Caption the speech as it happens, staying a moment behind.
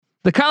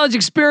The College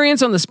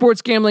Experience on the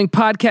Sports Gambling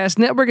Podcast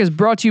Network is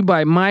brought to you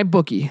by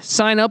MyBookie.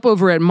 Sign up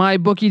over at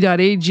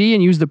mybookie.ag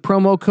and use the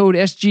promo code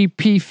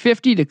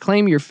SGP50 to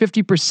claim your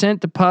 50%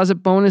 deposit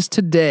bonus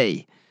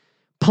today.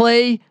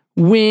 Play,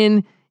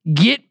 win,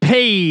 get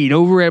paid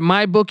over at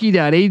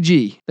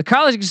mybookie.ag. The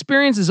College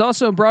Experience is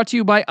also brought to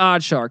you by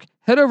Oddshark.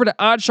 Head over to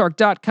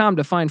oddshark.com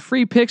to find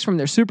free picks from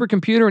their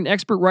supercomputer and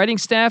expert writing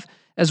staff,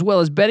 as well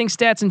as betting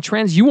stats and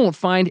trends you won't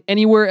find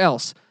anywhere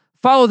else.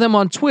 Follow them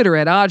on Twitter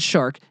at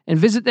Oddshark and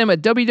visit them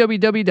at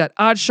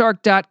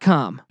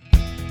www.oddshark.com.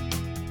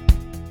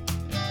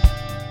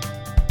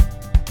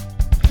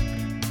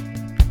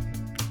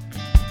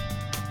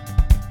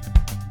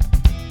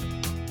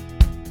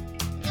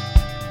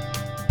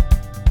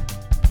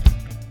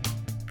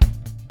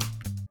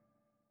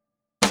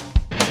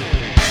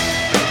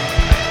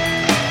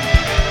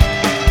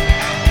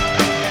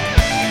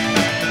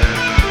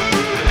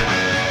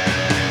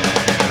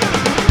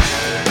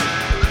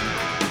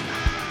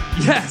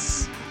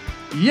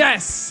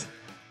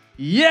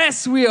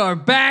 Yes, we are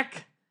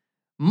back.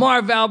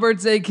 Marv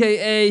Alberts,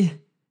 a.k.a.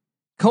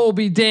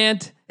 Colby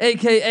Dant,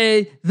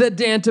 a.k.a. The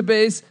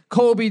Dantabase,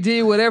 Colby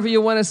D, whatever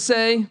you want to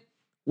say.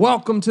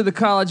 Welcome to the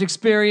College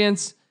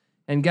Experience.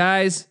 And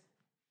guys,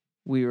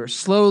 we are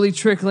slowly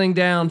trickling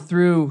down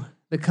through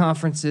the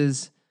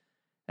conferences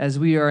as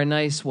we are a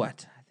nice, I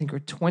think we're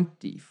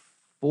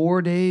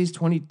 24 days,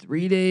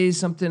 23 days,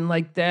 something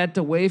like that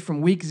away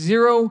from week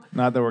 0.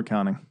 Not that we're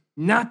counting.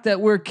 Not that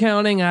we're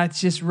counting.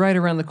 It's just right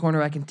around the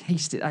corner. I can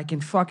taste it. I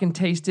can fucking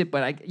taste it.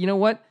 But you know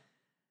what?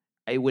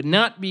 It would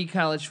not be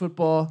college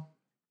football.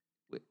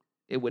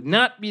 It would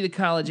not be the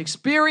College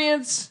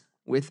Experience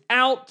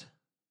without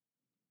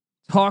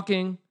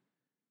talking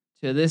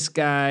to this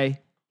guy.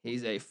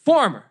 He's a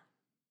former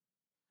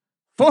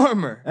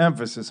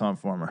emphasis on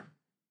former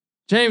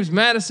James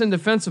Madison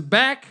defensive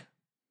back.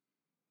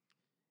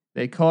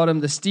 They called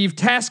him the Steve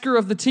Tasker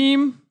of the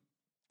team.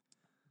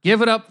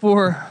 Give it up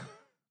for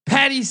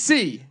Patty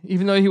C,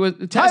 even though he was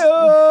woo!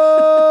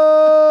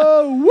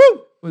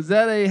 Was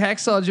that a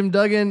Hacksaw Jim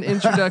Duggan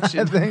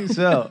introduction? I think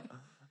so.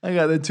 I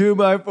got the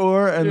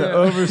 2x4 and the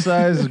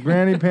oversized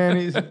granny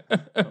panties.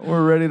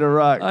 We're ready to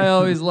rock. I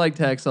always liked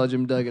Hacksaw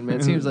Jim Duggan,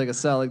 man. Seems like a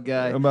solid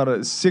guy. About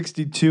a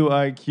 62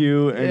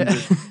 IQ and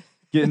just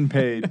getting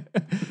paid.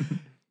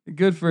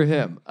 Good for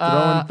him.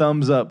 Throwing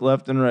thumbs up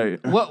left and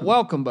right.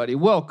 Welcome, buddy.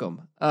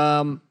 Welcome.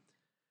 Wow.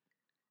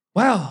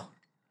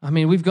 I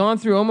mean, we've gone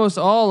through almost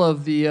all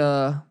of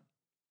the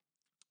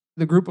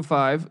group of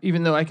 5,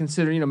 even though I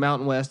consider,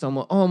 Mountain West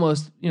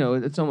almost,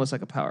 it's almost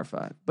like a Power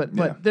 5. But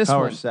this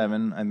Power one,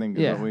 7, I think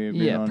is what we've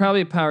been on.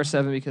 Probably a Power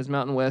 7 because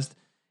Mountain West,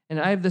 and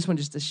I have this one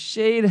just a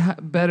shade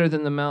better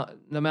than the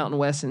Mountain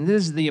West, and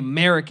this is the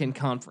American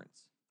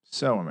Conference.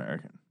 So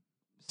American.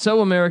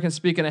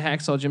 Speaking of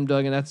Hacksaw Jim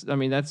Duggan,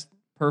 that's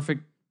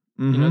perfect.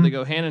 Mm-hmm. They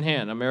go hand in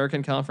hand.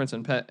 American Conference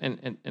and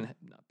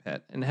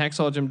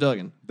Hacksaw Jim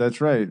Duggan.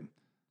 That's right.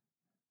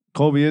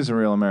 Colby is a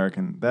real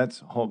American. That's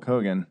Hulk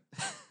Hogan.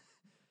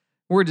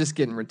 We're just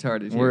getting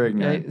retarded here. We're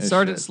ignorant. Okay?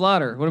 Sergeant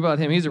Slaughter. What about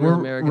him? He's a real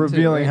American. We're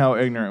revealing too, right? how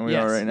ignorant we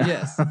are right now.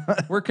 Yes.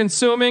 We're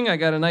consuming. I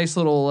got a nice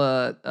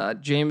little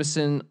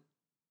Jameson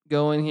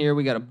going here.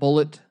 We got a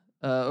bullet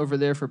over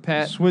there for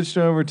Pat. Switched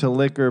over to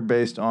liquor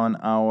based on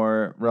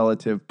our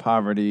relative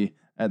poverty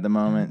at the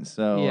moment.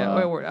 So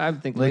I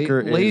think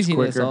liquor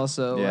laziness is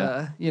also.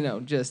 Yeah.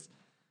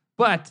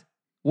 But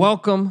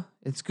welcome.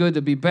 It's good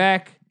to be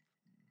back.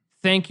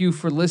 Thank you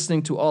for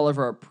listening to all of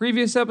our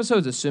previous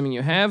episodes, assuming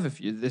you have. If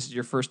this is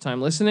your first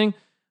time listening,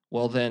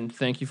 well then,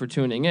 thank you for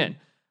tuning in.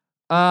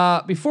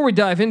 Before we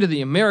dive into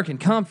the American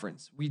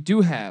Conference, we do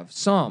have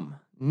some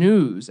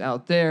news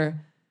out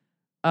there.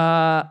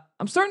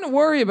 I'm starting to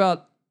worry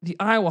about the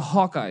Iowa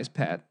Hawkeyes,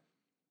 Pat.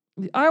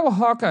 The Iowa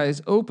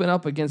Hawkeyes open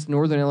up against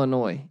Northern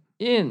Illinois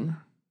in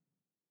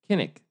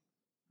Kinnick,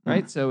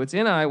 right? So it's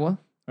in Iowa.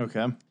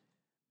 Okay.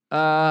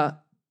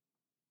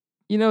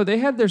 They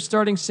had their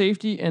starting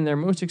safety and their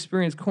most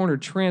experienced corner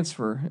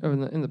transfer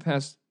in the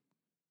past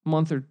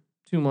month or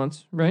 2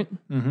 months, right?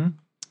 Mm-hmm.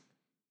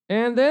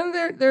 And then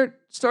their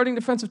starting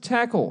defensive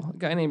tackle, a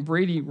guy named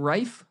Brady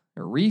Reif,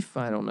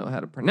 I don't know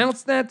how to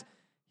pronounce that.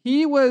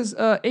 He was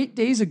 8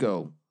 days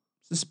ago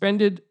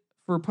suspended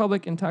for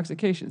public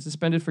intoxication,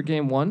 suspended for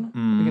game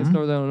 1 against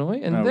Northern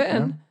Illinois,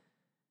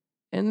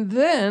 and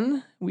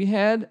then we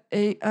had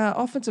a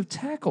offensive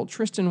tackle,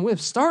 Tristan Whiff,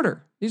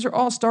 starter. These are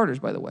all starters,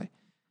 by the way.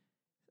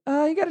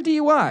 He got a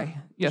DUI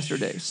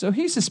yesterday, so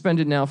he's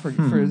suspended now for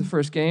the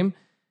first game.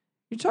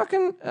 You're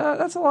talking,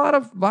 that's a lot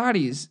of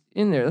bodies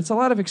in there. That's a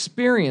lot of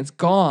experience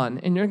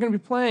gone, and you're going to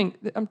be playing.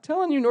 I'm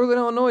telling you, Northern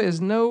Illinois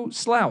is no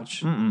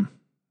slouch. Mm-mm.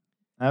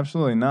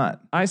 Absolutely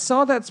not. I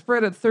saw that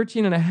spread at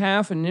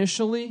 13.5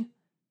 initially,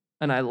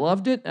 and I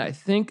loved it. I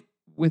think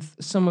with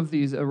some of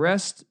these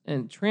arrests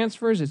and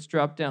transfers, it's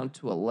dropped down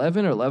to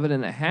 11 or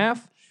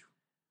 11.5.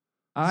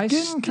 It's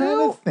getting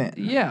kind of thin.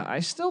 Yeah, I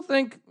still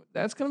think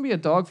that's going to be a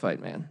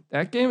dogfight, man.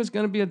 That game is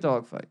going to be a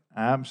dogfight.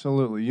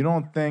 Absolutely. You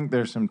don't think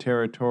there's some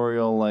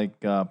territorial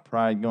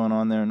pride going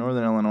on there?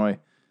 Northern Illinois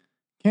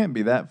Can't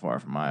be that far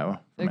from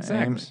Iowa. From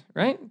Exactly. Ames.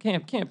 Right?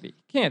 Can't be.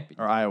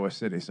 Or Iowa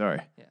City,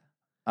 sorry.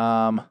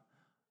 Yeah.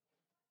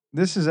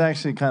 This is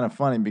actually kind of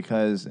funny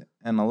because,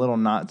 and a little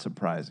not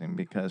surprising,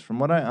 because from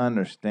what I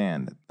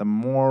understand, the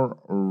more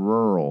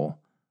rural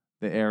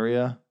the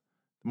area,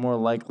 the more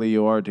likely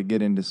you are to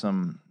get into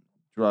some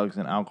drugs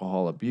and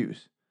alcohol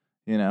abuse.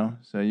 You know,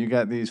 so you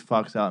got these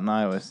fucks out in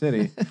Iowa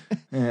City,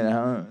 you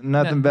know,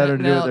 nothing better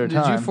to do with their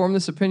time. Did you form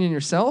this opinion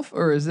yourself,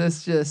 or is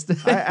this just...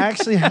 I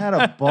actually had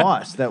a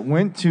boss that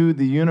went to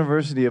the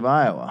University of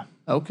Iowa.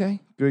 Okay.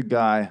 Good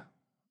guy,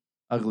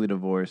 ugly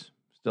divorce,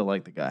 still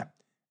like the guy.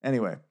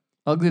 Anyway.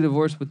 Ugly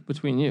divorce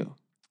between you.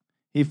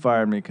 He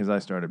fired me because I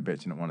started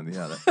bitching at one of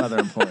the other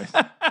employees.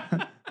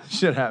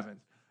 Shit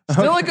happens.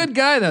 Still a good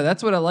guy, though.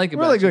 That's what I like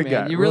about really you, good man.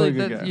 guy. You really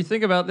good guy. You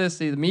think about this.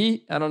 See,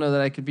 me, I don't know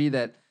that I could be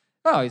that.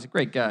 Oh, he's a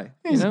great guy.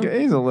 He's a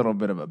little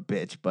bit of a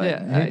bitch, but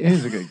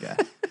he's a good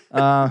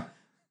guy.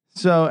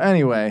 So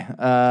anyway,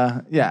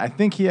 I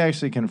think he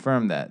actually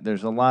confirmed that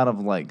there's a lot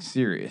of like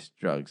serious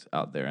drugs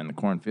out there in the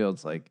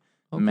cornfields, like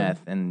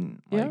meth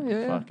and like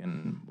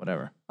fucking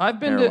whatever.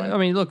 I've been heroin. to. I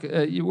mean, look,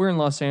 we're in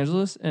Los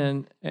Angeles,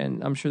 and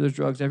I'm sure there's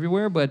drugs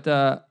everywhere. But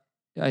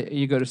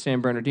you go to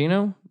San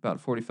Bernardino, about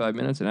 45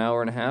 minutes, an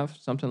hour and a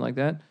half, something like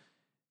that.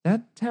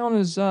 That town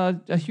is a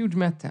huge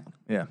meth town.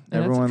 Yeah,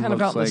 and everyone kind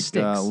of out looks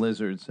in the like sticks.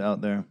 lizards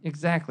out there.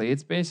 Exactly,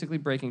 it's basically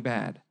Breaking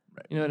Bad.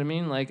 Right. You know what I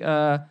mean? Like,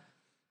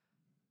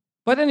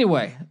 but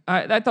anyway,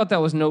 I thought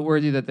that was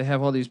noteworthy that they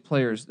have all these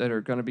players that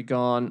are going to be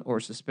gone or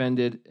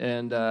suspended,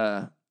 and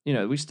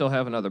we still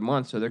have another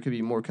month, so there could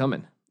be more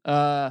coming.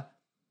 I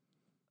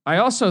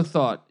also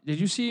thought, did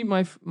you see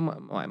my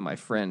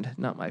friend,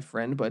 not my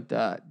friend,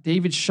 but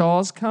David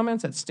Shaw's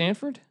comments at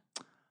Stanford?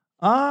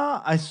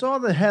 I saw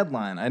the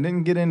headline. I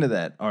didn't get into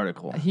that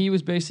article. He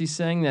was basically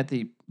saying that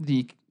the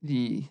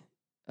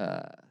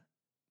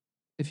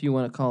if you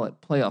want to call it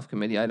playoff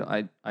committee, I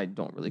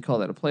don't really call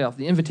that a playoff.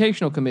 The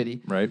invitational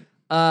committee, right?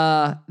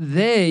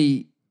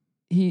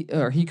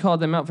 He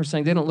called them out for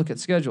saying they don't look at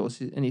schedules,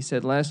 and he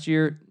said last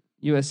year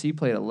USC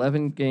played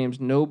 11 games,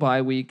 no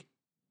bye week,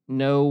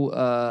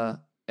 no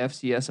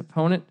FCS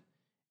opponent,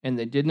 and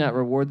they did not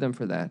reward them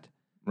for that.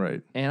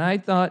 Right. And I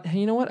thought, hey,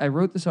 you know what? I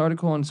wrote this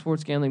article on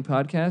Sports Gambling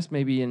Podcast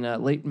maybe in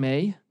late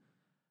May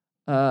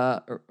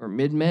or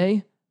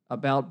mid-May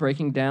about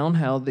breaking down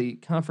how the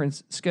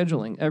conference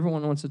scheduling,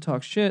 everyone wants to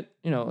talk shit,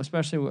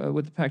 especially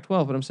with the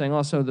Pac-12, but I'm saying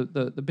also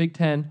the Big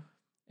Ten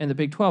and the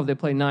Big 12, they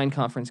play 9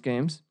 conference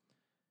games.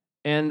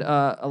 And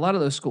a lot of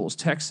those schools,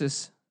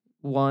 Texas,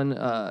 one,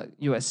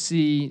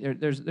 USC.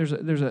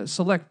 There's a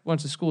select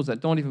bunch of schools that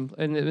don't even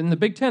in the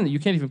Big Ten that you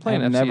can't even play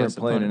an FCS. Never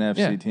played opponent.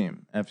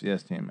 an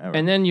FCS team ever.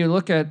 And then you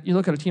look at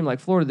a team like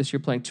Florida this year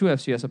playing 2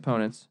 FCS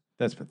opponents.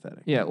 That's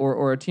pathetic. Yeah,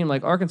 or a team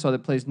like Arkansas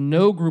that plays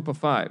no Group of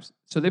Fives.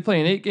 So they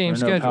play an 8-game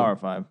schedule. No Power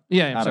 5.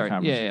 Yeah, I'm sorry.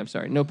 I'm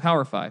sorry. No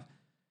Power 5.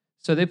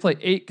 So they play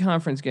 8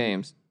 conference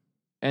games,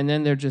 and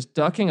then they're just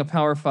ducking a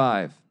Power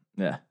 5.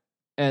 Yeah.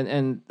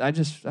 And I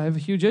have a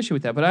huge issue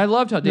with that. But I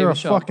loved how David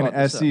Shaw You're a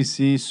fucking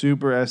SEC,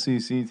 super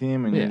SEC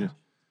team, and you're just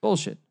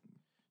bullshit.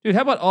 Dude,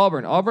 how about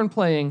Auburn? Auburn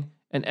playing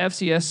an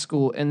FCS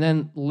school and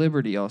then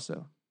Liberty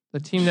also. The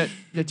team that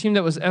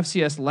was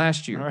FCS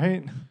last year.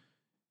 Right?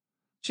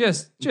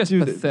 Just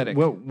Dude, pathetic.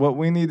 What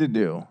we need to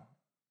do,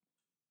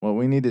 what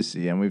we need to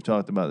see, and we've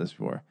talked about this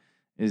before,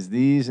 is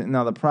these.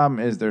 Now the problem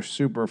is they're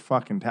super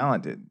fucking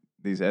talented,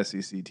 these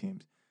SEC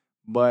teams,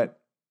 but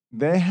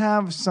they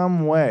have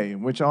some way,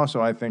 which also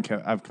I think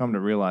I've come to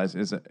realize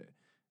is a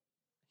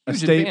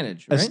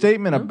advantage, right? A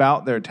statement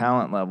about their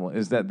talent level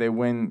is that they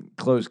win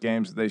close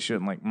games that they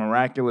shouldn't, like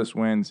miraculous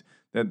wins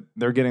that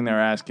they're getting their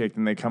ass kicked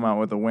and they come out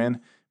with a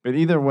win. But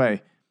either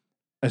way,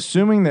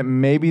 assuming that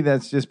maybe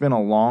that's just been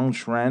a long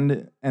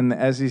trend and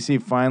the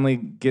SEC finally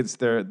gets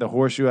the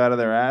horseshoe out of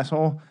their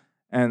asshole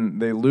and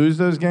they lose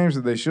those games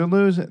that they should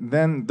lose,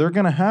 then they're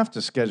going to have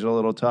to schedule a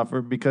little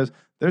tougher because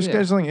their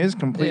scheduling is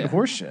complete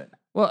horseshit.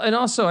 Well, and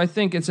also I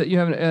think it's that you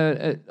have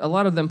a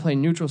lot of them play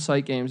neutral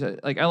site games.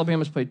 Like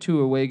Alabama's played 2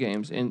 away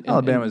games in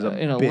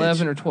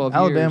 11 or 12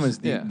 Alabama's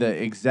years.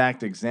 the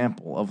exact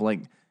example of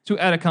like 2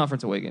 out of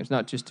conference away games,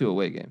 not just 2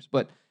 away games.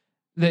 But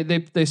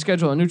they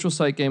schedule a neutral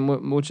site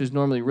game, which is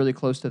normally really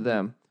close to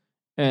them,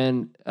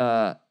 and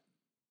like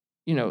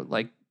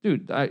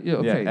dude,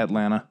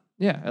 Atlanta.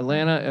 Yeah,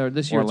 Atlanta, or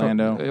this year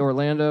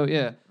Orlando,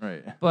 yeah.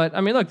 Right. But I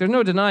mean, look, there's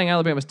no denying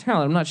Alabama's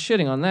talent. I'm not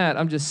shitting on that.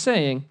 I'm just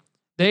saying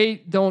they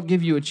don't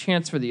give you a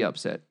chance for the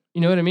upset.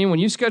 You know what I mean? When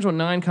you schedule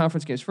 9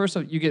 conference games, first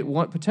off, you get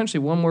potentially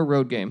one more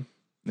road game.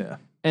 Yeah.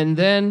 And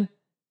then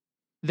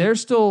they're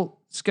still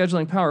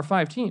scheduling Power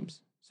 5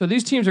 teams. So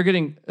these teams are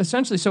getting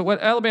essentially, so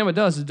what Alabama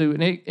does is do an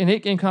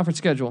 8-game conference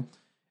schedule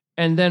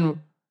and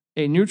then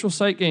a neutral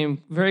site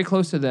game very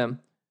close to them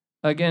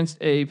against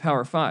a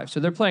Power 5. So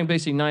they're playing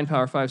basically 9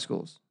 Power 5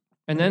 schools.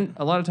 And then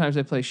a lot of times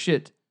they play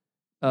shit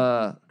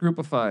Group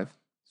of 5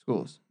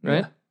 schools,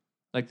 right? Yeah.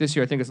 Like this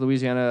year, I think it's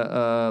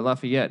Louisiana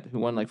Lafayette, who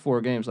won like 4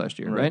 games last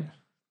year, right?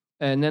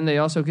 And then they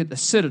also get the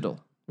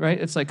Citadel, right?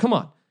 It's like, come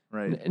on.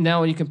 Right.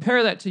 Now, when you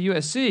compare that to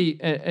USC,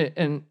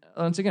 and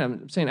once again,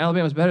 I'm saying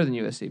Alabama's better than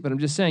USC, but I'm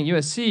just saying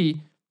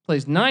USC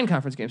plays 9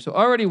 conference games. So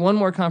already one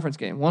more conference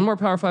game, one more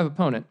Power 5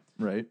 opponent.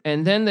 Right.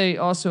 And then they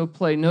also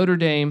play Notre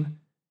Dame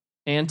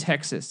and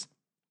Texas.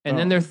 And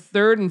then their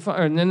third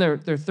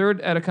their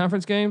third at a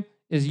conference game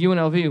is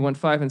UNLV, who went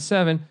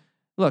 5-7.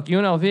 Look,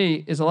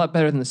 UNLV is a lot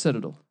better than the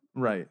Citadel.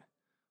 Right.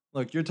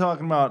 Look, you're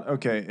talking about,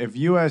 okay, if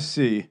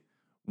USC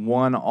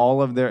won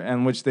all of their,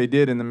 and which they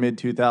did in the mid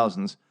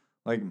 2000s,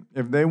 like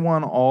if they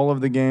won all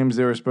of the games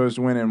they were supposed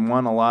to win and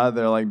won a lot of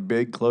their like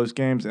big close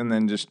games and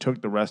then just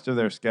took the rest of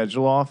their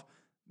schedule off,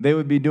 they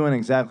would be doing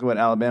exactly what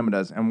Alabama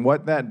does. And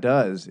what that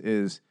does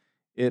is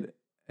it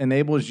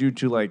enables you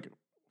to like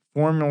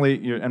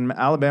formulate your, and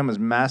Alabama's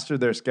mastered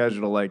their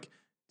schedule to like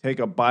take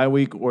a bye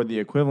week or the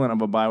equivalent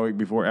of a bye week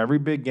before every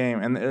big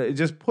game, and it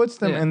just puts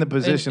them in the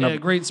position of a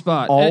great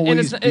spot,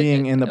 always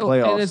being in the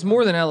playoffs. And it's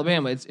more than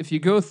Alabama. It's if you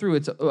go through,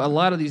 it's a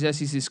lot of these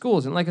SEC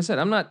schools. And like I said,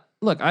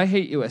 I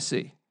hate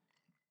USC.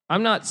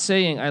 I'm not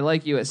saying I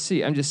like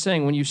USC. I'm just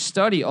saying when you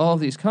study all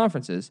of these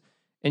conferences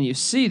and you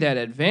see that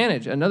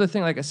advantage, another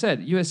thing, like I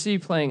said,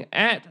 USC playing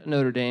at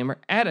Notre Dame or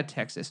at a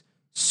Texas,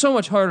 so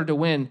much harder to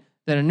win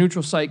than a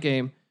neutral site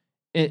game.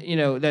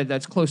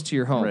 That's close to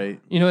your home. Right.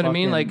 You know what I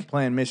mean? Like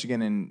playing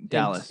Michigan and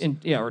Dallas.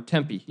 Or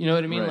Tempe. You know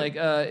what I mean? Right.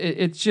 Like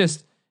it's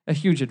just a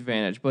huge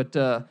advantage. But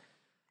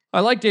I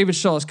like David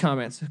Shaw's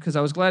comments because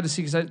I was glad to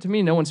see, because to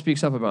me, no one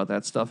speaks up about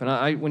that stuff.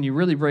 And when you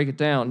really break it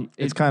down,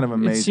 it's kind of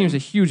amazing. It seems a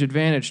huge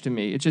advantage to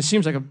me. It just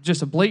seems like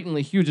just a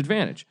blatantly huge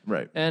advantage.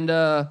 Right. And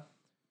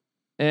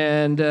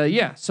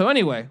yeah. So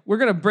anyway, we're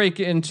going to break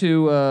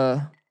into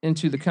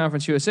the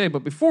Conference USA.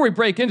 But before we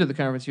break into the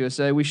Conference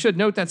USA, we should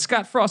note that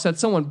Scott Frost had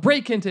someone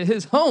break into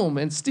his home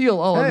and steal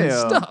all of his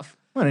stuff.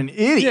 What an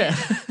idiot. Yeah.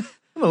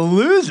 What a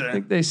loser. I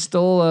think they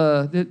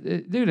stole,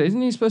 dude,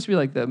 isn't he supposed to be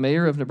like the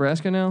mayor of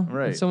Nebraska now?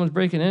 Right. And someone's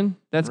breaking in?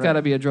 That's got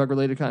to be a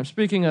drug-related crime.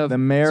 Speaking of the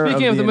mayor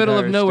of the middle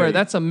of nowhere, state.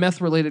 that's a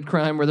meth-related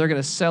crime where they're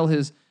going to sell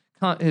his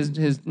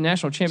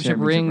national championship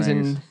rings.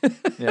 And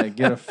yeah,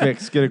 get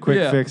a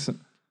quick fix.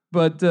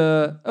 But,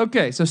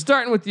 okay, so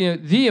starting with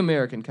the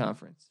American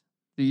Conference.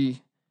 You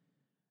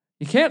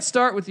can't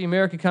start with the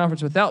American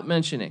Conference without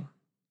mentioning,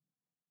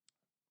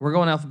 we're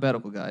going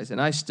alphabetical, guys,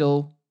 and I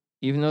still,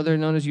 even though they're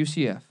known as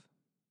UCF,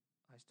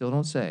 I still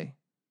don't say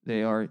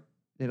they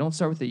don't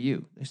start with the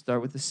U, they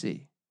start with the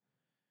C.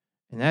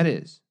 And that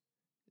is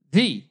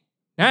the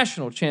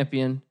national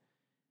champion,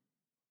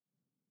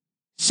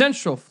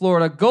 Central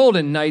Florida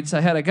Golden Knights.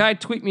 I had a guy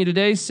tweet me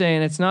today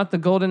saying it's not the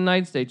Golden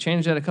Knights. They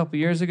changed that a couple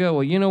years ago.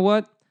 Well, you know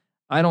what?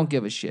 I don't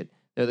give a shit.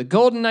 They're the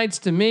Golden Knights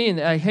to me, and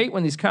I hate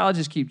when these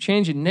colleges keep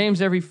changing names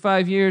every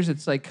 5 years.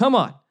 It's like, come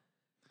on.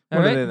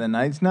 Are they the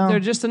Knights now? They're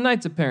just the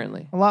Knights,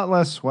 apparently. A lot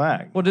less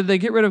swag. Well, did they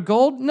get rid of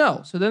gold?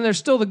 No. So then they're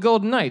still the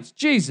Golden Knights.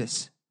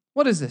 Jesus.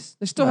 What is this?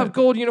 They still have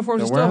gold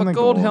uniforms. They still have a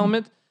gold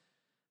helmet.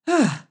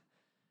 Why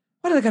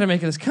do they got to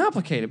make it this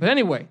complicated? But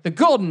anyway, the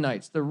Golden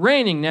Knights, the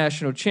reigning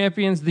national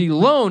champions, the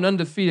lone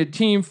undefeated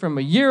team from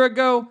a year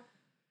ago.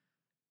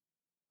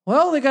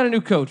 Well, they got a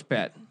new coach,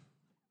 Pat.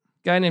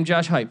 Guy named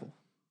Josh Heupel.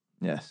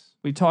 Yes.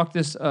 We talked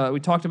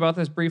about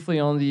this briefly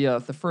on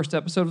the first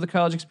episode of the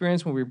College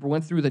Experience when we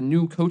went through the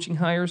new coaching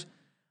hires.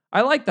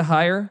 I like the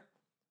hire,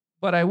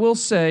 but I will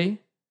say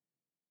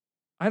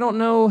I don't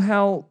know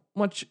how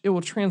much it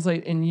will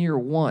translate in year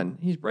one.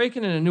 He's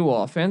breaking in a new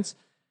offense.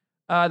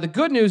 The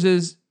good news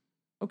is,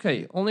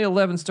 okay, only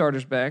 11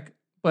 starters back,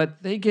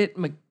 but they get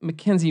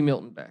Mackenzie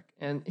Milton back,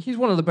 and he's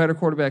one of the better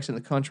quarterbacks in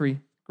the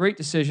country. Great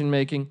decision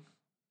making,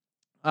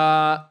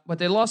 but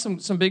they lost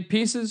some big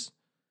pieces.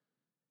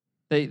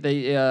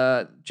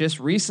 They just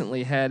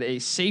recently had a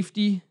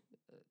safety,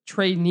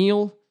 Trey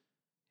Neal,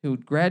 who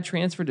grad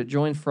transferred to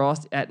join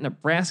Frost at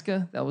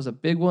Nebraska. That was a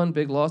big one,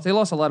 big loss. They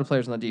lost a lot of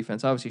players on the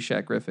defense. Obviously,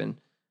 Shaq Griffin,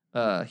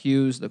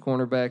 Hughes, the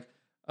cornerback.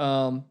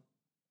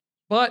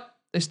 But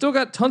they still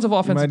got tons of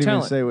offensive talent. You might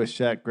even say with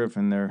Shaq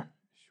Griffin, they're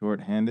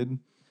shorthanded.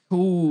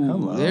 Ooh,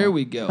 hello. There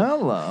we go.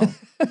 Hello.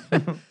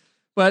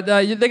 But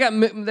they got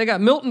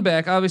Milton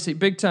back, obviously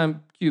big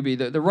time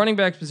QB. The running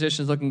back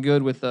position is looking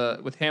good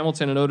with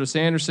Hamilton and Otis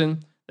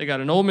Anderson. They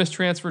got an Ole Miss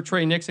transfer,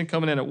 Trey Nixon,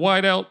 coming in at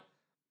wideout.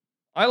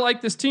 I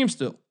like this team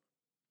still.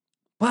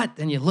 But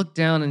then you look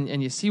down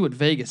and you see what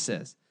Vegas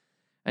says.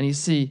 And you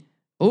see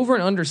over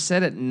and under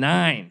set at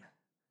 9.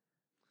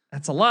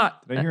 That's a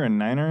lot. Did I hear a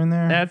Niner in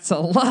there? That's a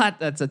lot.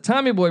 That's a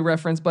Tommy Boy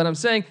reference. But I'm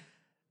saying,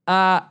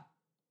 I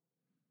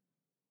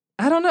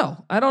don't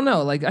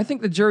know. Like, I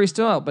think the jury's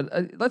still out.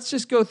 But let's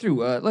just go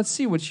through. Let's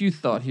see what you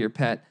thought here,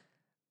 Pat.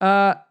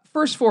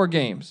 First 4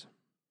 games.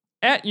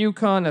 At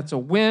UConn, that's a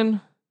win.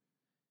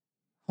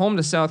 Home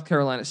to South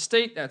Carolina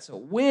State, that's a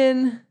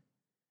win.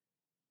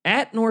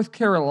 At North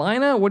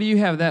Carolina, what do you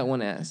have that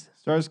one as?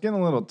 Starts getting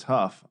a little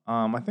tough.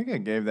 I think I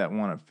gave that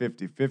one a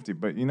 50-50,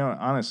 but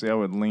honestly, I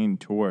would lean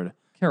toward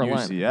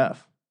Carolina. UCF.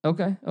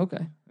 Okay.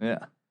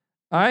 Yeah.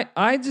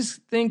 I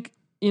just think,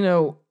 I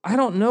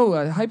don't know.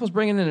 Heupel's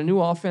bringing in a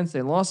new offense.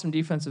 They lost some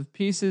defensive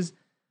pieces.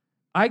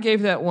 I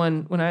gave that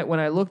one when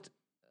I looked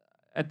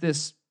at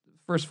this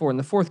first four, and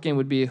the fourth game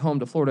would be home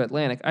to Florida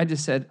Atlantic. I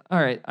just said, all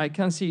right, I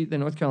kind of see the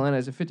North Carolina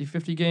as a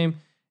 50-50 game.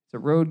 It's a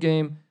road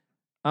game.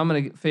 I'm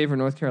going to favor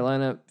North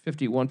Carolina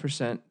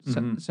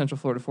 51%, Central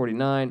Florida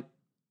 49%.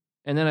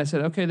 And then I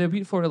said, okay, they'll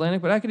beat Florida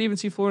Atlantic, but I could even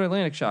see Florida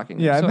Atlantic shocking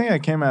them. Yeah, So, I think I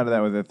came out of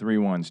that with a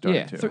 3-1 start,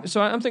 yeah, too.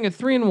 so I'm thinking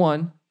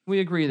 3-1. We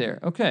agree there.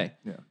 Okay.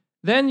 Yeah.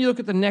 Then you look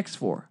at the next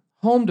four.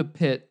 Home to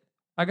Pitt.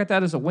 I got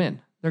that as a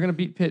win. They're going to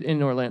beat Pitt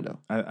in Orlando.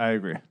 I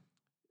agree.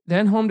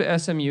 Then home to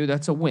SMU.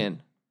 That's a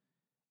win.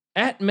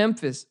 At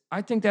Memphis,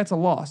 I think that's a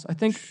loss. I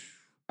think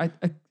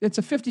it's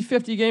a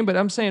 50-50 game, but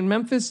I'm saying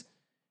Memphis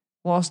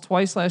lost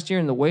twice last year,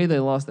 and the way they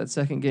lost that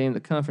second game, the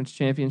conference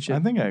championship. I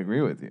think I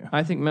agree with you.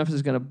 I think Memphis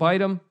is going to bite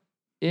them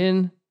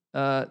in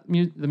the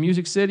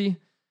Music City.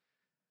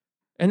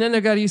 And then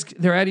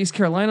they're at East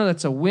Carolina.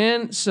 That's a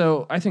win.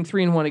 So I think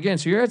 3-1 again.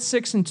 So you're at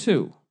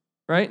 6-2,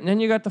 right? And then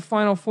you got the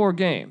final four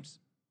games.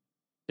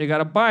 They got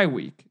a bye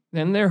week.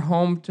 Then they're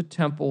home to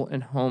Temple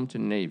and home to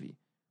Navy.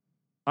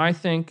 I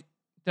think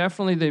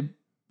definitely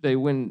they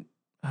win.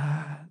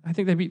 I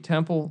think they beat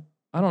Temple.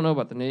 I don't know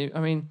about the Navy.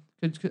 I mean,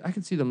 I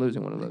could see them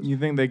losing one of those. You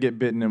think they get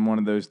bitten in one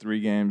of those 3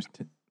 games,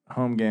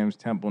 home games,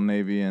 Temple,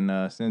 Navy, and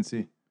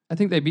Cincy? I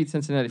think they beat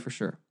Cincinnati for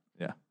sure.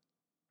 Yeah.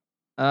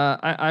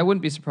 I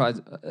wouldn't be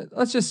surprised.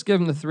 Let's just give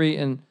them the 3.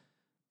 And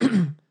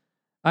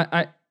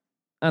I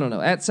don't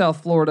know. At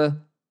South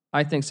Florida,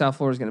 I think South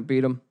Florida's going to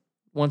beat them.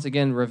 Once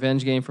again,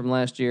 revenge game from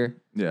last year.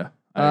 Yeah,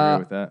 I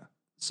agree with that.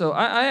 So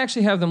I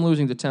actually have them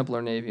losing to Temple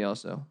or Navy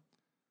also.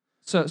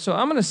 So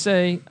I'm gonna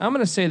say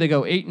they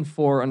go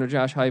 8-4 under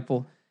Josh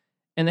Heupel,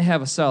 and they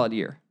have a solid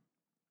year.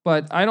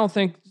 But I don't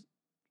think,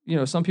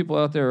 some people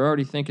out there are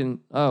already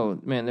thinking, oh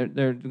man,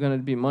 they're going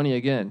to be money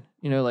again.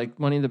 Like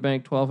Money in the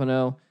Bank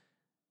 12-0.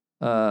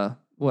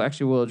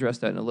 We'll address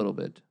that in a little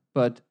bit.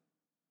 But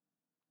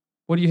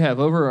what do you have,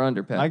 over or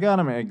under, Pat? I got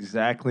them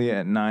exactly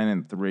at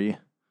 9-3.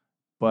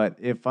 But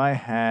if I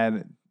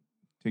had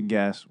to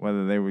guess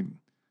whether they would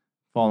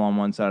fall on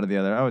one side or the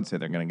other, I would say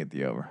they're going to get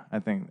the over. I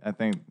think.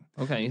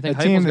 Okay, you think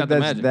a team Heupel's got the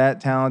that's magic?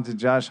 that talented,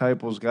 Josh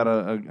Heupel's got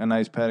a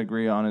nice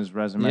pedigree on his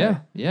resume.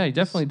 Yeah, he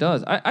definitely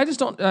does. I just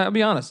don't. I'll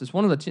be honest. It's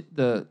one of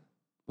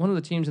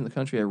the teams in the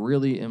country I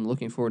really am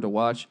looking forward to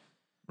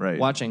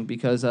watching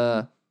because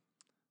Scott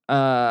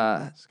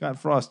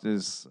Frost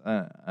is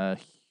a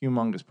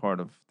humongous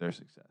part of their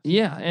success.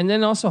 Yeah, and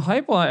then also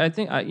Heupel. I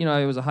think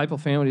I was a Heupel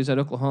fan when he was at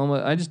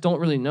Oklahoma. I just don't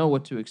really know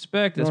what to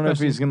expect. I don't know if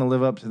he's going to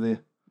live up to the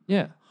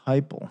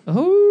Heupel.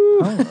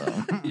 Oh,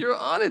 hello, you're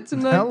on it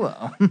tonight.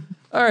 Hello.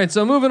 All right,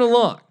 so moving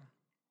along,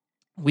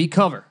 we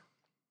cover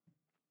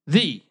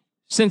the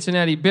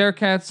Cincinnati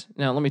Bearcats.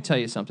 Now, let me tell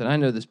you something. I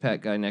know this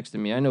Pat guy next to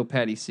me. I know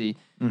Patty C,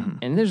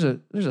 and there's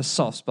a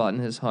soft spot in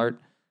his heart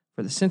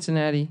for the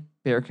Cincinnati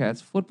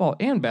Bearcats football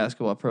and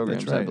basketball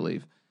programs. That's right. I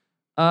believe.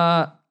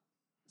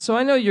 So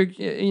I know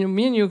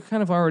me and you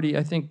kind of already,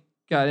 I think,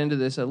 got into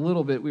this a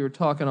little bit. We were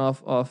talking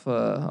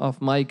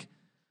off mic,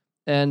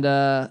 and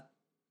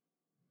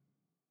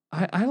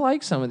I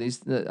like some of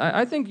these.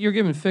 I think you're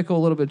giving Fickle a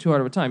little bit too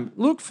hard of a time.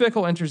 Luke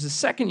Fickle enters his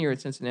second year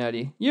at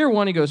Cincinnati. Year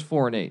 1, he goes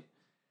 4-8.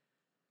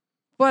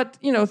 But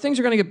things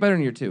are going to get better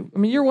in year 2. I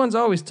mean, year 1's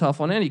always tough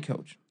on any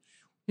coach.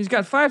 He's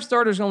got 5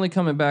 starters only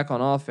coming back on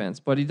offense,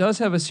 but he does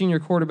have a senior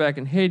quarterback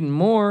in Hayden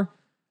Moore,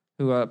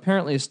 who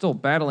apparently is still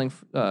battling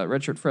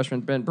redshirt freshman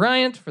Ben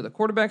Bryant for the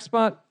quarterback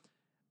spot.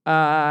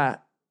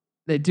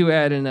 They do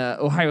add an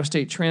Ohio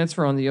State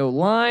transfer on the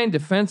O-line.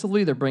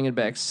 Defensively, they're bringing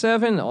back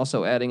 7,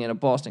 also adding in a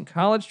Boston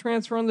College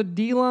transfer on the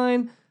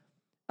D-line.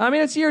 I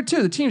mean, it's year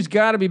 2. The team's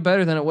got to be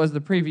better than it was the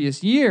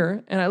previous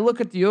year. And I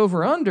look at the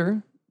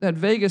over-under that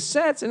Vegas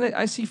sets, and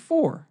I see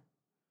 4.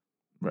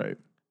 Right.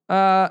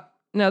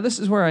 Now, this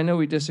is where I know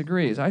we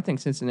disagree. Is I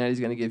think Cincinnati's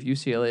going to give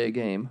UCLA a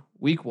game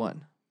week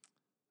 1.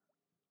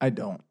 I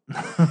don't.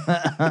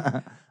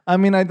 I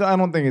mean, I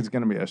don't think it's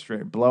going to be a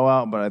straight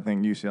blowout, but I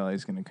think UCLA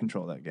is going to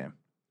control that game.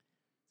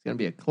 It's going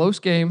to be a close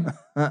game.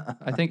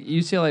 I think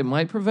UCLA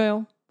might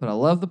prevail, but I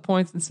love the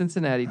points in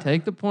Cincinnati.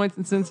 Take the points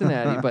in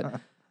Cincinnati.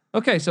 But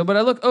okay, but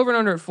I look over and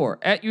under at 4.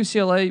 At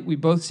UCLA, we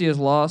both see as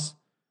loss.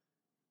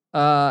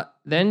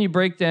 Then you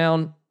break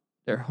down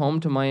their home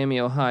to Miami,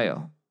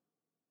 Ohio.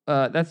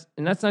 That's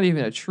not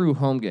even a true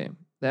home game.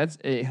 That's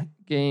a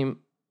game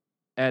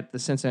at the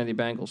Cincinnati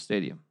Bengals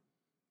Stadium.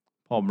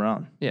 Paul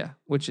Brown. Yeah,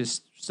 which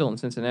is still in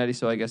Cincinnati,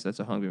 so I guess that's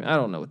a home game. I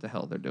don't know what the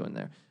hell they're doing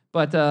there.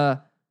 But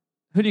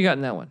who do you got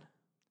in that one?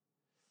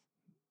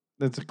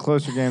 It's a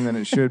closer game than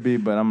it should be,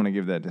 but I'm going to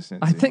give that to Cincy.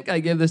 I think I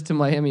give this to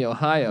Miami,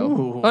 Ohio.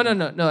 Ooh. Oh,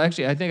 no.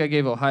 Actually, I think I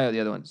gave Ohio the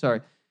other one.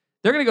 Sorry.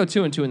 They're going to go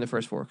 2-2 in the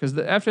first 4 because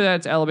after that,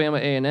 it's Alabama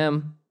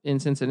A&M in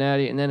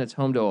Cincinnati, and then it's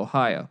home to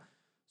Ohio.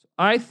 So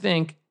I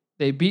think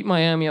they beat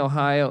Miami,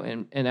 Ohio,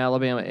 and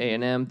Alabama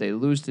A&M. They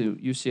lose to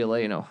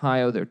UCLA and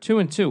Ohio. They're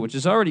 2-2, which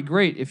is already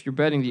great if you're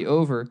betting the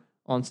over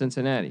on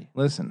Cincinnati.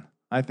 Listen,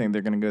 I think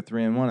they're going to go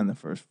 3-1 in the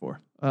first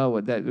 4. Oh,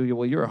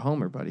 well, you're a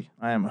homer, buddy.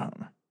 I am a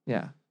homer.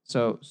 Yeah.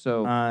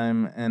 So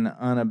I'm an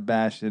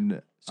unabashed.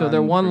 So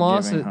their one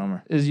loss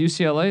homer. is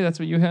UCLA. That's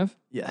what you have.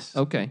 Yes.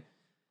 Okay.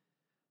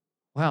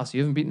 Wow. So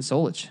you haven't beaten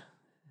Solich.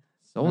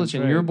 Solich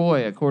and right. your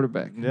boy at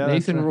quarterback, Yeah, that's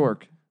Nathan right.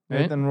 Rourke.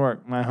 Right? Nathan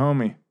Rourke, my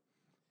homie.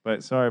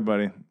 But sorry,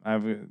 buddy.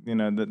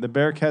 The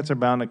Bearcats are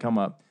bound to come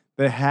up.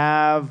 They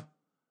have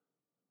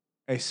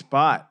a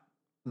spot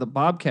The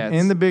Bobcats.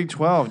 in the Big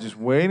 12 just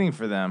waiting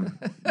for them.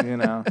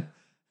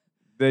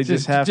 They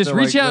just have just to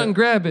reach out and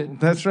grab it.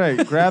 That's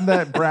right. Grab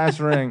that brass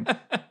ring.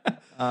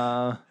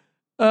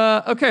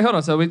 Okay, hold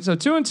on. So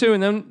 2-2,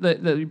 and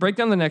then you break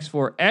down the next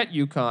 4 at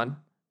UConn.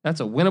 That's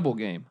a winnable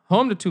game.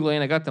 Home to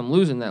Tulane. I got them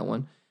losing that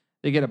one.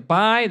 They get a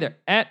bye. They're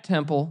at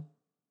Temple.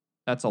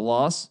 That's a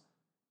loss.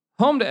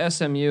 Home to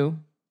SMU.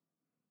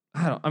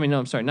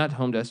 I'm sorry, not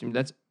home to SMU.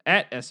 That's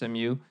at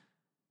SMU.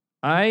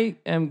 I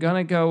am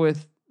gonna go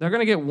with. They're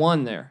gonna get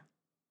 1 there.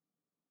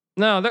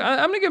 No, I'm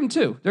gonna give them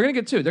 2. They're gonna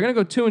get 2. They're gonna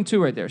go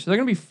 2-2 right there. So they're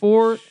gonna be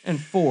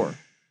 4-4.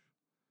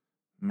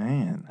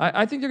 Man,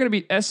 I think they're gonna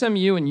beat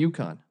SMU and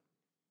UConn.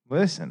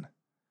 listen,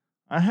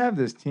 I have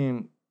this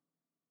team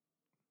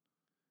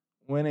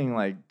winning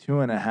like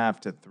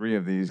 2.5 to 3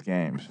 of these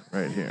games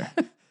right here.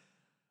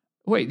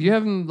 Wait, you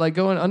have them like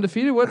going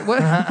undefeated? What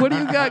do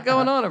you got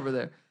going on over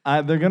there?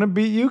 They're gonna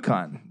beat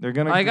UConn. They're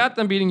gonna. I got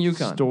them beating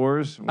UConn.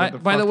 Stores.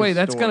 By the way,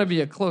 that's going to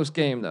be a close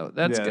game, though.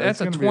 That's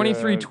a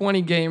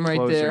 23-20 game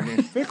right there.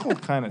 Fickle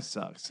kind of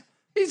sucks.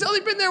 He's only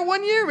been there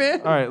 1 year,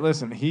 man. All right,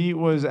 listen. He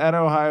was at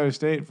Ohio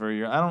State for a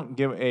year. I don't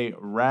give a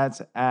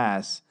rat's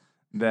ass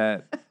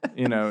that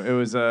it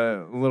was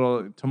a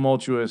little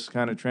tumultuous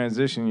kind of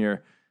transition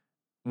year.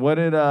 What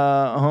did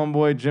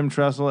homeboy Jim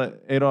Tressel,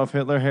 Adolf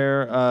Hitler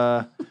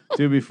hair,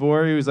 do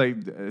before? He was like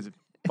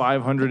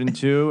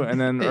 502, and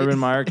then Urban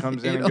Meyer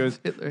comes in and goes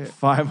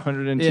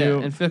 502. Yeah,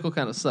 and Fickle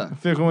kind of sucked.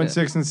 Fickle went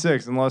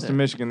 6-6 and lost to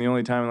Michigan the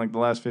only time in like the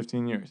last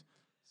 15 years.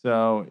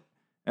 So,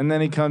 and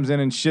then he comes in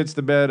and shits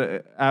the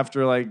bed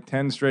after like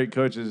 10 straight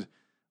coaches.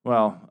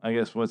 Well, I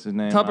guess what's his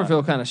name?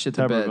 Tuberville kind of shit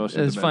the bed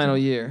his final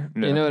year.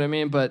 Yeah. You know what I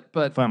mean? But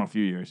final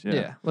few years.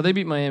 Yeah. Well, they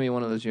beat Miami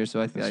one of those years, so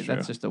I think That's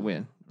that's just a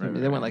win. Right,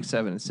 they went like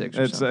 7-6.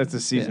 It's a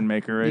season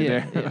maker right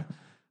there.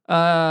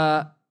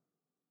 Yeah.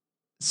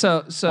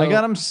 So I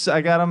got him 6-2.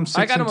 I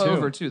got them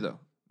over too, though.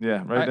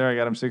 Yeah, there I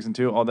got them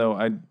 6-2. Although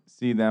I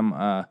see them.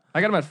 I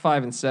got them at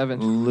 5-7,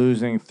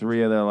 losing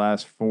 3 of their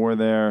last 4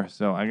 there.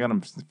 So I got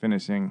them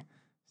finishing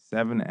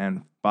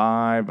 7-5.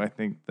 I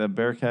think the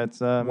Bearcats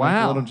make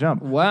a little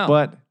jump. Wow!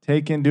 But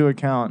take into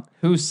account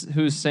who's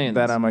saying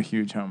that this? I'm a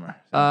huge homer.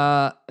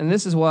 So. And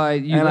this is why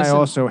you. And I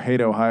also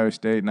hate Ohio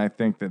State, and I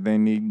think that they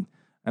need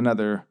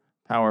another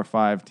Power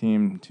 5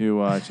 team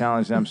to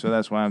challenge them. So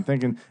that's why I'm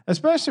thinking,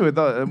 especially with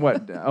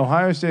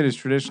Ohio State is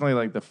traditionally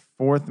like the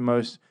 4th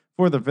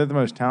or 5th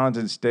most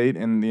talented state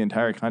in the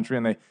entire country,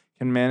 and they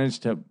can manage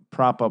to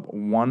prop up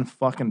one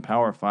fucking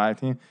Power 5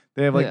 team.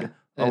 They have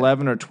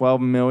 11 or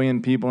 12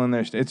 million people in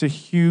their state. It's a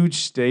huge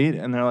state,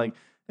 and they're like,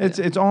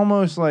 it's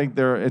almost like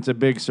it's a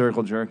big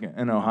circle jerk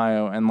in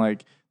Ohio, and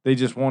like they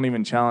just won't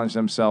even challenge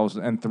themselves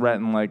and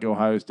threaten like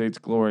Ohio State's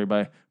glory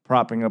by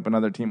propping up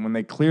another team when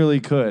they clearly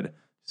could.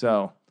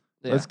 So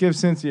let's give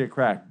Cincy a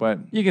crack. But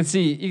you can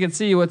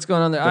see what's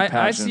going on there.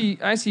 I see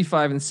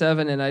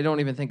 5-7, and I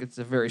don't even think it's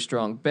a very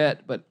strong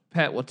bet. But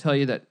Pat will tell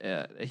you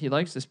that he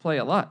likes this play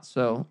a lot.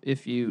 So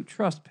if you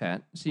trust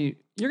Pat, you're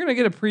going to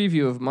get a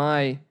preview of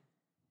my.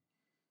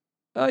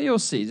 You'll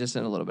see just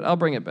in a little bit. I'll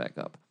bring it back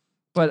up.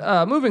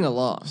 But moving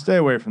along. Stay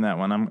away from that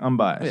one. I'm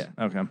biased.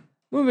 Yeah. Okay.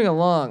 Moving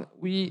along,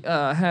 we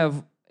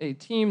have a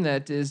team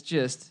that is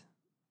just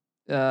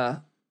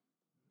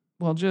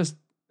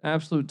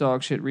absolute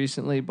dog shit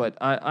recently. But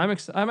I'm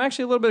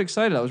actually a little bit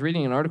excited. I was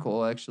reading an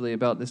article actually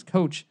about this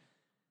coach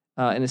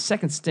in his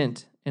second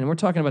stint, and we're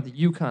talking about the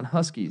UConn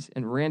Huskies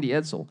and Randy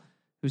Edsall,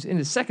 who's in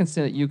his second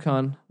stint at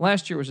UConn.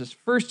 Last year was his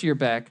first year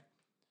back,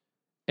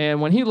 and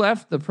when he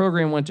left, the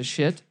program went to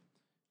shit.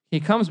 He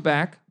comes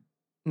back.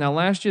 Now,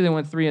 last year they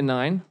went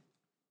 3-9,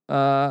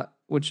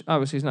 which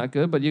obviously is not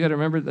good. But you got to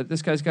remember that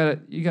this guy's got to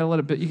he's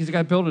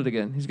got to build it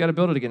again. He's got to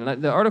build it again.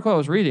 And the article I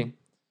was reading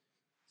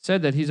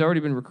said that he's already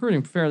been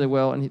recruiting fairly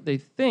well, and they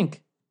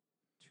think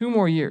 2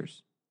 more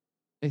years.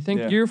 They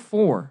think year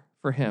 4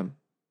 for him.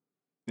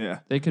 Yeah,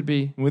 they could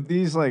be with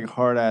these like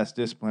hard ass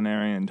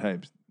disciplinarian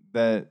types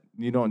that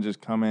you don't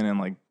just come in and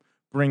like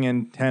bring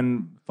in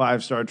 10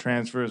 5-star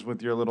transfers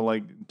with your little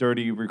like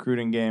dirty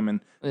recruiting game and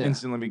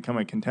instantly become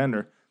a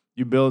contender.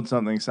 You build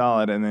something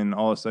solid, and then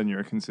all of a sudden you're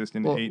a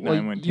consistent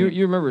 8-9 win team.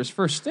 You remember his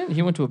first stint?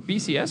 He went to a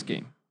BCS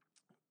game.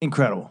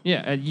 Incredible.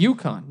 Yeah, at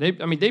UConn.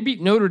 They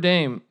beat Notre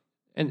Dame,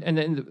 and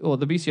then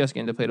the BCS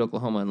game they played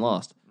Oklahoma and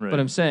lost. Right. But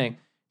I'm saying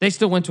they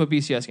still went to a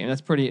BCS game. That's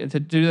pretty to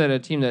do that at a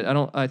team that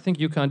I think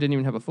UConn didn't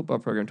even have a football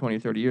program 20 or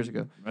 30 years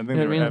ago. I think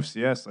they were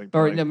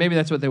FCS. No, maybe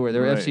that's what they were. They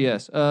were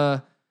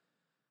FCS.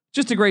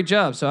 Just a great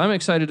job. So I'm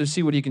excited to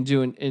see what he can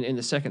do in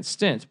the second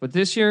stint. But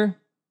this year,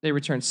 they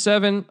returned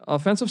 7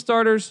 offensive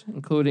starters,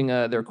 including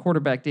their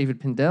quarterback, David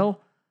Pindell.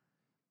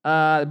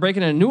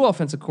 Breaking in a new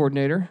offensive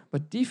coordinator.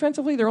 But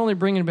defensively, they're only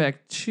bringing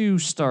back 2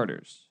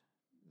 starters.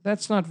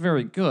 That's not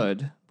very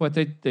good. But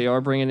they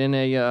are bringing in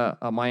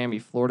a Miami,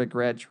 Florida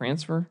grad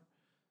transfer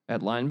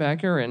at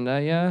linebacker. And,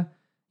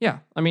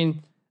 I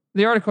mean,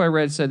 the article I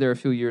read said they're a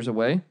few years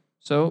away.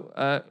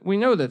 So we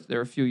know that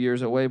they're a few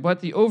years away, but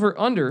the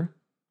over-under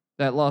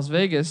that Las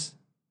Vegas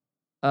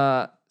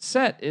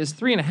set is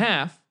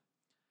 3.5.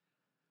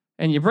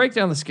 And you break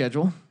down the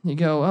schedule. You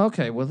go,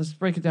 okay, well, let's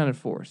break it down in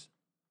fours.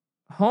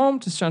 Home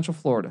to Central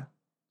Florida,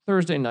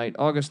 Thursday night,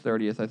 August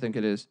 30th, I think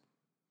it is.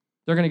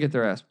 They're going to get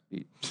their ass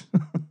beat.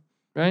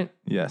 Right?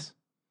 Yes.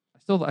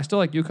 I still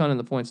like UConn in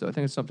the points, though. I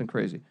think it's something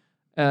crazy.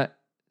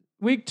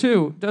 Week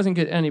 2 doesn't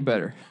get any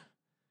better.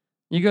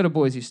 You go to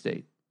Boise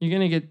State. You're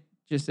going to get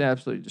just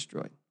absolutely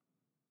destroyed.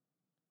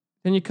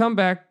 Then you come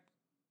back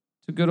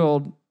to good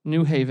old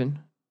New Haven,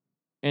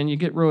 and you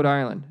get Rhode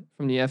Island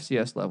from the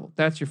FCS level.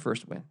 That's your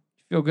first win.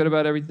 You feel good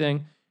about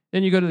everything.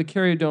 Then you go to the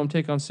Carrier Dome,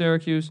 take on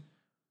Syracuse.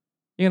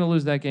 You're going to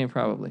lose that game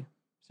probably.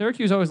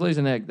 Syracuse always lays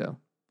an egg, though.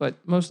 But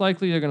most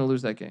likely, they're going to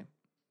lose that game.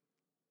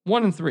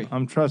 1-3.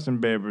 I'm trusting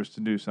Babers to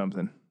do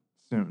something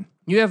soon.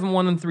 You have them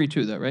 1-3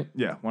 too, though, right?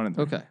 Yeah, 1-3.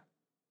 Okay.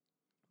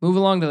 Move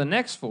along to the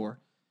next 4.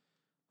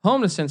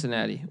 Home to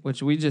Cincinnati,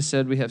 which we just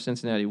said we have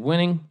Cincinnati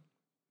winning.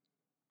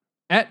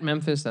 At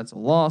Memphis, that's a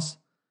loss.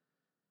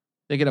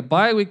 They get a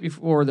bye week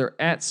before they're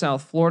at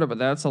South Florida, but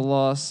that's a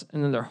loss.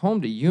 And then they're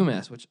home to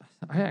UMass, which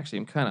I actually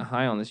am kind of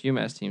high on this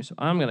UMass team, so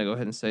I'm going to go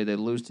ahead and say they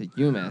lose to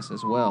UMass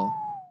as well.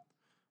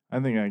 I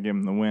think I give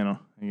them the win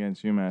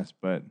against UMass,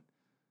 but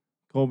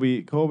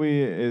Colby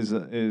is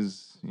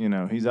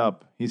he's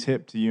up. He's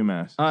hip to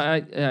UMass.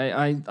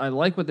 I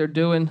like what they're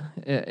doing.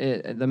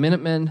 The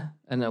Minutemen,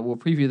 and we'll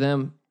preview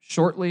them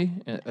shortly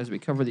as we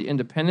cover the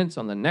Independents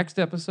on the next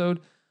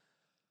episode.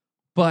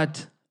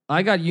 But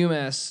I got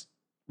UMass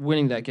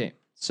winning that game.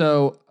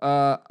 So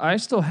I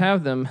still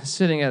have them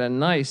sitting at a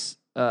nice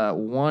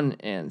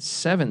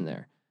 1-7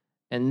 there.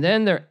 And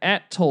then they're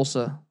at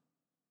Tulsa.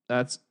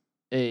 That's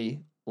a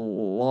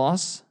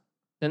loss.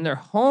 Then they're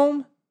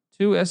home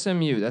to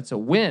SMU. That's a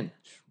win.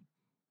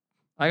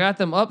 I got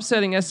them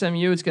upsetting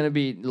SMU. It's going to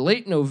be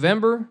late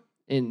November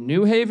in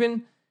New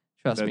Haven.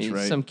 Trust me,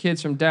 right. Some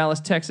kids from Dallas,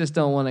 Texas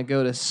don't want to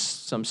go to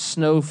some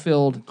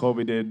snow-filled.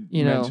 Colby did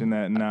mention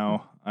that, and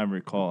now I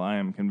recall. I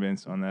am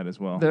convinced on that as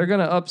well. They're going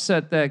to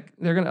upset that.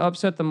 They're going to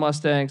upset the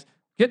Mustangs,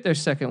 get their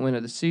second win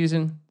of the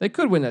season. They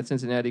could win that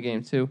Cincinnati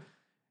game too.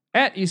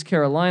 At East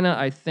Carolina,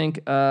 I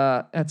think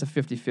that's a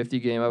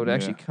 50-50 game. I would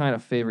actually kind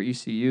of favor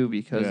ECU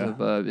because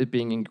of it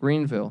being in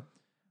Greenville.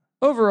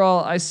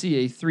 Overall, I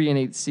see a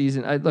 3-8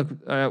 season.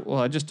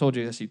 I just told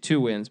you I see 2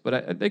 wins,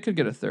 but they could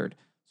get a third.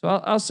 So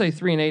I'll say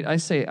 3-8. I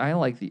say I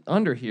like the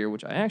under here,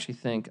 which I actually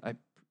think I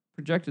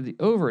projected the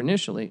over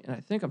initially, and I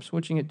think I'm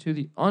switching it to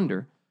the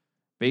under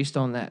based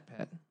on that,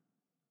 Pat.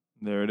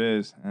 There it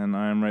is, and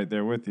I'm right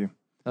there with you.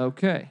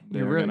 Okay.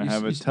 They're going to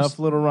have a tough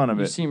little run of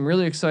it. You seem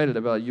really excited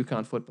about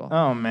UConn football.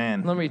 Oh,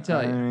 man. Let me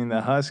tell you. I mean, the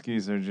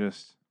Huskies are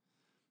just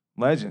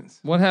legends.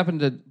 What happened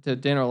to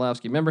Dan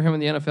Orlovsky? Remember him in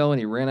the NFL when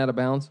he ran out of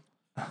bounds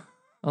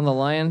on the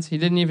Lions? He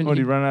didn't even... What,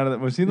 he run out of the...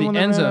 Was he the one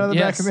that end ran zone? out of the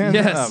back of the end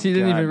zone? Yes, he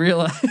didn't even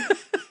realize.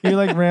 He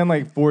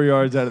ran 4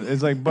 yards out of it.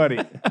 It's like, buddy,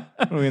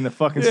 are we in the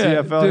fucking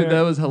CFL dude, here?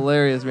 that was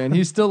hilarious, man.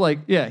 He's still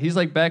he's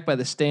back by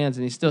the stands,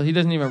 and he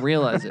doesn't even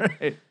realize it.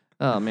 Right.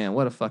 Oh man,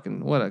 what a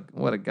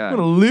guy. What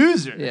a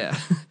loser. Yeah.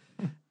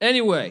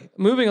 Anyway,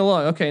 moving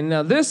along. Okay,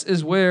 now this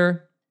is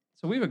where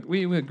we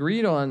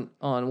agreed on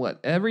what?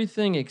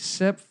 Everything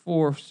except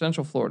for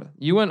Central Florida.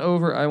 You went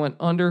over, I went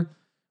under.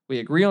 We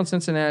agree on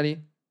Cincinnati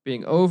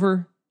being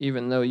over,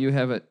 even though you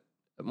have a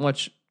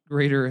much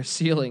greater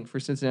ceiling for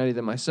Cincinnati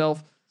than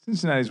myself.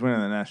 Cincinnati's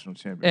winning the national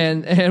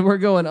championship. And we're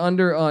going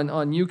under on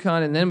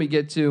UConn, and then we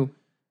get to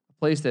a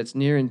place that's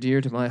near and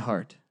dear to my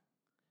heart.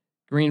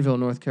 Greenville,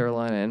 North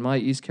Carolina, and my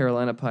East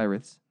Carolina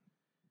Pirates.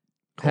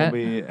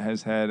 Colby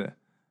has had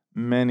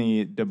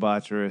many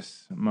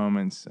debaucherous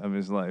moments of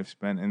his life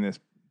spent in this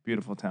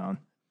beautiful town.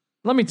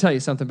 Let me tell you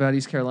something about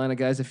East Carolina,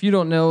 guys. If you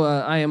don't know,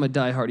 I am a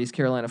diehard East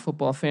Carolina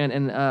football fan,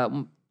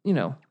 and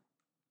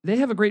they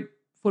have a great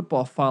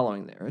football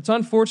following there. It's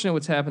unfortunate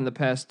what's happened the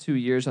past 2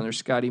 years under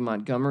Scotty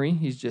Montgomery.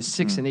 He's just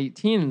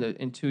 6-18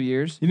 in 2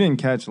 years. You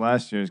didn't catch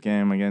last year's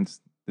game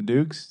against the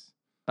Dukes?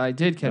 I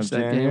did catch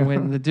that game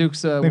when the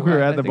Dukes. I think we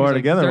were at the bar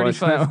together.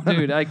 35,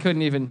 dude, I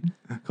couldn't even.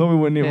 Colby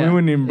wouldn't even. We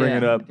wouldn't even bring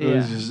it up. It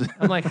was just.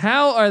 I'm like,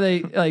 how are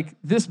they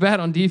this bad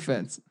on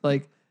defense?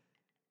 It's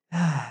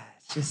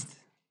just.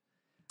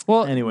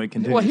 Well, anyway,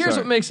 continue. Well, here's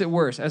what makes it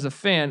worse. As a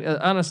fan,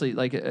 honestly,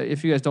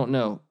 if you guys don't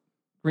know,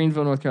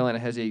 Greenville, North Carolina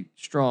has a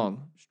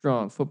strong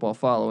football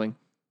following.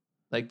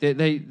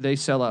 They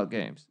sell out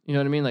games. You know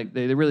what I mean?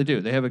 They really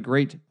do. They have a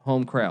great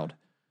home crowd.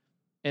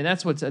 And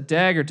that's what's a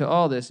dagger to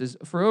all this is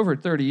for over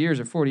 30 years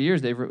or 40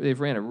 years, they've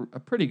ran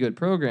a pretty good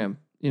program,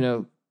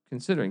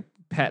 considering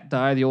Pat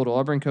Dye, the old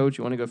Auburn coach.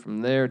 You want to go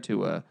from there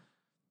to, I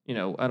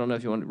don't know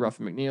if you want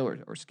Ruffin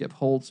McNeil or Skip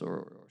Holtz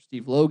or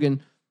Steve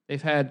Logan.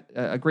 They've had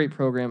a great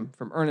program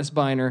from Ernest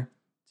Biner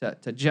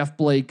to Jeff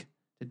Blake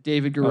to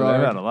David Garrard.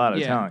 They've had a lot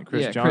of talent.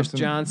 Chris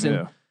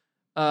Johnson.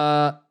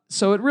 Yeah.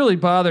 So it really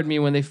bothered me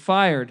when they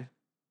fired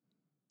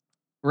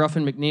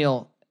Ruffin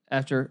McNeil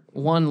after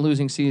one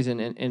losing season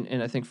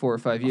in I think 4 or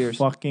 5 years.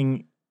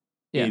 Fucking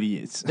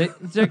idiots.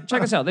 Check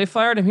this out. They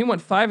fired him. He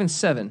went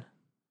 5-7.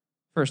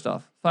 First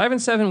off,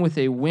 5-7 with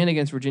a win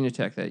against Virginia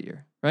Tech that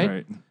year,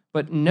 right?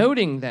 But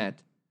noting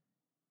that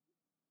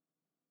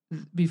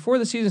before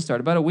the season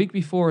started, about a week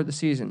before the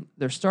season,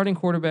 their starting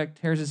quarterback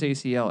tears his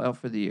ACL out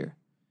for the year.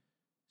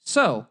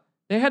 So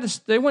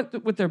they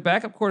went with their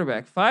backup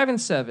quarterback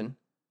 5-7,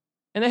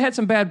 and they had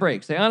some bad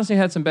breaks. They honestly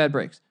had some bad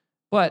breaks.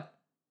 But,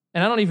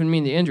 and I don't even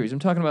mean the injuries. I'm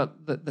talking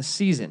about the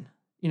season.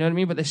 You know what I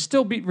mean? But they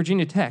still beat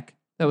Virginia Tech.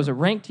 That was a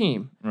ranked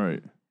team.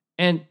 Right.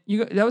 And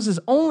that was his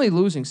only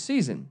losing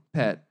season,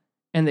 Pat.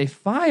 And they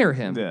fire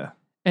him. Yeah.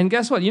 And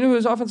guess what? You know who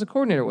his offensive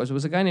coordinator was? It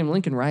was a guy named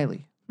Lincoln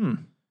Riley.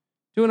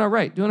 Doing all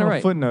right.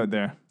 Footnote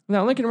there.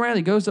 Now, Lincoln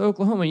Riley goes to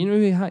Oklahoma. You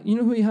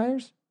know who he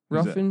hires?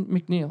 Ruffin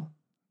McNeil.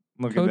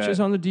 Coaches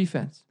on the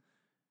defense.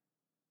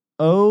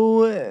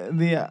 Oh,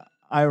 the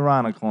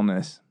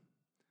ironicalness.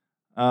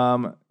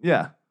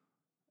 Yeah.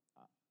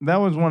 That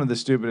was one of the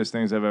stupidest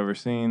things I've ever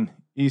seen.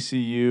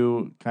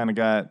 ECU kind of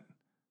got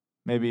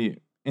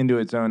maybe into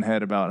its own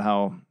head about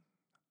how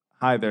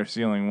high their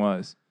ceiling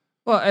was.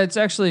 Well, it's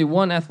actually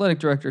one athletic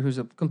director who's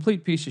a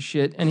complete piece of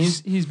shit, and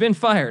he's been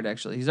fired,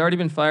 actually. He's already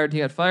been fired. He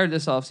got fired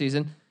this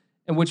offseason,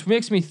 and which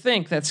makes me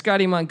think that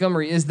Scotty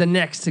Montgomery is the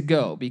next to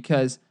go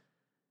because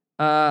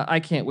I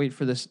can't wait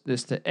for this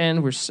to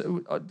end.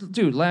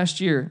 Dude,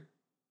 last year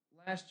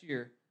we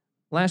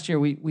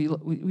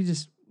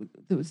just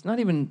it's not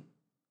even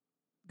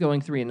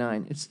going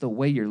 3-9. It's the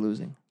way you're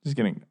losing. Just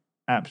getting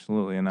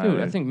absolutely annihilated.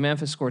 Dude, I think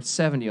Memphis scored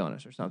 70 on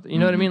us or something. You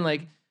know what I mean?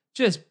 Like,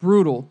 just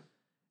brutal.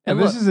 And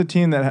this is a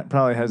team that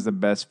probably has the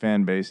best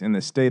fan base in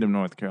the state of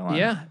North Carolina.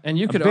 Yeah, and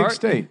you could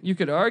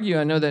argue.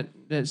 I know that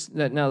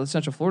now that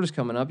Central Florida's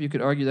coming up, you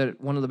could argue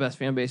that one of the best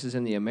fan bases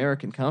in the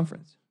American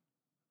Conference.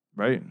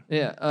 Right.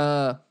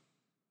 Yeah.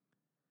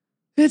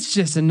 It's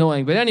just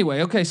annoying. But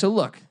anyway, okay. So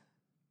look,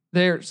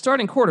 their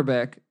starting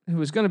quarterback,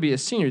 who is going to be a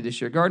senior this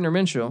year, Gardner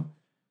Minshew,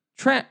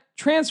 grad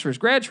transfers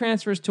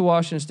to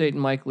Washington State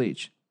and Mike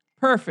Leach.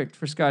 Perfect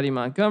for Scotty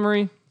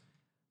Montgomery.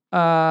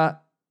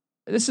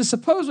 This is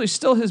supposedly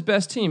still his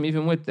best team,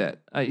 even with that.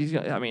 I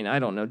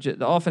don't know.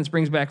 The offense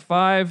brings back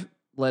 5,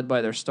 led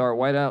by their star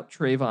wideout,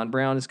 Trayvon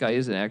Brown. This guy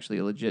isn't actually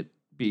a legit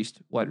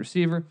beast wide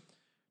receiver.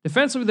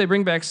 Defensively, they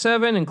bring back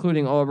 7,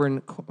 including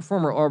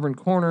former Auburn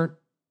corner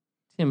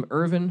Tim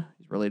Irvin.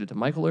 He's related to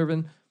Michael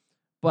Irvin.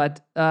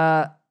 But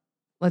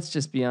let's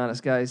just be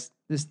honest, guys.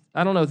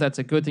 I don't know if that's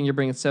a good thing. You're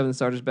bringing 7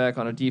 starters back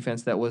on a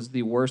defense that was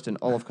the worst in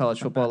all of college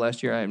football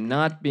last year. I am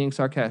not being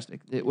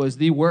sarcastic. It was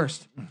the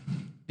worst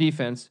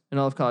defense in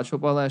all of college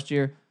football last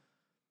year.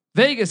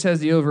 Vegas has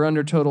the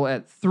over-under total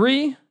at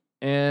 3,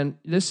 and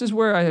this is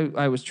where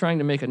I was trying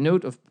to make a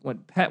note of when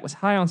Pat was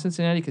high on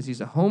Cincinnati because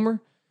he's a homer.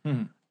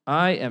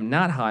 I am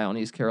not high on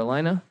East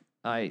Carolina.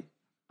 I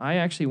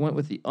actually went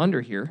with the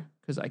under here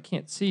because I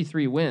can't see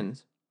 3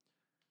 wins.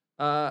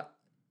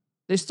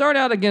 They start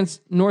out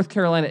against North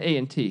Carolina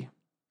A&T,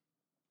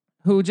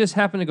 who just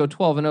happened to go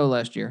 12-0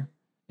 last year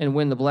and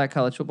win the Black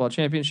College Football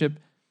Championship,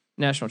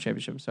 National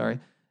Championship, sorry.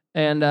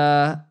 And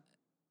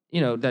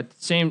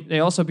they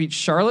also beat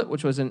Charlotte,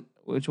 which was an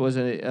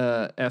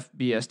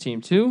FBS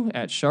team too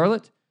at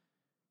Charlotte.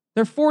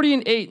 They're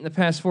 40-8 in the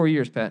past 4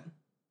 years, Pat.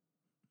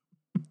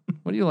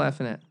 What are you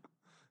laughing at?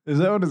 Is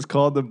that what it's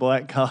called, the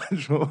Black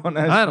College Football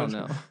National? I don't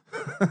know.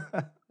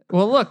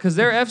 Well, look, because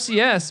they're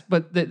FCS,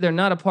 but they're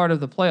not a part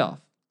of the playoff.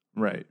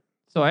 Right.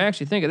 So I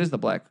actually think it is the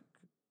Black.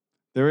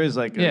 There is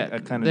like a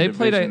kind of they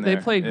played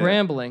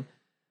Grambling,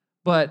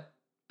 but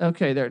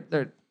okay,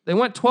 they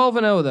went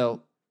 12-0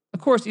 though. Of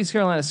course, East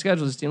Carolina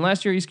scheduled this team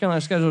last year. East Carolina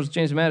scheduled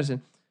James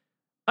Madison.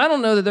 I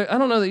don't know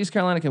that East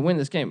Carolina can win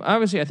this game.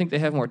 Obviously, I think they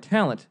have more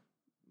talent.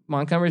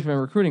 Montgomery's been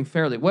recruiting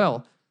fairly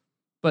well,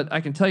 but I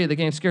can tell you the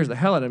game scares the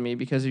hell out of me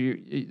because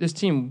this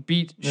team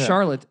beat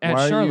Charlotte at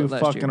Charlotte last year. Why are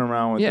you fucking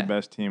around with the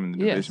best team in the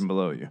division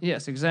below you?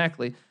 Yes,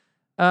 exactly.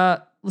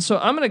 So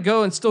I'm going to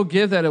go and still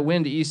give that a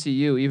win to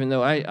ECU, even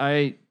though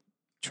I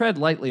tread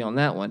lightly on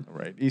that one.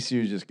 Right.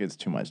 ECU just gets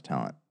too much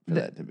talent for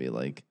that to be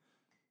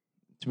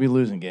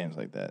losing games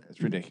like that.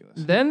 It's ridiculous.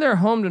 Then they're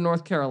home to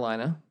North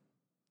Carolina.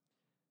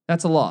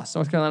 That's a loss.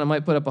 North Carolina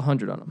might put up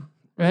 100 on them,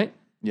 right?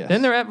 Yes.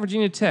 Then they're at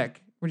Virginia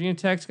Tech. Virginia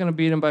Tech's going to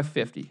beat them by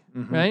 50,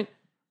 right?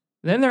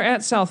 Then they're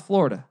at South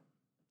Florida.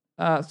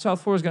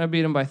 South Florida's going to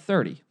beat them by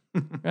 30,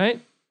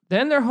 right?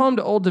 Then they're home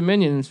to Old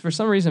Dominion. And for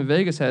some reason,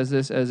 Vegas has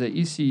this as an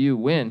ECU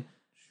win.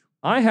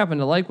 I happen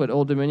to like what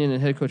Old Dominion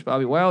and head coach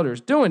Bobby Wilder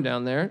is doing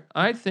down there.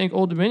 I think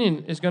Old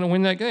Dominion is going to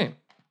win that game.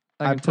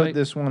 I put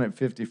this one at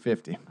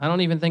 50-50. I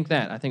don't even think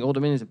that. I think Old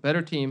Dominion is a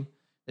better team.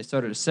 They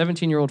started a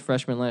 17-year-old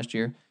freshman last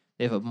year.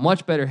 They have a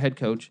much better head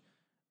coach.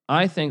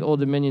 I think Old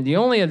Dominion, the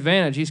only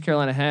advantage East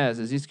Carolina has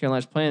is East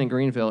Carolina's playing in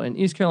Greenville. And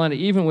East Carolina,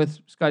 even with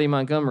Scotty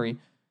Montgomery,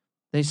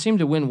 they seem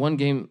to win one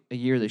game a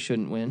year they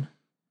shouldn't win.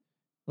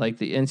 Like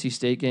the NC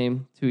State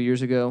game 2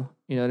 years ago,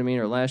 you know what I mean?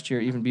 Or last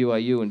year, even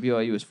BYU, and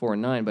BYU was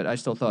 4-9, but I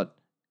still thought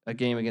a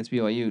game against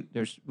BYU,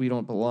 we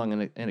don't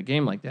belong in a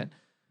game like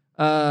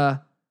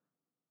that.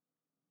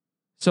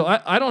 So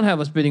I don't have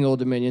us beating Old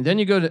Dominion. Then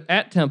you go to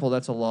at Temple,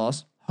 that's a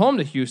loss. Home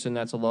to Houston,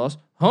 that's a loss.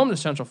 Home to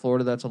Central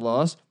Florida, that's a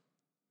loss.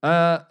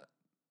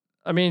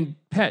 I mean,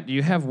 Pat, do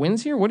you have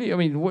wins here? What do you? I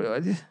mean,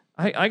 what?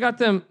 I got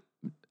them.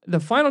 The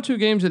final 2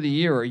 games of the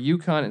year are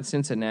UConn and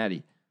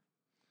Cincinnati.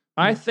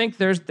 I think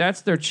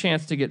that's their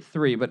chance to get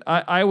 3, but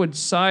I would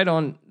side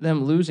on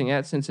them losing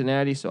at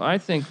Cincinnati. So I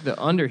think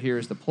the under here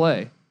is the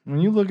play.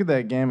 When you look at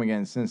that game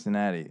against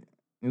Cincinnati,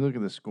 you look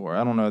at the score.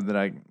 I don't know that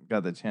I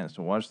got the chance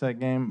to watch that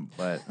game,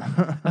 but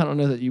I don't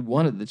know that you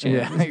wanted the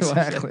chance. Yeah,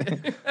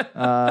 exactly.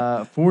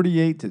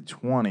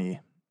 48-20.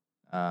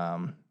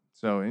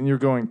 And you're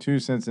going to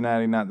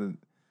Cincinnati. Not that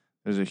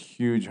there's a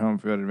huge home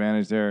field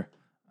advantage there.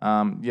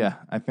 Yeah,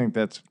 I think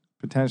that's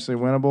potentially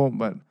winnable.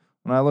 But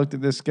when I looked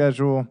at this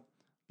schedule,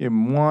 gave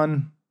them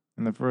 1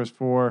 in the first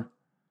 4.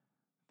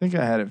 I think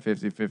I had it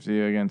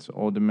 50-50 against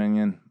Old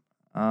Dominion.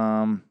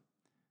 And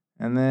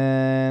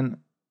then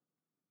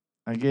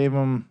I gave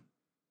them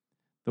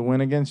the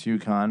win against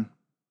UConn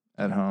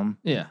at home.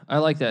 Yeah, I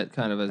like that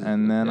kind of.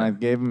 I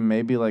gave them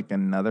maybe like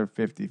another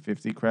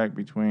 50-50 crack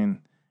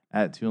between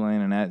at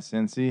Tulane and at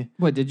Cincy.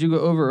 What, did you go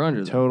over or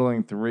under?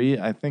 Totaling 3.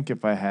 I think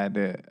if I had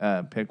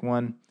to pick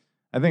one,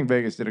 I think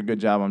Vegas did a good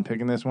job on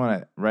picking this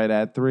one right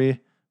at 3,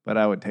 but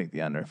I would take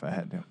the under if I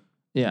had to.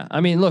 Yeah,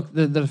 I mean, look,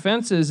 the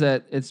defense is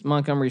that it's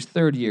Montgomery's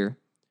 3rd year.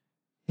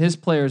 His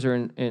players are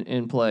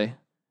in play.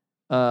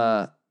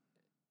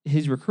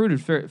 He's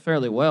recruited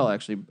fairly well,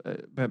 actually,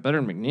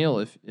 better than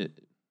McNeil.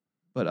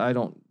 But I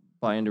don't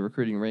buy into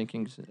recruiting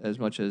rankings as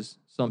much as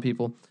some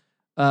people.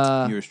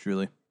 Yours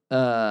truly.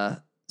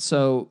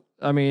 So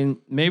I mean,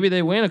 maybe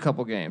they win a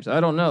couple games. I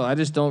don't know. I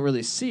just don't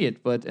really see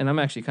it. And I'm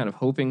actually kind of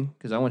hoping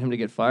because I want him to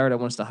get fired. I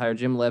want us to hire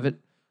Jim Leavitt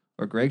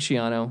or Greg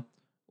Schiano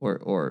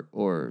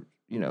or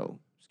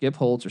Skip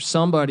Holtz or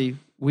somebody.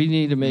 We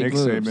need to make Nick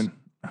moves. Saban.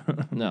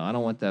 No, I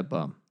don't want that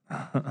bum.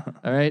 All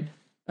right.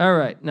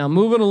 Now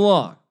moving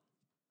along.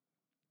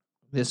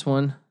 This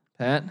one,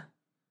 Pat.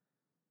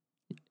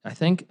 I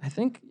think. I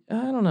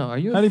don't know. Are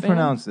you? How do you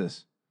pronounce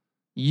this?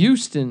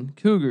 Houston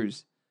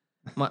Cougars.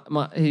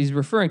 He's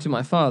referring to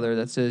my father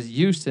that says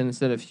Houston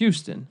instead of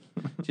Houston,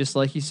 just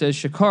like he says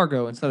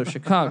Chicago instead of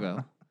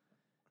Chicago.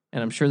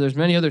 And I'm sure there's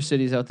many other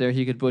cities out there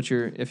he could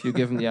butcher if you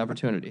give him the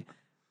opportunity.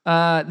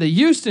 The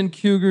Houston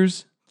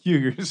Cougars.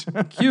 Cougars.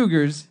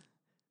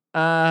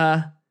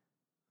 All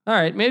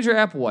right, Major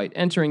Applewhite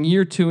entering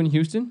year 2 in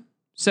Houston.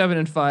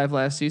 7-5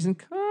 last season.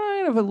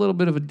 Kind of a little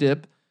bit of a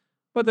dip,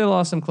 but they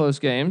lost some close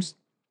games.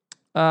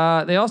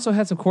 They also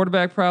had some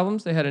quarterback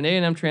problems. They had an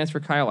A&M transfer,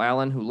 Kyle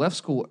Allen, who left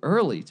school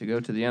early to go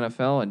to the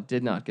NFL and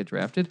did not get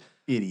drafted.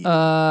 Idiot.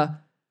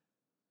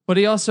 But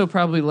he also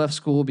probably left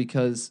school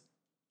because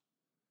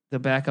the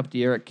backup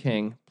De'Aaron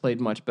King played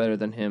much better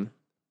than him.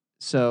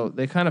 So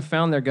they kind of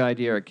found their guy,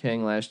 De'Aaron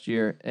King, last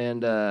year.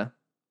 And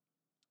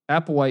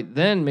Applewhite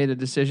then made a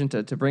decision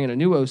to bring in a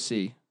new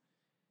OC.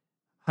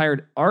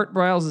 Hired Art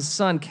Briles'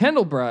 son,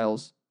 Kendall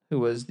Briles, who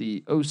was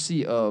the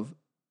OC of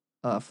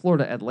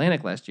Florida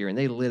Atlantic last year, and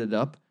they lit it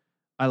up.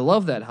 I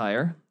love that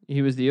hire.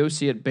 He was the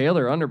OC at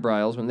Baylor under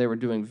Briles when they were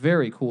doing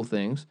very cool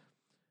things.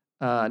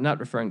 Not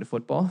referring to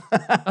football.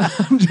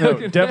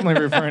 No,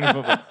 definitely referring to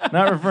football.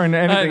 Not referring to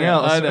anything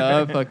else. I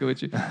know. I'm fucking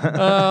with you.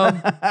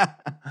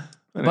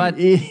 But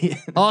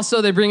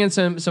also, they bring in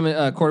some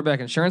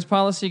quarterback insurance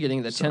policy,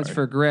 getting the 10th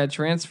for grad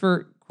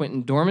transfer,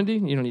 Quentin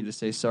Dormandy. You don't need to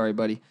say sorry,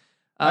 buddy.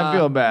 I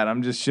feel bad.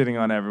 I'm just shitting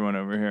on everyone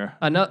over here.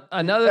 Another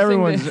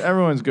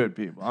everyone's good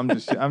people. I'm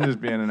just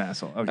being an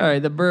asshole. Okay. All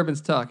right, the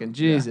bourbon's talking.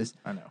 Jesus.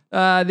 Yeah,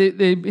 I know.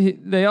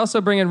 They also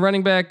bring in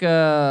running back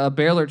a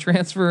Baylor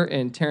transfer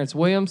and Terrence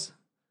Williams.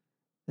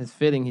 It's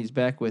fitting he's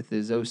back with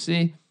his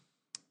OC.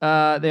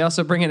 They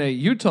also bring in a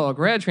Utah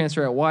grad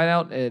transfer at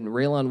wideout and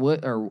Raylan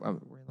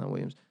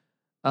Williams.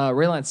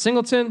 Raylan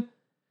Singleton.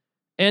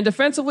 And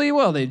defensively,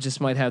 well, they just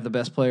might have the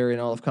best player in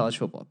all of college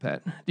football,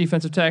 Pat.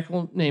 Defensive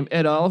tackle named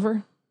Ed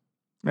Oliver.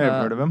 I've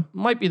heard of him.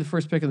 Might be the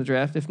first pick in the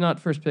draft. If not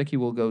first pick, he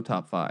will go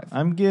top 5.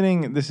 I'm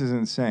getting, this is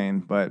insane,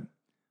 but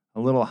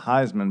a little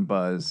Heisman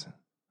buzz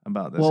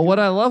about this. Well, guy. What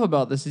I love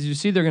about this is you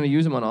see they're going to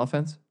use him on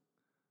offense.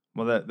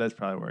 Well, that's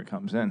probably where it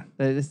comes in.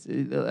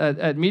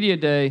 At Media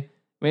Day,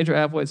 Major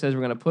Applewhite says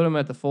we're going to put him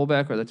at the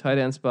fullback or the tight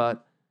end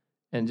spot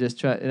and just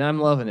try. And I'm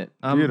loving it.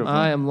 Beautiful.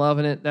 I am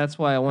loving it. That's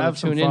why I want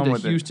to tune into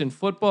Houston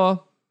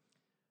football.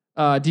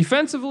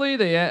 Defensively,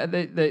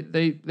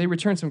 they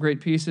return some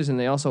great pieces, and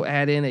they also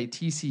add in a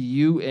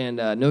TCU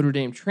and Notre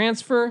Dame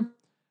transfer.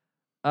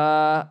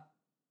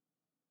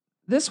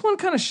 This one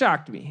kind of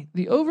shocked me.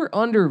 The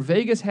over-under,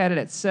 Vegas had it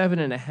at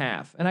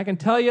 7.5. And I can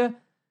tell you,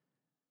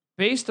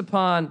 based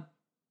upon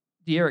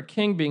De'Aaron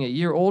King being a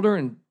year older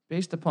and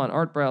based upon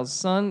Art Briles'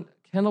 son,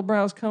 Kendall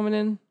Briles coming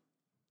in,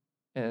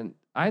 and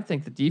I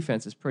think the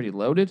defense is pretty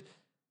loaded.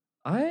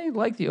 I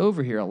like the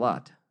over here a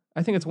lot.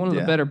 I think it's one of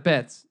the better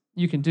bets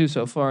you can do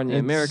so far in the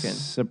American.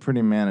 It's a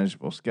pretty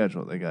manageable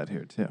schedule they got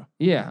here, too.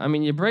 Yeah, I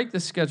mean, you break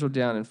the schedule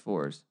down in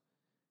 4s.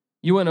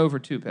 You went over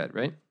too, Pat,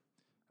 right?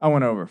 I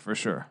went over for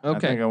sure. Okay. I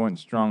think I went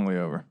strongly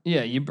over.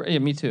 Yeah,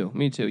 me too.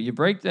 You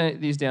break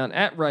these down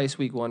at Rice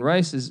week 1.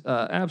 Rice is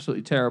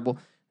absolutely terrible.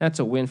 That's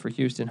a win for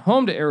Houston.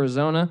 Home to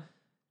Arizona.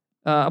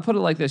 I'll put it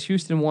like this.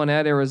 Houston won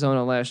at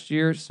Arizona last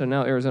year, so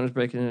now Arizona's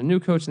breaking in a new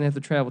coach, and they have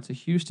to travel to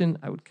Houston.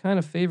 I would kind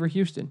of favor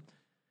Houston.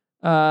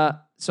 So I'm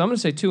going to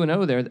say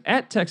 2-0 there.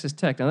 At Texas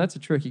Tech. Now, that's a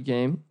tricky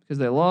game because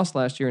they lost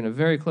last year in a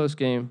very close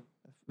game,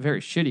 very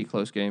shitty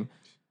close game,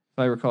 if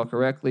I recall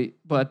correctly.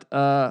 But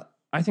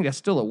I think that's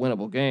still a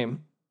winnable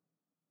game.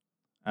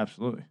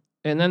 Absolutely.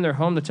 And then they're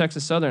home to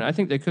Texas Southern. I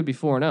think they could be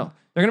 4-0.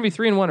 They're going to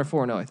be 3-1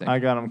 or 4-0, I think. I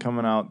got them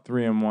coming out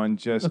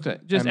 3-1.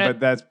 But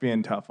that's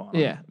being tough on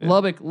them. Yeah.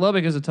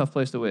 Lubbock is a tough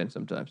place to win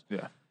sometimes.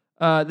 Yeah.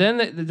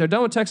 Then they're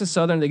done with Texas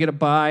Southern. They get a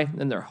bye.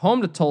 Then they're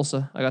home to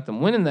Tulsa. I got them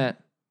winning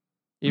that,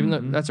 even though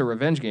that's a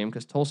revenge game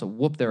because Tulsa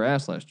whooped their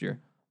ass last year.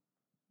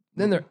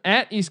 Then they're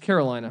at East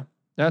Carolina.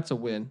 That's a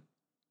win.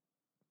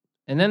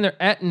 And then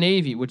they're at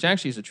Navy, which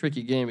actually is a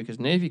tricky game because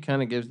Navy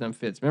kind of gives them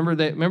fits. Remember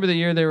the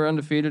year they were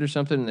undefeated or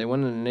something and they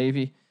went into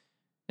Navy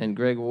and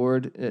Greg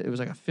Ward, it was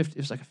like a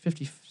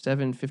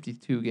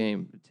 57-52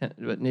 game,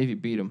 but Navy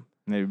beat them.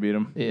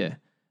 Yeah.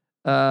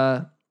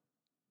 And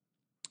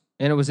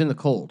it was in the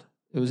cold.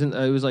 It was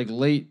like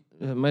late,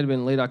 it might have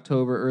been late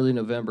October, early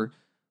November.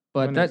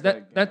 But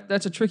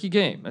that's a tricky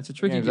game. That's a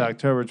tricky game.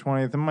 October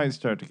 20th. It might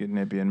start to get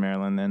nippy in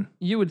Maryland then.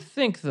 You would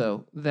think,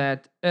 though,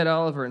 that Ed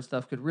Oliver and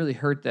stuff could really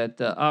hurt that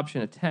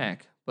option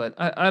attack, but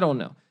I don't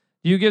know.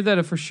 Do you give that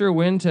a for sure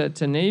win to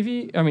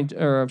Navy?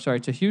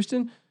 To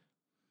Houston?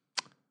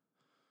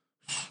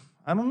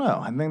 I don't know.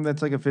 I think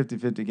that's like a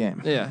 50-50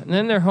 game. Yeah, and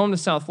then they're home to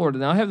South Florida.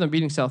 Now I have them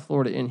beating South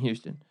Florida in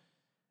Houston.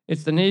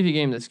 It's the Navy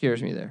game that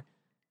scares me there.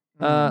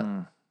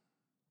 I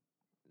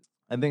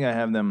think I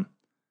have them,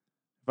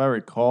 if I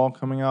recall,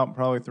 coming out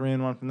probably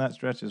 3-1 from that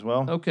stretch as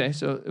well. Okay,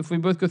 so if we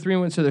both go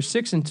 3-1, so they're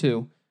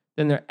 6-2.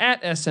 Then they're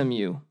at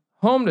SMU,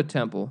 home to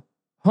Temple,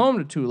 home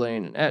to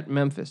Tulane, and at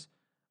Memphis.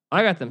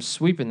 I got them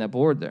sweeping that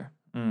board there.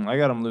 I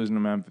got them losing to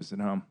Memphis at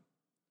home.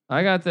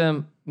 I got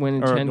them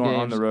winning 10 games.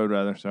 On the road,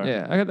 rather. Sorry.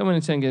 Yeah, I got them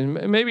winning 10 games.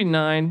 Maybe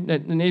 9. The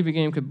Navy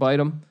game could bite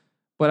them,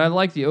 but I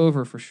like the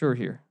over for sure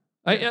here.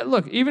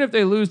 Look, even if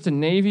they lose to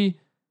Navy,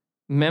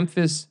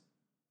 Memphis,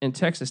 and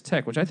Texas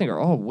Tech, which I think are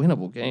all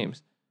winnable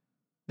games,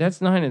 that's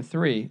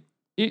 9-3.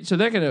 So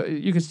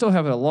you could still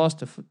have a loss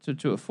to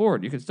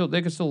afford. They could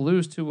still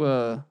lose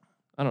to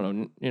I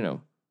don't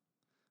know.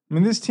 I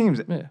mean, this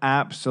team's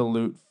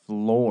absolute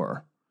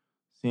floor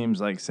seems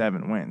like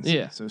 7 wins.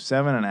 Yeah. So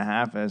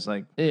 7.5 as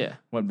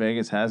what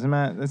Vegas has them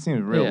at. That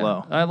seems real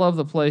low. I love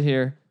the play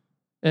here.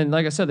 And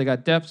like I said, they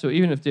got depth. So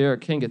even if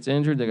Derek King gets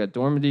injured, they got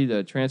Dormady,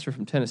 the transfer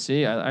from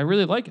Tennessee. I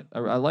really like it.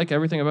 I like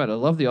everything about it. I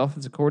love the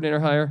offensive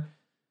coordinator hire.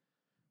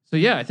 So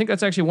yeah, I think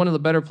that's actually one of the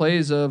better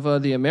plays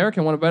of the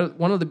American.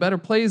 One of the better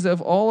plays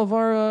of all of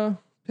our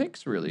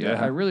picks. Really,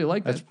 I really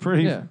like that. That's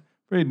pretty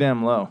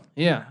damn low.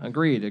 Yeah,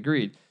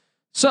 agreed.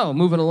 So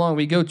moving along,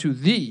 we go to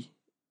the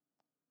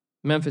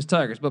Memphis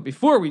Tigers. But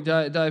before we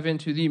dive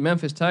into the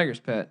Memphis Tigers,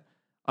 Pat,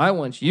 I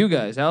want you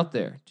guys out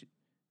there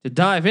to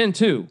dive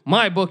into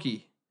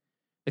MyBookie.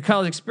 The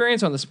college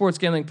experience on the Sports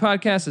Gambling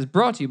Podcast is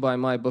brought to you by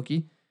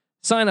MyBookie.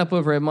 Sign up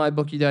over at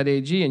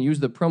mybookie.ag and use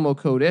the promo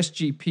code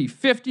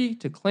SGP50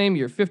 to claim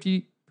your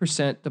 50%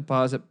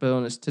 deposit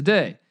bonus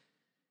today.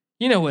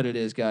 You know what it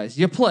is, guys.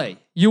 You play,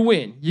 you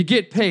win, you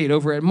get paid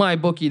over at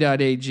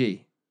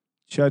mybookie.ag.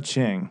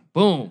 Cha-ching.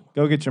 Boom.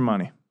 Go get your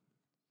money.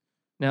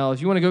 Now, if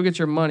you want to go get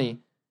your money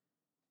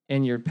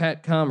and your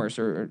Pat Commerce,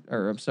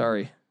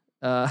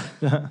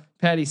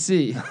 Patty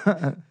C.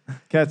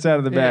 Cat's out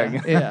of the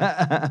bag.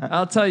 Yeah.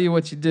 I'll tell you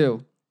what you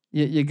do.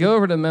 You go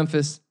over to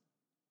Memphis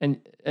and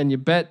you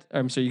bet.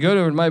 You go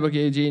to MyBookie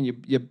AG and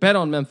you bet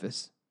on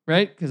Memphis,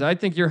 right? Because I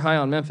think you're high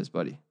on Memphis,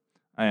 buddy.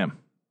 I am.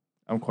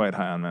 I'm quite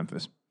high on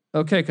Memphis.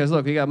 Okay, because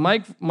look, we got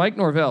Mike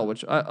Norvell,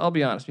 which I'll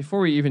be honest, before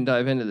we even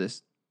dive into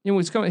this,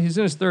 he's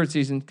in his 3rd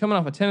season, coming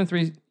off a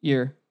 10-3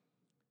 year.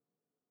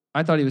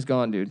 I thought he was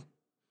gone, dude.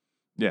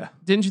 Yeah.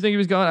 Didn't you think he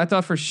was gone? I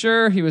thought for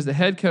sure he was the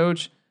head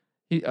coach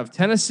of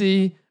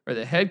Tennessee or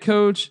the head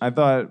coach. I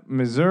thought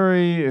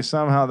Missouri is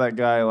somehow that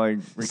guy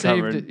recovered.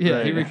 Saved it.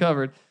 Yeah, he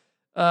recovered.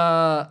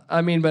 But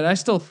I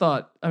still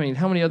thought, how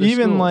many other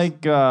even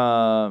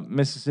schools?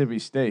 Mississippi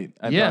State,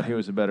 I thought he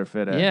was a better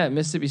fit at. Yeah,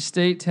 Mississippi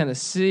State,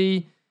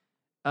 Tennessee.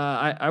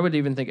 I would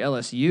even think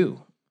LSU.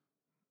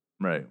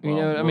 Right. Well,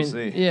 you know what I mean?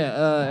 See.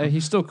 Yeah, he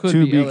still could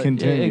to be. be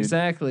continued. Yeah,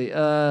 exactly.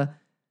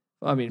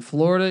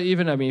 Florida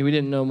even, we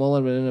didn't know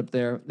Mullen would end up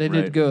there. They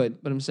did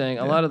good, but I'm saying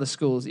a lot of the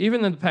schools,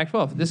 even in the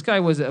Pac-12, this guy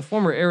was a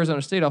former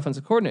Arizona State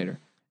offensive coordinator.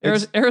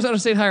 Arizona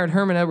State hired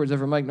Herman Edwards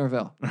over Mike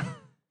Norvell.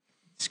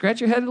 Scratch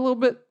your head a little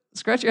bit.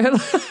 Scratch your head.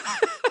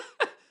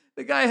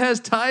 The guy has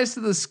ties to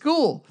the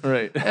school.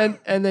 Right.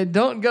 And they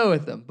don't go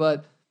with them.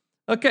 But,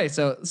 okay,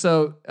 so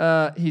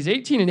he's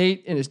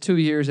 18-8 in his 2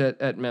 years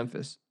at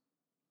Memphis.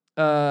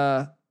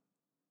 Riley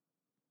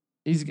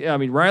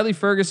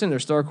Ferguson, their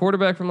star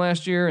quarterback from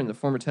last year, and the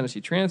former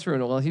Tennessee transfer,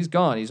 and he's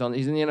gone. He's in the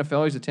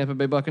NFL. He's a Tampa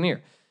Bay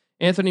Buccaneer.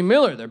 Anthony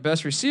Miller, their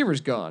best receiver's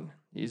gone.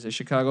 He's a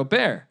Chicago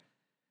Bear.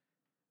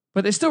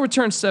 But they still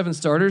returned 7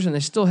 starters, and they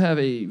still have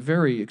a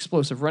very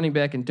explosive running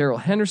back in Darrell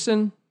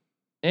Henderson.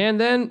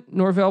 And then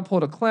Norvell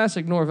pulled a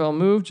classic Norvell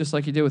move, just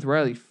like he did with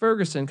Riley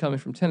Ferguson coming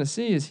from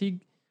Tennessee, is he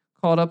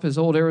called up his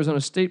old Arizona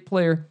State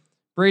player,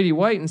 Brady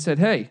White, and said,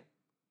 hey,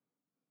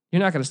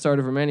 you're not going to start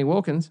over Manny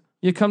Wilkins.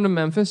 You come to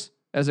Memphis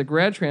as a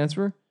grad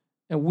transfer,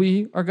 and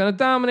we are going to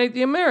dominate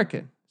the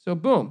American. So,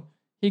 boom,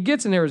 he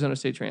gets an Arizona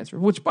State transfer,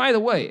 which, by the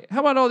way, how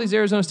about all these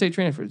Arizona State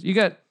transfers? You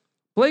got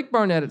Blake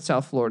Barnett at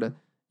South Florida.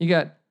 You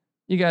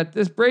got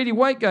this Brady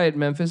White guy at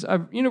Memphis.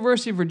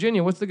 University of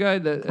Virginia. What's the guy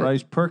that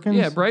Bryce Perkins?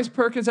 Yeah, Bryce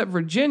Perkins at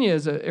Virginia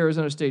is an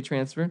Arizona State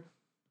transfer.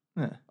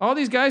 Yeah. All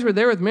these guys were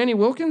there with Manny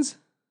Wilkins.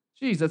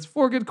 Jeez, that's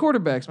 4 good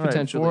quarterbacks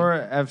potentially.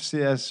 4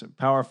 FCS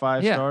Power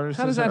 5 starters.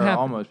 How does that happen?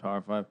 Almost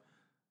Power 5.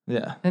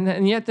 Yeah.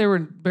 And yet they were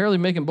barely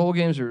making bowl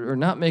games or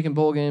not making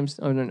bowl games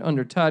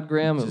under Todd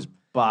Graham. Just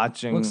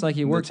botching. Looks like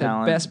he works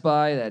at Best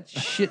Buy, that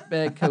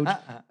shitbag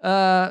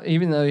coach.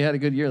 Even though he had a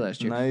good year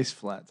last year. Nice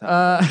flat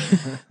top.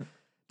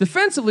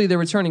 Defensively, they're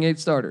returning 8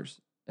 starters.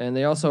 And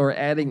they also are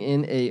adding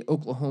in a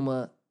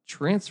Oklahoma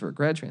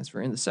grad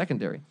transfer in the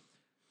secondary.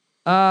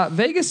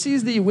 Vegas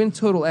sees the win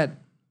total at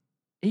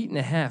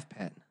 8.5,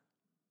 Pat.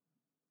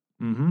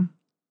 Mm-hmm.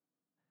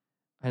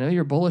 I know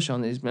you're bullish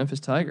on these Memphis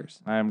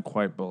Tigers. I am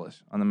quite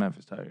bullish on the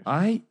Memphis Tigers.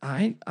 I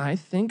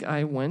think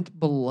I went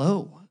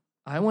below.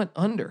 I went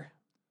under.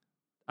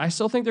 I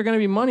still think they're going to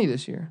be money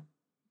this year.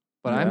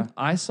 But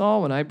I saw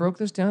when I broke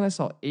this down, I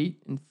saw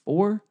 8 and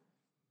 4.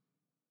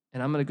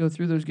 And I'm going to go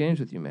through those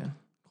games with you, man.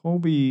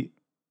 Colby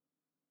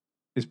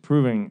is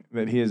proving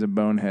that he is a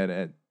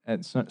bonehead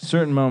at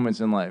certain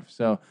moments in life.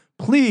 So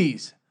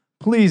please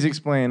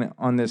explain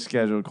on this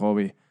schedule,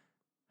 Colby,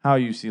 how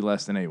you see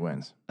less than 8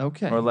 wins.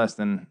 Okay. Or less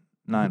than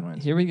 9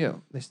 wins. Here we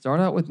go. They start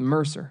out with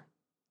Mercer.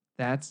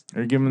 Are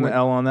you giving the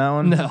L on that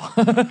one? No.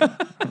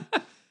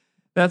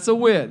 That's a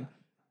win.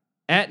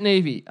 At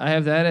Navy, I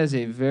have that as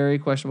a very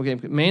questionable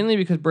game, mainly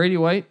because Brady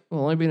White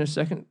will only be in a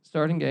second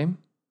starting game.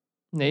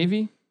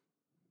 Navy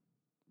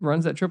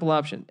runs that triple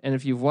option. And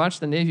if you've watched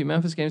the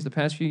Navy-Memphis games the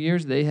past few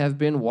years, they have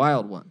been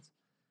wild ones.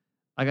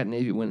 I got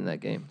Navy winning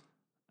that game.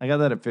 I got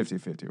that at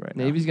 50-50 right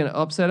now. Navy's going to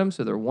upset them,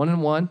 so they're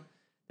 1-1.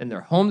 Then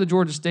they're home to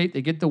Georgia State.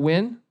 They get the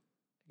win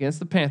against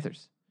the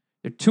Panthers.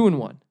 They're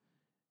 2-1.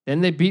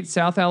 Then they beat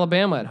South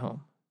Alabama at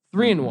home,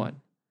 3-1.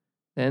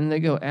 Then they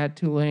go at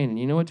Tulane. And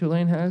you know what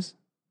Tulane has?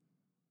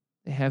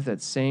 They have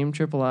that same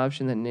triple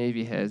option that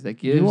Navy has that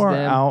gives them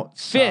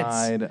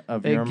outside fits.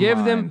 Of they your give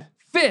mind. them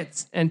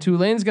fits. And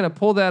Tulane's going to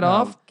pull that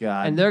off.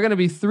 God. And they're going to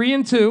be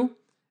 3-2.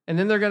 And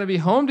then they're going to be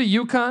home to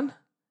UConn.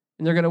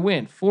 And they're going to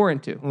win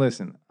 4-2.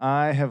 Listen,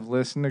 I have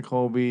listened to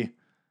Colby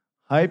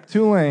hype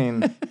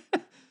Tulane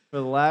for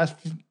the last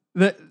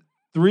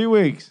 3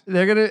 weeks.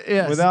 They're going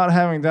to, without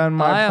having done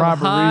my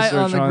proper research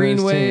on the green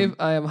this wave. team.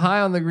 I am high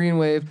on the green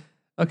wave.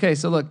 Okay,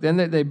 so look, then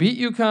they beat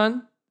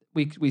UConn.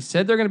 We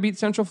said they're going to beat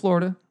Central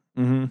Florida.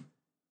 Mm-hmm.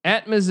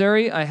 At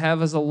Missouri, I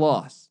have as a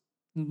loss.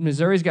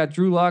 Missouri's got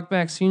Drew Lock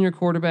back, senior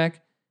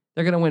quarterback.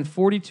 They're going to win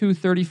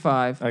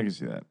 42-35. I can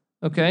see that.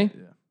 Okay?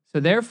 Yeah. So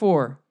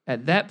therefore,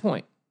 at that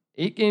point,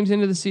 8 games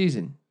into the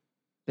season,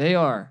 they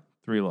are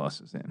 3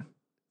 losses in.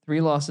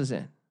 3 losses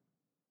in.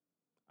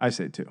 I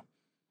say 2.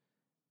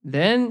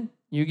 Then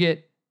you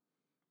get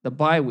the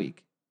bye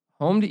week.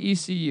 Home to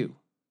ECU.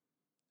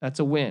 That's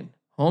a win.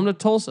 Home to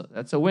Tulsa.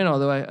 That's a win,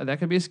 although that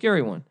could be a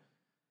scary one.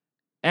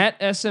 At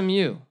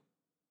SMU.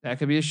 That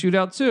could be a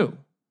shootout too.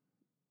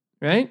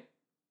 Right?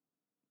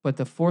 But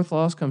the 4th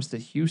loss comes to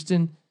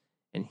Houston,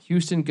 and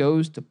Houston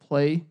goes to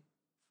play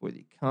for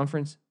the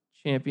conference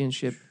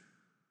championship.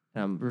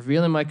 And I'm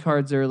revealing my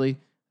cards early,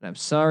 and I'm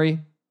sorry,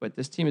 but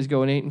this team is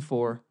going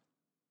 8-4.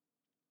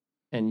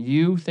 And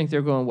you think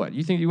they're going what?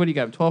 You think what do you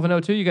got?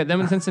 12-0 too? You got them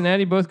and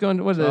Cincinnati both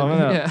going what?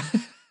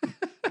 12-0.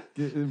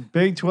 Yeah.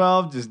 Big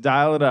 12, just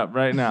dial it up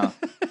right now.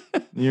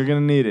 You're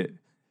gonna need it.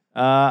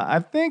 I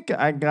think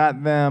I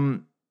got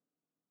them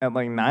at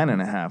like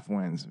 9.5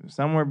 wins,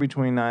 somewhere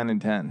between 9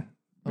 and 10.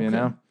 You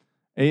know,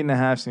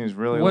 8.5 seems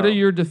really low. What are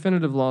your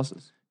definitive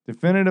losses?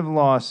 Definitive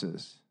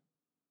losses.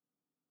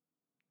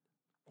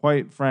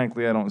 Quite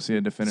frankly, I don't see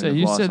a definitive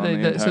loss on the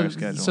entire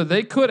schedule. So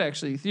they could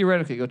actually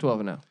theoretically go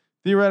 12-0.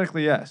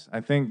 Theoretically, yes.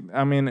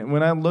 I mean,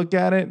 when I look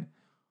at it,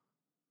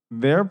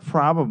 they're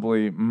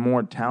probably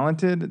more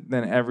talented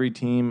than every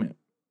team,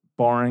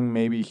 barring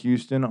maybe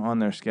Houston on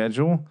their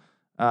schedule.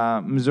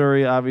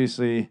 Missouri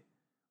obviously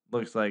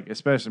looks like,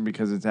 especially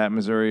because it's at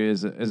Missouri,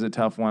 is a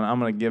tough one. I'm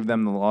going to give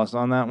them the loss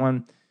on that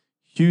one.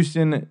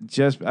 Houston,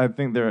 I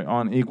think they're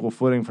on equal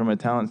footing from a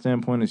talent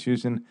standpoint as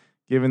Houston.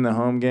 Given the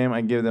home game,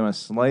 I give them a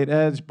slight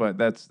edge, but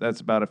that's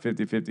about a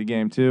 50-50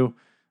 game too.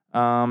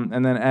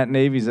 And then at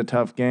Navy's a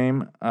tough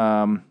game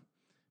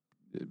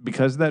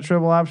because of that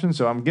triple option.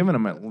 So I'm giving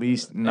them at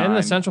least 9. And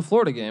the Central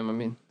Florida game. I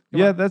mean,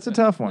 that's a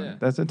tough one. Yeah.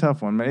 That's a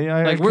tough one.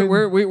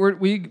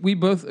 We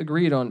both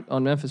agreed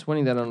on Memphis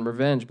winning that on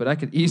revenge, but I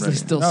could easily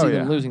still see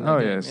them losing that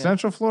game. Yeah.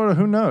 Central Florida,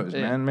 who knows,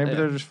 man? Maybe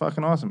they're just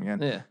fucking awesome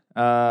again.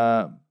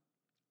 Yeah.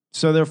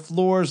 So their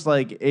floor's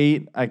like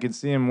 8. I could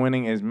see them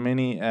winning as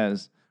many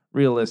as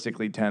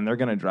realistically 10. They're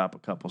going to drop a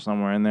couple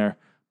somewhere in there,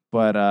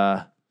 but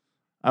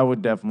I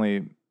would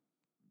definitely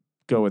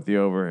go with the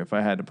over if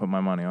I had to put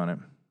my money on it.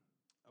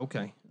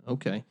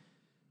 Okay.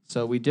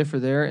 So we differ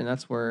there, and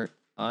that's where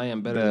I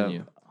am better than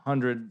you.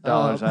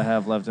 $100 I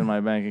have left in my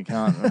bank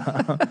account.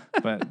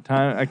 But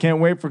I can't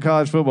wait for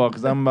college football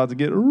because I'm about to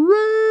get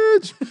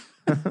rich.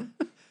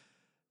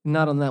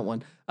 Not on that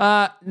one.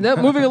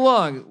 Moving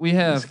along, we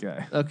have. This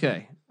guy.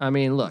 Okay. I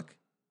mean, look.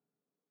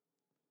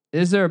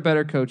 Is there a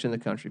better coach in the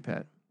country,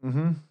 Pat?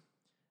 Mm-hmm.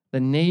 The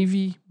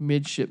Navy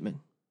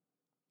midshipman,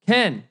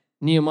 Ken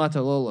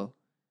Niumatalolo,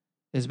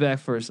 is back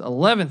for his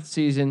 11th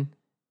season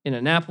in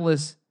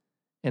Annapolis.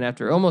 And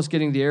after almost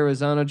getting the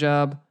Arizona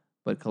job,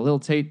 but Khalil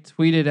Tate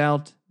tweeted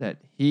out that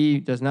he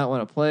does not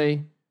want to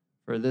play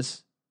for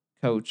this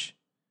coach.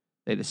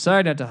 They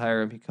decide not to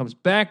hire him. He comes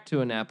back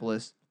to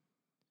Annapolis.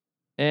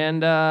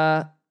 And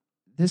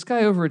this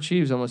guy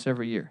overachieves almost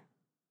every year.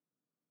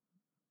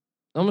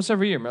 Almost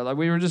every year. Like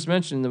we were just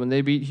mentioning that when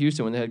they beat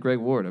Houston, when they had Greg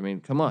Ward. I mean,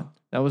 come on.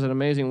 That was an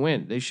amazing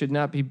win. They should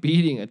not be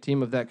beating a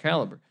team of that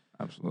caliber.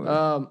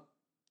 Absolutely.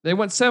 They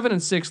went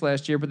 7-6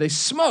 last year, but they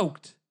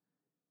smoked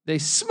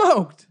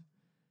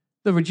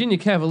the Virginia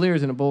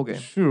Cavaliers in a bowl game.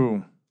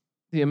 Shoo.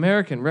 The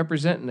American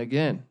representing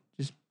again.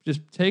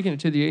 Just taking it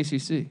to the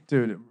ACC.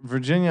 Dude,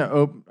 Virginia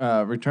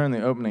returned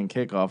the opening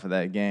kickoff of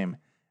that game,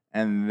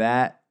 and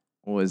that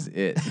was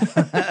it.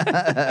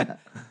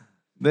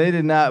 They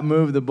did not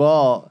move the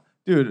ball.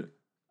 Dude,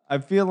 I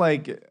feel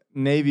like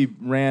Navy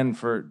ran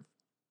for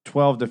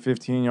 12 to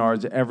 15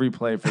 yards every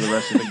play for the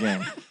rest of the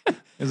game.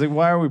 It's like,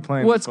 why are we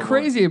playing? What's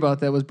crazy about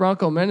that was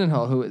Bronco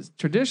Mendenhall, who has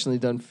traditionally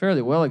done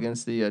fairly well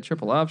against the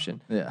triple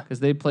option. Yeah.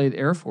 Because they played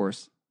Air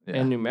Force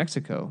and New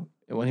Mexico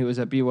when he was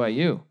at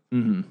BYU.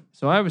 Mm-hmm.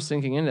 So I was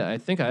thinking into I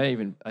think I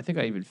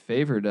even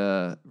favored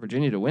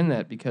Virginia to win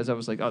that because I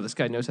was like, oh, this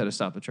guy knows how to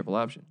stop the triple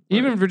option. Right.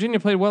 Even Virginia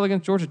played well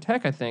against Georgia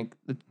Tech, I think,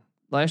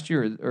 last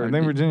year. I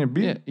think Virginia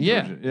beat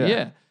Georgia.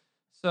 Yeah.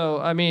 So,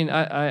 I mean,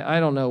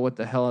 I don't know what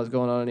the hell is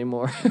going on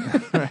anymore.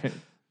 Right.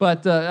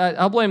 But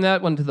I'll blame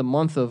that one to the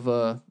month of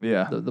the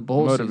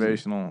bowl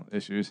motivational season.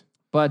 Issues.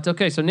 But,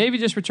 okay, so Navy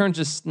just returned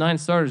just 9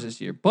 starters this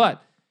year.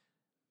 But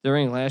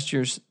during last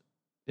year's,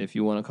 if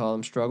you want to call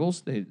them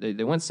struggles, they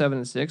went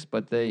 7-6,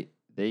 but they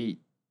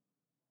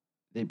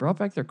brought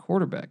back their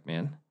quarterback,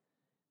 man.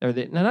 Or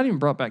not even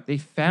brought back. They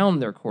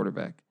found their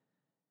quarterback.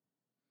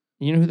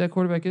 You know who that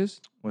quarterback is?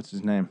 What's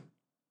his name?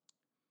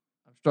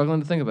 I'm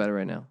struggling to think about it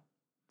right now.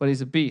 But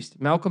he's a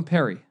beast. Malcolm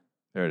Perry.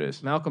 There it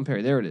is. Malcolm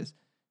Perry. There it is.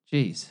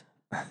 Jeez.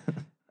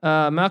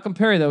 Malcolm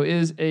Perry, though,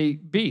 is a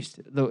beast.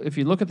 Though, if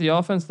you look at the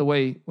offense, the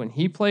way when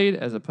he played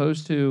as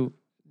opposed to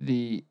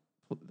the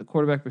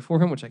quarterback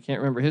before him, which I can't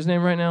remember his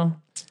name right now.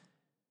 It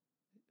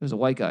was a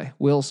white guy.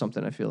 Will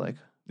something, I feel like.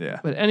 Yeah.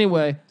 But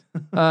anyway,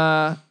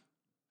 they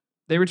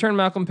return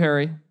Malcolm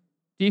Perry.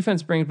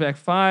 Defense brings back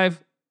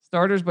 5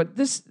 starters. But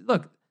that's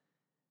what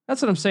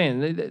I'm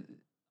saying.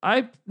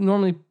 I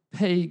normally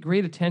pay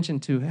great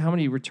attention to how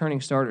many returning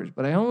starters,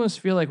 but I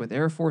almost feel like with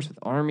Air Force, with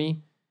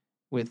Army,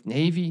 with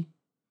Navy,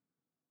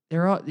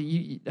 they're all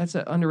that's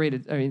an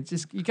underrated. I mean, it's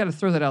just you got to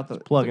throw that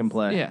out. Plug and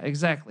play. Yeah,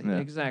 exactly.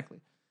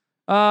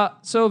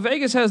 So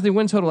Vegas has the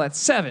win total at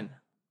 7.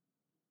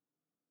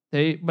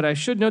 But I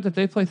should note that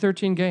they play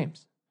 13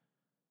 games,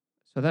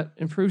 so that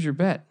improves your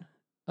bet.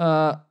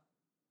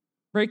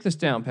 Break this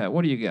down, Pat.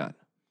 What do you got?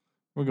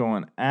 We're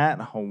going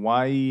at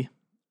Hawaii.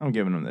 I'm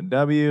giving them the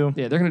W.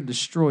 Yeah, they're going to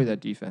destroy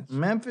that defense.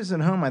 Memphis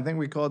at home, I think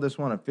we called this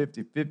one a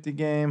 50-50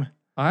 game.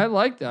 I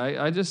like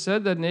that. I just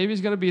said that Navy's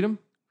going to beat them.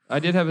 I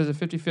did have it as a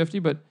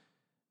 50-50, but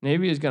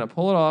Navy is going to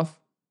pull it off,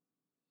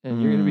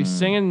 and you're going to be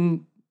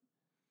singing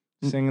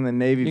the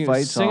Navy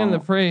fight song. Singing the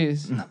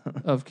praise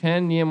of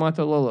Ken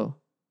Niumatalolo.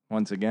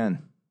 Once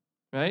again.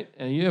 Right?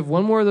 And you have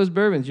one more of those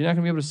bourbons. You're not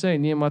going to be able to say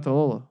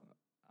Niumatalolo.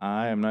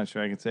 I am not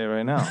sure I can say it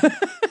right now.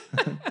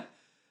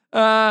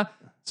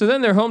 So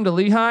then they're home to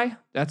Lehigh.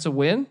 That's a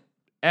win.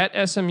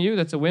 At SMU,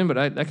 that's a win, but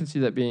I can see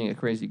that being a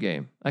crazy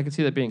game. I can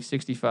see that being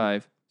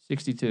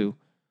 65-62.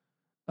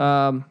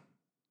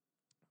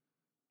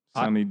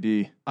 Sonny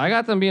D. I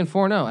got them being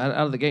 4-0 out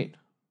of the gate.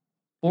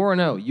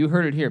 4-0. You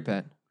heard it here,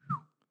 Pat.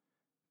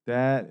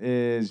 That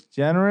is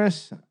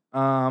generous.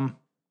 That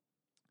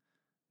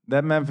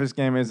Memphis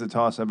game is a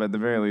toss-up. At the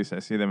very least, I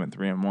see them at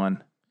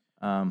 3-1.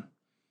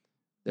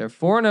 They're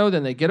 4-0,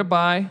 then they get a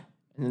bye,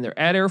 and then they're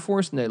at Air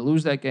Force, and they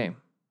lose that game.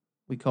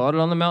 We called it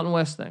on the Mountain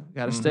West thing. You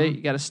got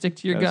to stick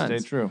to your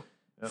guns. Stay true.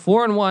 Yep.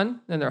 4-1,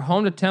 then they're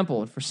home to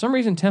Temple. And for some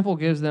reason, Temple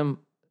gives them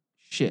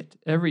shit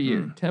every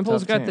year.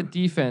 Temple's got the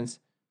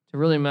defense to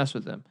really mess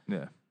with them.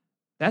 Yeah.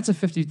 That's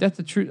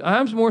the truth.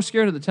 I'm more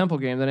scared of the Temple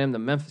game than I am the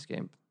Memphis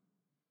game.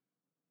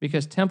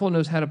 Because Temple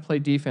knows how to play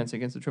defense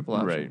against the triple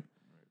option.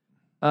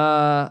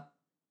 Right.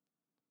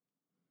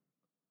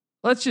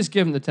 Let's just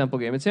give them the Temple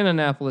game. It's in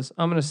Annapolis.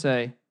 I'm gonna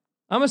say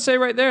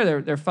right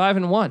there, they're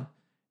 5-1.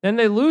 Then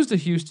they lose to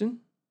Houston.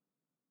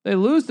 They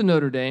lose to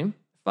Notre Dame.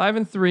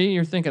 5-3.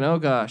 You're thinking, oh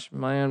gosh,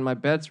 my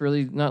bet's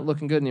really not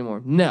looking good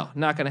anymore. No,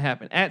 not gonna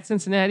happen. At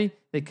Cincinnati,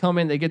 they come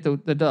in, they get the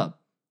dub.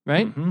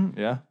 Right? Mm-hmm.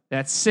 Yeah.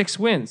 That's 6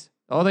 wins.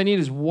 All they need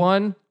is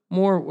one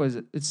more.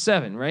 It's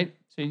 7, right?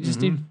 So you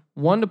just need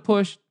 1 to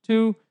push,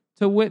 2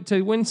 to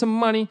win some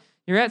money.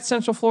 You're at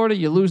Central Florida,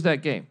 you lose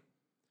that game.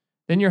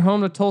 Then you're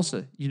home to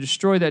Tulsa. You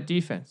destroy that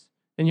defense.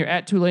 Then you're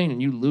at Tulane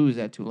and you lose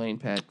at Tulane,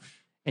 Pat.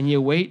 And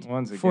you wait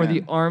for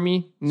the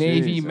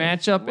Army-Navy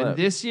matchup. And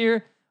this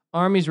year,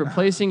 Army's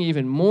replacing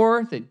even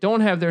more. They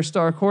don't have their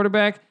star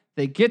quarterback.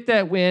 They get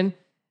that win.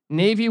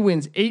 Navy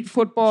wins 8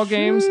 football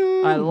games.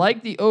 I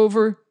like the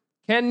over.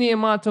 Ken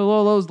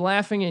Niumatalolo's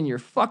laughing in your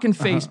fucking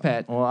face,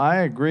 Pat. Well, I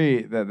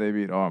agree that they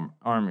beat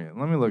Army.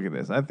 Let me look at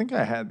this. I think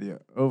I had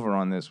the over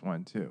on this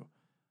one too.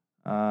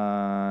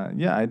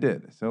 Yeah, I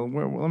did. So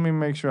let me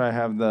make sure I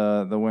have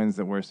the wins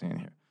that we're seeing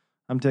here.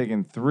 I'm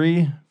taking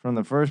 3 from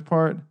the first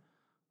part.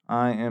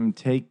 I am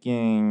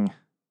taking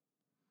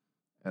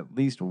at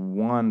least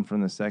 1 from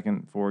the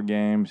second 4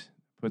 games.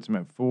 Puts them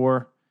at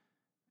 4.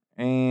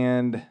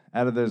 And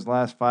out of those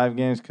last 5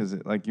 games, because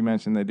like you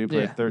mentioned, they do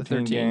play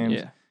 13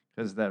 games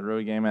because of that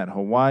road game at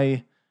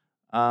Hawaii.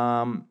 They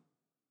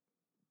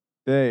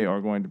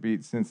are going to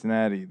beat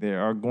Cincinnati. They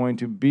are going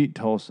to beat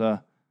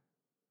Tulsa.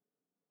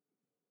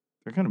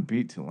 They're going to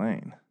beat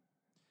Tulane.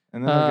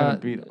 And then they're going to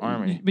beat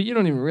Army. But you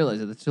don't even realize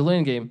it. The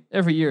Tulane game,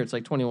 every year it's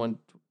like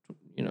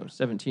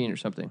 21-17 or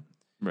something.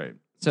 Right.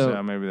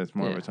 So maybe that's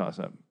more of a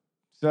toss-up.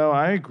 So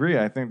I agree.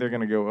 I think they're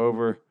going to go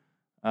over.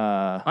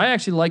 I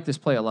actually like this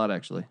play a lot,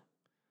 actually.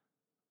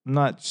 I'm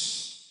not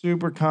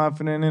super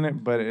confident in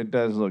it, but it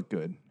does look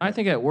good. I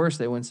think at worst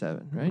they win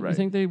 7, right? You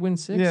think they win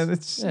 6? Yeah,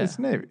 it's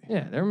Navy.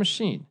 Yeah, they're a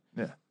machine.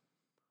 Yeah.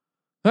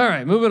 All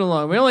right, moving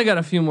along. We only got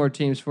a few more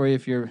teams for you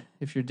if you're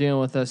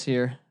dealing with us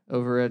here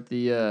over at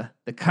the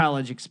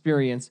college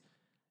experience.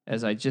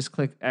 As I just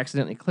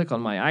accidentally click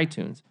on my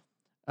iTunes,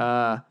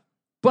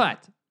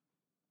 but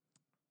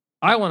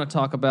I want to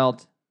talk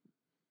about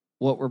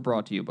what we're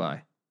brought to you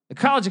by. The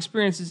college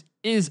experiences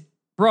is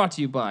brought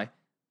to you by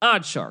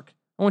OddsShark.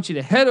 I want you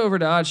to head over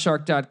to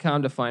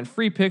oddshark.com to find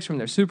free picks from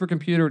their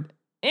supercomputer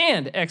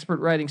and expert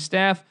writing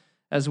staff,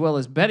 as well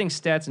as betting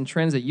stats and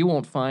trends that you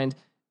won't find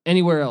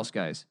anywhere else,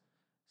 guys.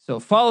 So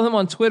follow them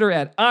on Twitter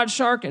at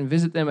OddsShark and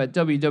visit them at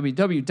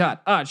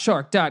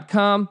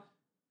www.oddshark.com.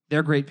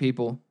 They're great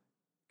people.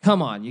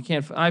 Come on,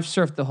 I've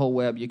surfed the whole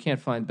web. You can't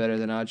find better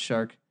than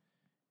OddsShark.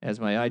 As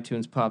my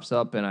iTunes pops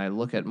up and I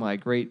look at my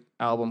great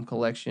album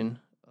collection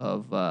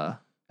of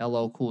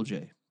LL Cool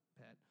J.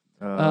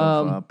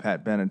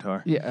 Pat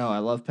Benatar. Yeah, I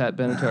love Pat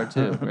Benatar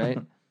too, right?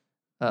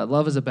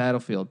 Love is a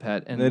battlefield,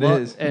 Pat. And it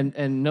is.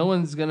 And no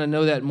one's going to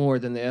know that more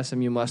than the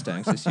SMU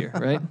Mustangs this year,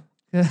 right?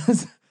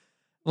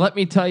 Let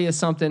me tell you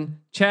something.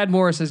 Chad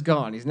Morris is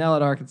gone. He's now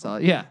at Arkansas.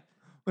 Yeah.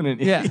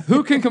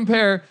 Who can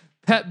compare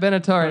Pat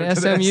Benatar and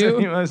SMU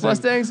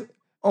Mustangs?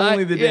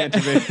 Only the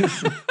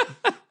Dantabase.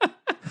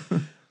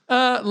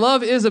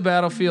 Love is a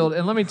battlefield,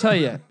 and let me tell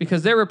you,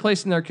 because they're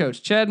replacing their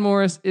coach. Chad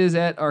Morris is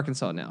at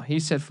Arkansas now. He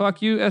said,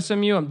 "Fuck you,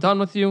 SMU. I'm done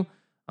with you.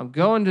 I'm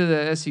going to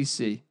the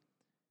SEC."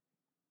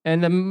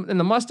 And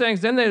the Mustangs,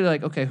 then they're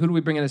like, "Okay, who do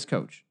we bring in as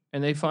coach?"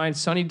 And they find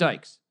Sonny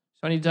Dykes.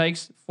 Sonny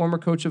Dykes, former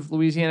coach of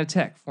Louisiana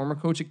Tech, former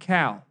coach at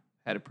Cal,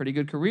 had a pretty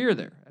good career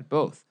there at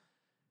both.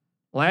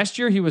 Last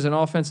year, he was an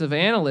offensive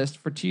analyst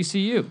for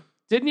TCU.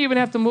 Didn't even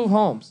have to move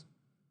homes.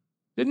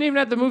 Didn't even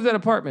have to move that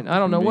apartment. I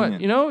don't know what.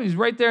 He's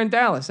right there in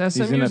Dallas. SMU's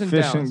he's an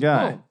efficient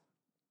guy.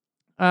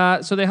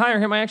 So they hire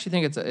him. I actually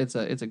think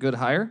it's a good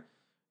hire.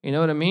 You know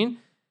what I mean?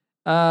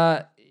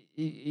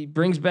 He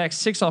brings back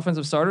 6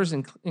 offensive starters,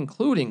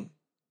 including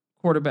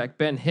quarterback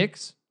Ben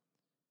Hicks.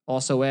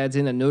 Also adds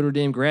in a Notre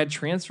Dame grad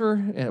transfer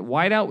at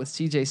wideout with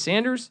CJ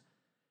Sanders.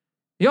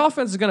 The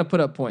offense is going to put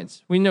up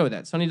points. We know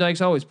that. Sonny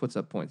Dykes always puts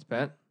up points,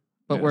 Pat.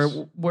 But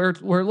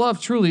where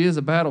love truly is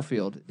a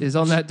battlefield is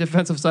on that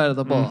defensive side of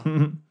the ball.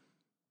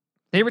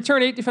 They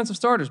return 8 defensive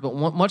starters, but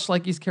much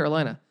like East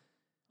Carolina.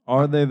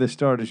 Are they the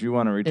starters you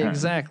want to return?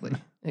 Exactly.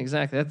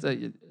 That's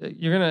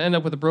you're going to end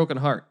up with a broken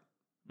heart.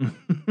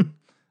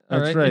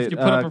 That's right.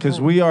 Because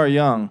we are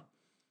young.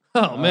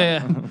 Oh,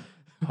 man.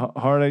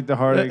 Heartache to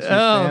heartache.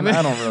 Man.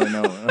 I don't really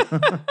know.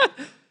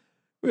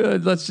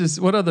 Let's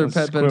just. What other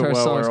Pat Benatar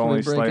songs can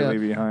we break slightly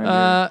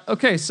behind?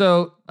 Okay,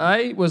 so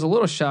I was a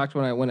little shocked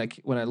when I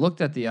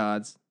looked at the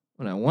odds.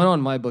 When I went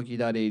on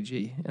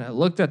mybookie.ag and I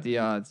looked at the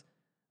odds,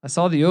 I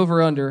saw the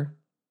over under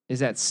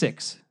is at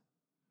 6.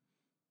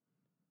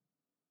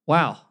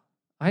 Wow.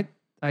 I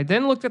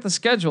then looked at the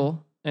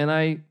schedule and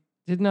I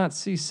did not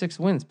see 6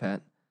 wins,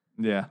 Pat.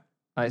 Yeah.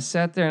 I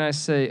sat there and I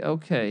say,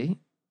 okay.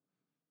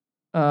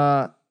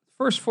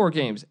 First 4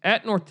 games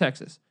at North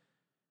Texas.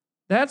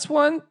 That's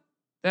one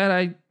that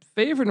I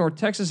favor North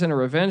Texas in a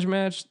revenge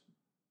match.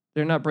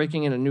 They're not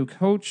breaking in a new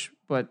coach,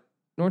 but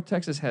North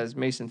Texas has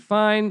Mason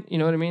Fine. You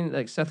know what I mean?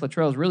 Like Seth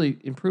Luttrell is really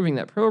improving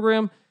that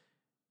program.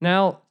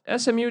 Now,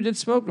 SMU did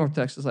smoke North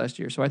Texas last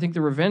year, so I think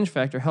the revenge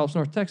factor helps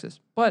North Texas.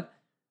 But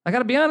I got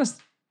to be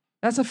honest,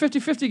 that's a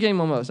 50-50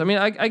 game almost. I mean,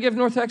 I give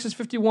North Texas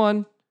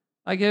 51.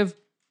 I give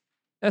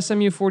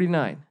SMU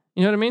 49.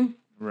 You know what I mean?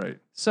 Right.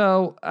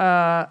 So,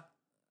 I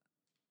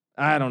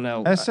don't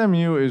know.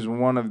 SMU is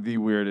one of the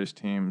weirdest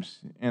teams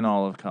in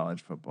all of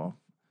college football.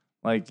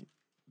 Like,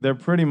 they're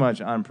pretty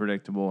much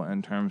unpredictable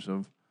in terms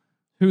of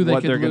who they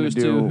what could they're going lose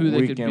to do who they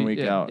week could in, beat.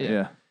 week out.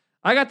 Yeah.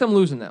 I got them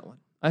losing that one.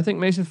 I think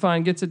Mason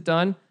Fine gets it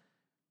done.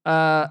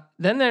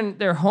 Then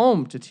they're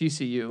home to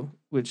TCU,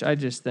 which I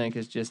just think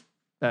is just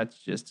That's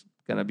just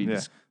going to be Yeah.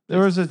 There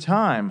was a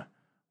time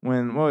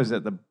when, what was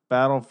it, the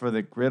Battle for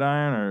the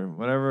Gridiron or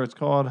whatever it's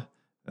called?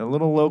 A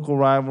little local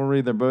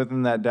rivalry. They're both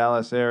in that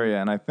Dallas area.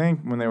 And I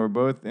think when they were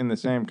both in the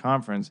same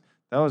conference,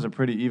 that was a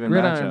pretty even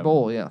Gridiron matchup.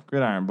 Bowl, yeah.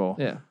 Gridiron Bowl.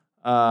 Yeah.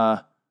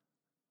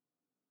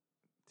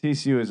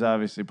 TCU is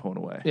obviously pulled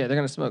away. Yeah, they're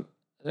going to smoke.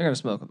 They're going to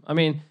smoke them. I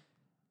mean,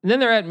 and then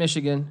they're at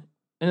Michigan,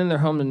 and then they're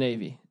home to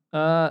Navy.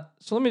 So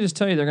let me just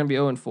tell you, they're going to be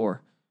 0-4.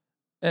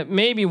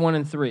 Maybe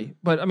 1-3.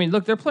 But, I mean,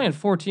 look, they're playing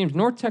 4 teams.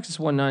 North Texas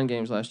won 9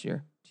 games last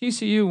year.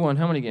 TCU won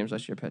how many games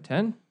last year, Pat?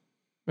 10?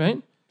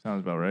 Right?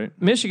 Sounds about right.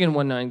 Michigan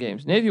won 9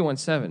 games. Navy won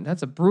 7.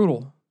 That's a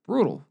brutal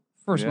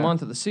first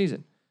month of the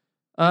season.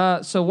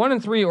 So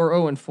 1-3 or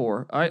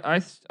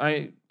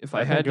 0-4. If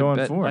I had to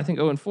bet, 0-4. I think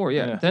 0-4.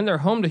 Yeah. Then they're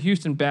home to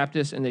Houston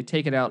Baptist, and they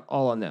take it out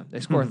all on them.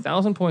 They score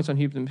 1,000 points on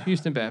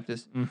Houston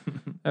Baptist.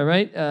 All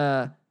right.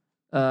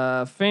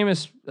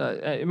 Famous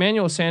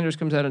Emmanuel Sanders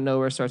comes out of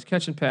nowhere, starts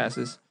catching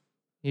passes.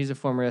 He's a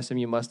former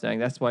SMU Mustang.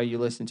 That's why you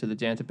listen to the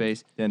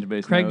Dantabase.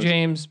 Craig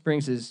James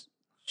brings his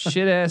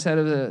shit ass out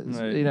of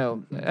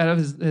out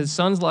of his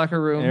son's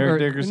locker room. Eric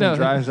Dickerson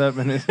drives up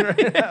in his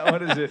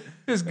what is it?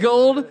 His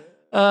gold.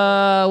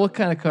 What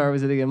kind of car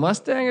was it again?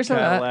 Mustang or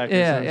something? Cadillac or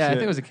yeah, some I shit.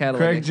 think it was a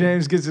Cadillac. Craig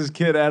James gets his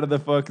kid out of the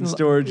fucking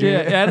storage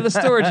unit. Yeah, out of the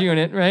storage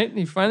unit, right?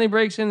 He finally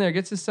breaks in there,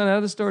 gets his son out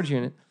of the storage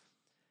unit.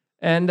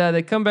 And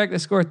they come back, they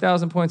score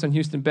 1,000 points on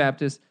Houston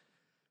Baptist.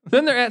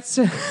 Then they're at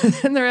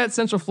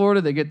Central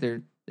Florida. They get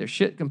their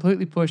shit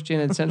completely pushed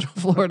in Central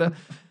Florida.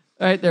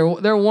 All right, they're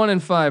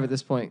 1-5 at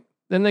this point.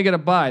 Then they get a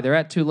bye. They're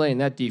at Tulane.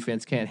 That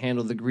defense can't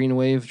handle the green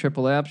wave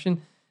triple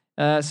option.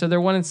 So they're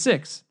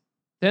 1-6.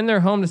 Then they're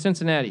home to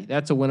Cincinnati.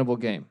 That's a winnable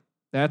game.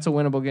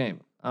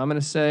 I'm going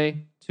to say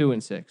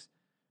 2-6.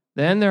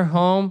 Then they're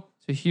home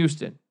to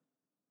Houston.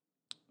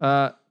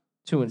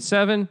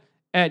 2-7.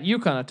 At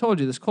UConn, I told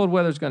you this cold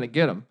weather's going to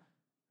get them,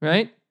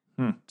 right?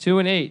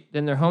 2-8.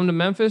 Then they're home to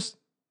Memphis.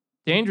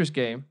 Dangerous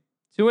game.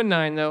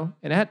 2-9 though,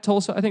 and at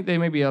Tulsa, I think they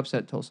may be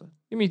upset Tulsa.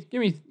 Give me.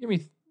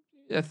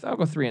 I'll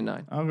go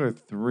 3-9. I'll go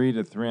 3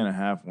 to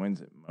 3.5 wins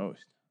at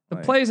most. The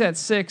play's at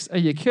 6. Are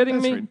you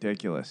kidding me? That's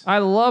ridiculous. I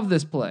love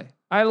this play.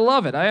 I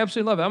love it. I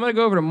absolutely love it. I'm going to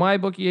go over to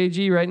MyBookie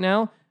AG right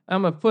now.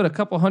 I'm going to put a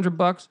couple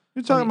 $100.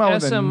 You're talking about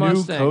with a new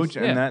Mustangs. coach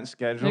and that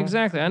schedule?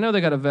 Exactly. I know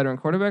they got a veteran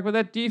quarterback, but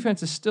that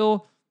defense is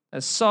still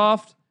as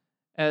soft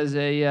as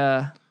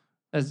a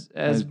as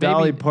baby,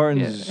 Dolly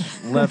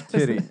Parton's left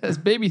titty. as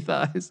baby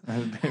thighs.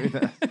 As baby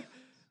thighs.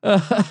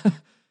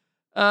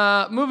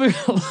 Moving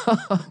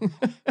along.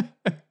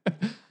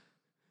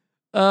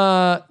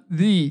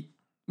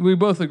 We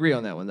both agree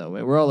on that one, though.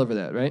 We're all over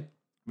that, right?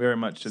 Very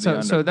much to the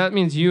under. So that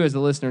means you, as the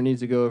listener,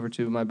 needs to go over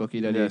to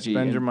mybookie.ag. Yeah,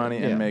 spend your money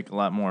and make a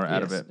lot more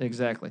out of it.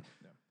 Exactly.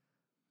 Yeah.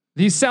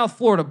 These South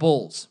Florida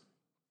Bulls.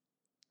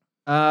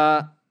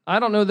 I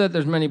don't know that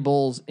there's many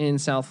bulls in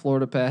South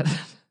Florida, Pat.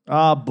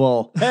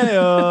 Bull. Hey,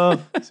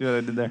 see what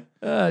I did there?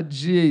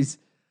 Jeez.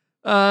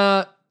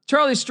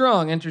 Charlie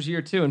Strong enters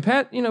year 2, and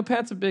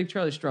Pat's a big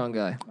Charlie Strong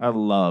guy. I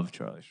love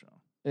Charlie Strong.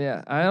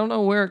 Yeah, I don't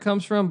know where it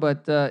comes from,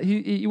 but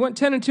he went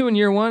 10-2 in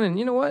year 1, and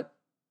you know what?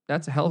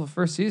 That's a hell of a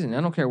first season.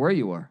 I don't care where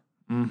you are.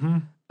 Mm-hmm.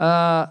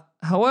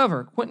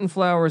 However, Quentin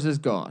Flowers is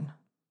gone.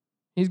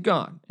 He's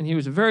gone, and he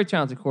was a very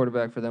talented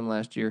quarterback for them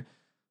last year.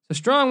 So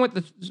Strong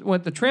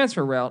went the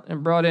transfer route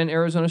and brought in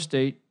Arizona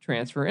State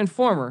transfer and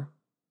former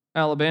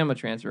Alabama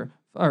transfer,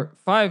 or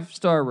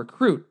 5-star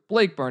recruit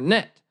Blake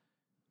Barnett.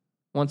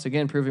 Once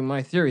again, proving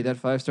my theory that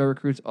 5-star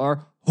recruits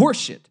are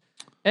horseshit.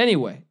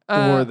 Anyway.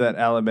 Or that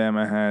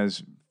Alabama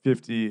has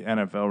 50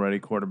 NFL-ready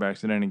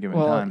quarterbacks at any given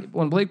time.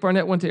 When Blake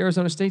Barnett went to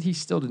Arizona State, he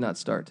still did not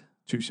start.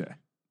 Touche.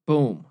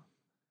 Boom.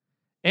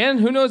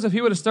 And who knows if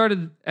he would have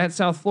started at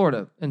South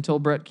Florida until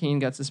Brett Keane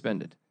got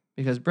suspended.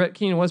 Because Brett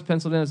Keane was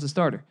penciled in as the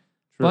starter.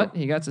 True. But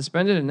he got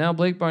suspended, and now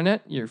Blake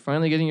Barnett, you're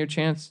finally getting your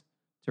chance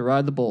to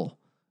ride the bull.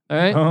 All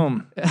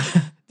right?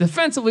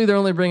 Defensively, they're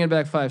only bringing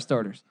back 5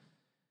 starters.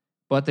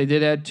 But they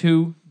did add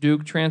 2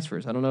 Duke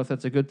transfers. I don't know if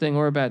that's a good thing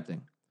or a bad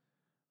thing.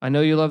 I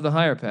know you love the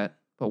hire, Pat,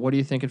 but what are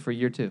you thinking for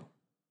year 2?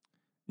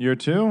 Year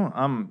 2?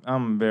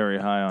 I'm very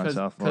high on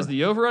South Florida. Because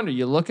the over-under,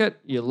 you look at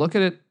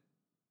it,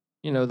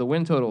 the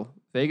win total.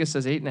 Vegas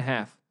says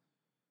 8.5.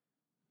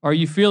 Are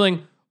you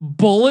feeling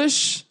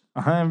bullish?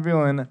 I am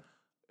feeling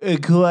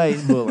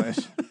quite bullish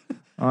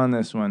on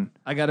this one.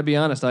 I got to be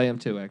honest, I am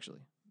too, actually.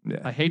 Yeah.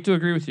 I hate to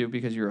agree with you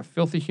because you're a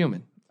filthy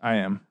human. I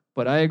am.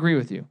 But I agree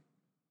with you.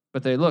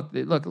 But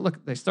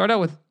they start out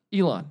with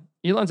Elon.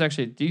 Elon's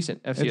actually a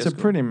decent FCS It's a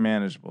school. pretty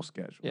manageable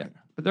schedule. Yeah,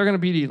 but they're going to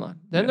beat Elon.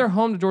 Then they're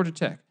home to Georgia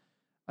Tech.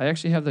 I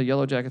actually have the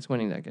Yellow Jackets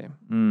winning that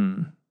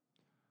game.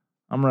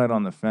 I'm right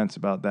on the fence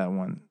about that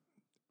one.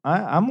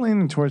 I'm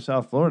leaning towards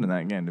South Florida in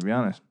that game, to be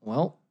honest.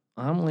 Well,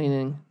 I'm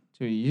leaning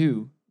to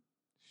you.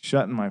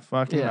 Shutting my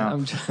fucking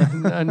mouth.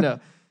 No.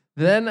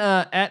 Then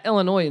at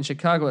Illinois in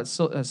Chicago at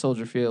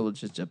Soldier Field,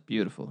 which is just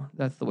beautiful.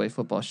 That's the way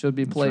football should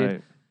be played.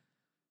 Right.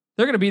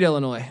 They're going to beat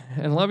Illinois.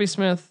 And Lovie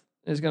Smith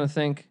is going to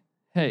think,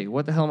 hey,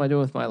 what the hell am I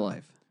doing with my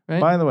life?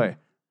 Right? By the way,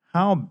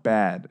 how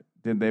bad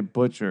did they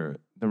butcher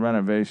the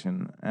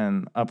renovation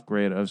and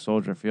upgrade of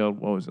Soldier Field?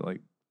 What was it,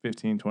 like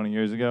 15, 20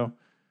 years ago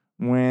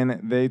when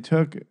they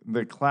took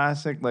the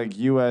classic like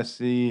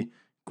USC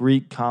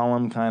Greek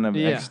column kind of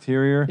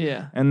exterior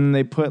Yeah. and then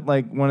they put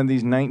like one of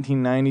these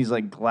 1990s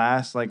like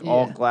glass, like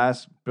all Yeah.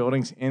 glass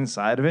buildings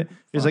inside of it.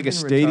 There's like a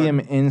Fucking stadium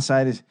retarded.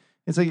 inside.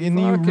 It's like, and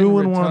you Fucking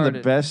ruin one of the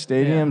retarded. best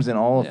stadiums in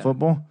all of Yeah.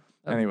 football.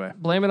 Anyway.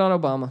 Blame it on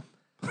Obama.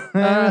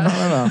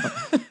 I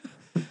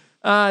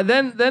don't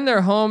know. Then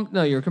they're home.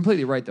 No, you're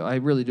completely right, though. I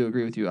really do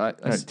agree with you. All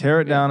right,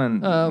 tear it down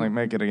and like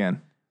make it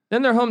again.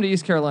 Then they're home to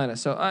East Carolina.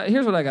 So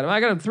here's what I got them. I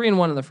got them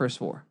 3-1 in the first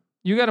 4.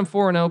 You got them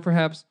 4-0,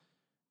 perhaps,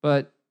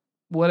 but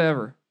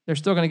whatever. They're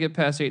still going to get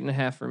past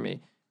 8.5 for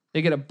me.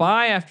 They get a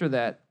bye after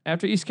that.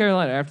 After East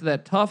Carolina, after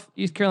that tough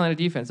East Carolina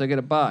defense, they get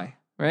a bye,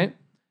 right?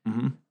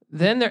 Mm-hmm.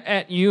 Then they're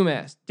at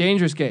UMass.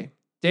 Dangerous game.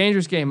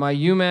 My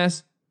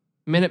UMass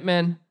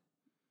Minutemen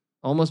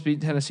almost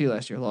beat Tennessee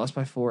last year. Lost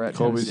by 4 at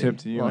Colby's Tennessee. hip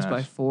to UMass. Lost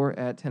by 4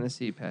 at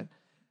Tennessee, Pat.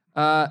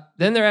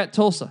 Then they're at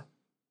Tulsa.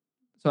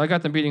 So I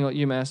got them beating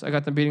UMass. I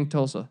got them beating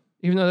Tulsa.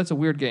 Even though that's a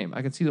weird game.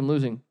 I could see them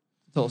losing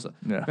to Tulsa.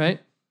 Yeah. Right?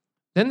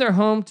 Then they're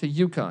home to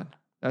UConn.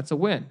 That's a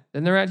win.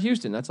 Then they're at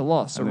Houston. That's a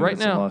loss. So right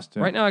now,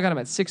 I got them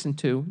at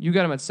 6-2. You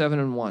got them at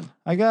 7-1.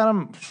 I got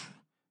them.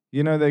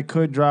 You know, they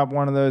could drop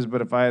one of those,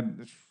 but I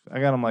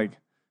got them like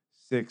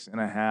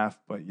 6.5.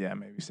 But yeah,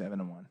 maybe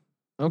 7-1.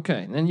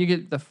 Okay. And then you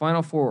get the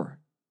final 4,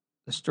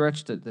 the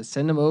stretch to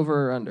send them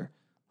over or under.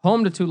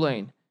 Home to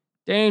Tulane.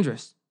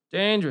 Dangerous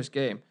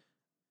game.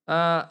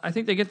 I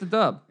think they get the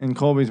dub. In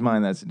Colby's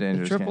mind, that's a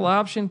dangerous The triple game.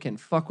 option can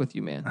fuck with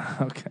you, man.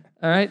 Okay.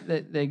 All right,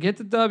 they get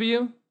the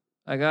W.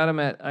 I got them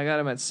at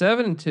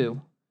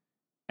 7-2.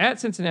 At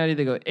Cincinnati,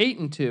 they go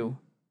 8-2.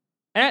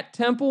 At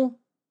Temple,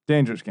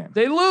 Dangerous game.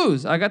 they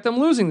lose. I got them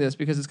losing this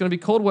because it's going to be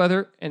cold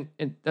weather, and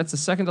that's the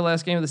second to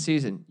last game of the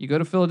season. You go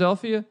to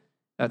Philadelphia,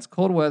 that's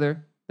cold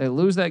weather. They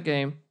lose that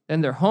game.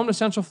 Then they're home to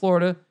Central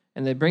Florida,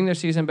 and they bring their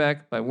season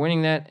back by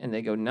winning that, and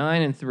they go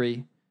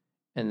 9-3,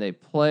 and they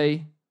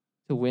play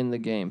to win the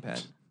game,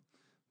 Pat.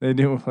 They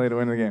do play to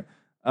win the game.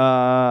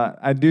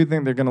 I do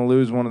think they're going to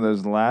lose one of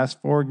those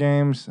last 4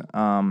 games.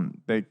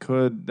 They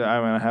could.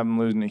 I have them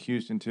losing to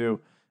Houston too,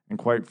 and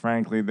quite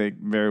frankly, they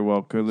very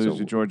well could lose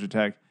to Georgia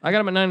Tech. I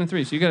got them at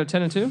 9-3. So you got a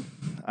 10-2.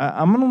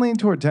 I'm going to lean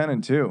toward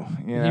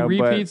 10-2. You know, he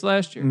repeats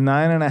last year.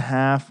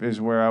 9.5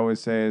 is where I would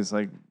say is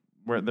like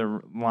where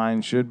the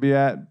line should be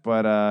at,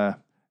 but I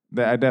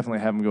definitely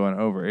have them going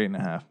over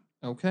 8.5.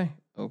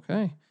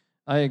 Okay.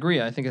 I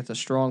agree. I think it's a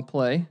strong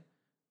play,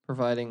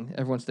 providing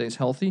everyone stays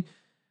healthy.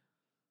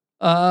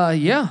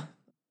 Yeah.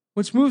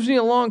 Which moves me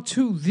along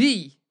to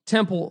the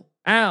Temple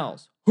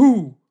Owls.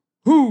 Who?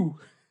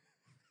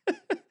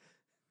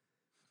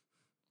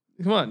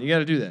 Come on, you got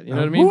to do that. You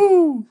know what I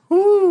mean?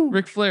 Woo!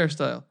 Ric Flair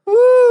style.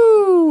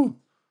 Woo!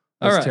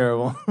 That's All right.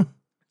 terrible.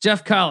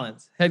 Jeff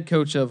Collins, head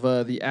coach of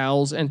the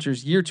Owls,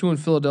 enters year 2 in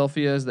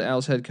Philadelphia as the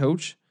Owls head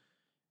coach,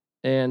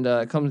 and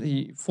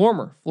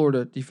former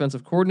Florida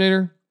defensive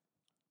coordinator.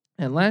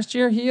 And last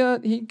year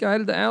he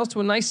guided the Owls to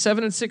a nice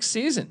 7-6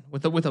 season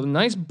with a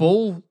nice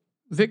bowl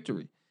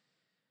victory.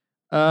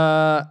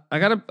 I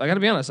gotta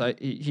be honest.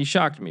 He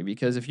shocked me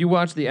because if you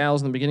watch the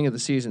Owls in the beginning of the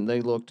season,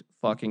 they looked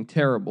fucking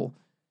terrible,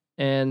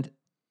 and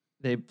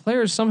the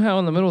players somehow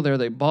in the middle there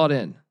they bought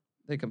in.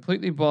 They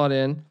completely bought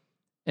in,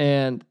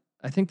 and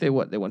I think they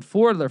won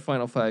 4 of their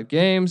final 5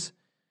 games.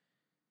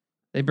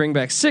 They bring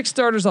back 6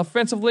 starters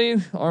offensively.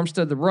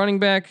 Armstead, the running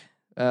back.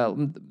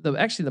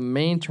 The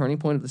main turning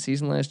point of the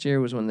season last year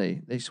was when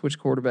they switched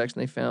quarterbacks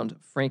and they found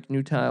Frank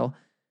Newtile.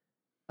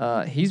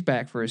 He's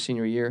back for his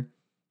senior year.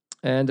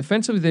 And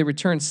defensively, they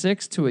returned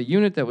 6 to a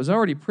unit that was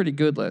already pretty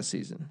good last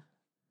season.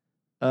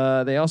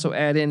 They also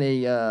add in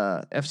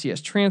a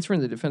FCS transfer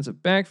in the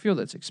defensive backfield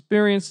that's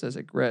experienced as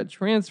a grad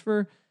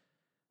transfer.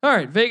 All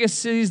right, Vegas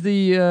sees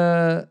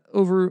the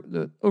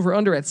over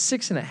under at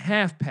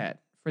 6.5, Pat,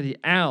 for the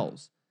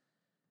Owls.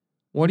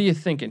 What are you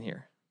thinking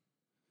here?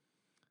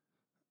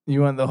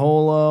 You want the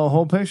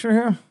whole picture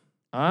here?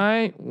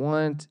 I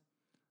want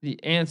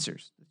the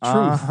answers. The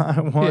truth.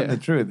 I want the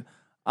truth.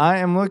 I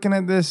am looking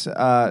at this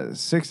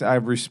 6. I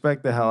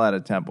respect the hell out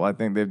of Temple. I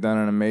think they've done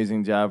an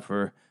amazing job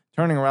for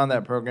turning around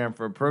that program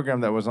for a program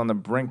that was on the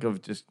brink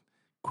of just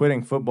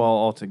quitting football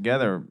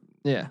altogether.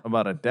 Yeah,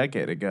 about a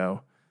decade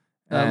ago,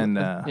 and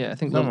I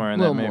think somewhere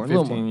in that maybe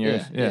 15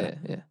 years. Yeah.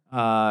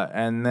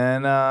 And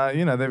then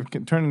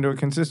they've turned into a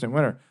consistent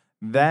winner.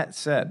 That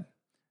said,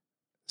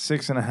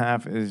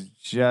 6.5 is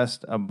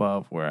just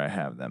above where I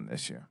have them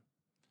this year.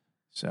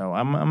 So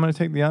I'm going to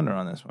take the under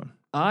on this one.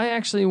 I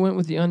actually went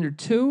with the under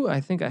 2.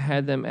 I think I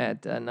had them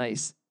at a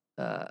nice.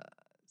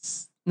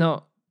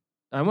 No,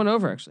 I went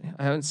over actually.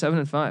 I went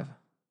 7-5. I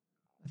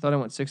thought I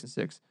went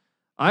 6-6.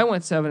 I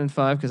went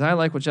 7-5 because I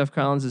like what Jeff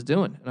Collins is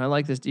doing, and I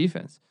like this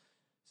defense.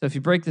 So if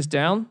you break this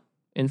down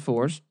in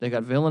 4s, they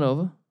got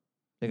Villanova,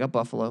 they got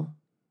Buffalo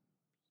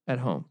at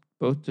home,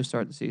 both to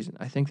start the season.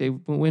 I think they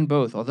win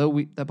both,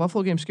 although that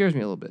Buffalo game scares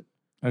me a little bit.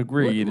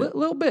 Agreed.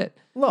 Little bit.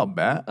 A little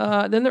bit.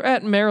 Then they're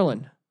at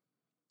Maryland.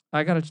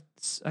 I gotta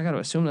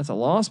assume that's a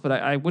loss, but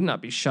I would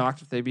not be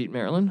shocked if they beat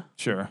Maryland.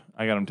 Sure.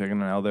 I got them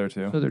taking an L there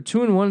too. So they're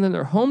 2-1, and then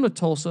they're home to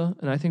Tulsa,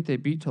 and I think they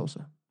beat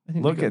Tulsa. I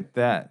think Look at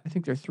that. I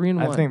think they're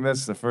 3-1. I think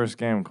that's the first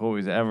game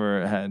Colby's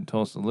ever had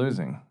Tulsa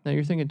losing. No,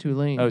 you're thinking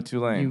Tulane. Oh,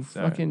 Tulane. You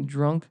Sorry. fucking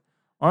drunk.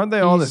 Aren't they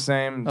all the piece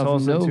same? Of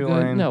Tulsa, no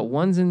Tulane. good. No,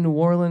 one's in New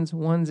Orleans.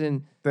 One's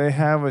in They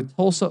have a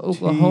Tulsa, T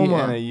Oklahoma,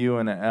 and a U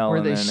and an L where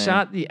in they their name.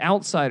 shot the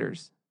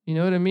outsiders. You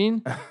know what I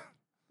mean?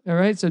 All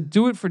right, so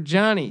do it for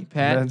Johnny,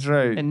 Pat. That's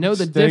right. And know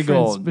the Stay difference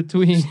gold.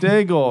 between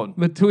Stay gold.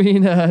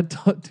 Tulane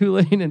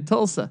and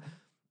Tulsa.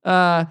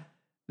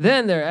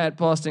 Then they're at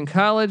Boston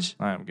College.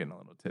 I'm getting a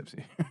little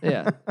tipsy.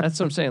 Yeah, that's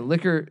what I'm saying.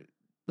 Liquor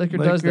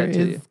does that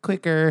to you.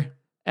 Quicker.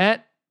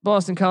 At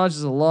Boston College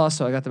is a loss,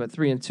 so I got them at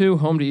 3-2.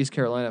 Home to East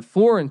Carolina,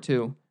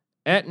 4-2.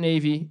 At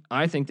Navy,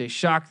 I think they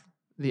shocked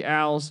the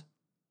Owls.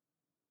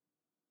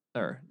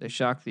 Or they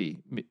shocked the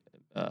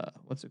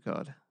what's it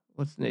called?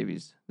 What's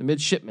Navy's? The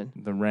midshipmen.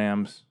 The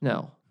Rams.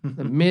 No,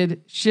 the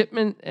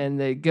midshipmen, and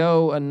they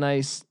go a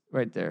nice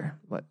right there.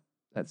 What?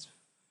 That's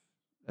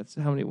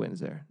how many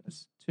wins there?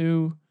 That's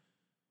 2.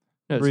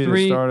 No, it's 3 to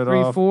 3, start it 3,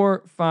 off.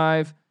 4,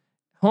 5.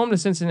 Home to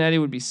Cincinnati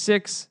would be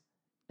 6.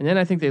 And then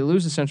I think they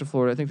lose to Central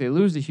Florida. I think they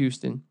lose to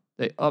Houston.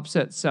 They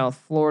upset South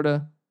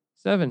Florida.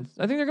 7.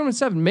 I think they're going to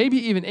 7, maybe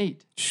even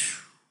 8.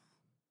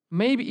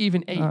 Maybe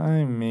even 8.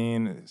 I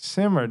mean,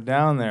 simmer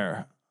down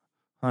there,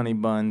 honey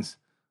buns.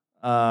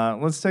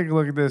 Let's take a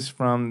look at this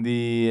from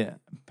the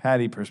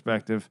Patty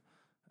perspective.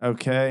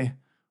 Okay.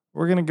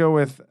 We're going to go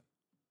with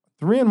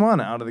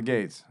 3-1 out of the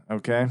gates.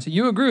 Okay. So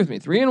you agree with me?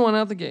 3-1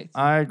 out the gates.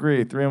 I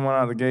agree. 3-1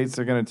 out of the gates.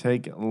 They're going to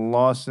take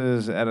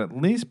losses at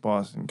least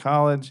Boston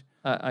College.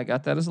 I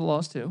got that as a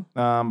loss too.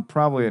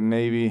 Probably at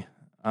Navy.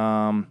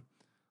 And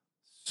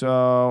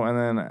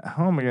then at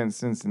home against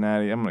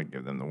Cincinnati, I'm going to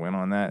give them the win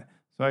on that.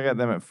 So I got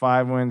them at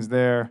 5 wins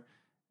there.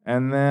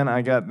 And then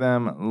I got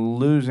them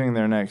losing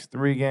their next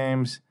 3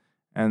 games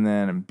and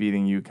then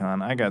beating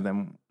UConn. I got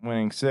them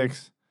winning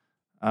 6.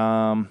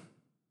 So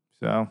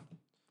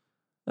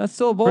that's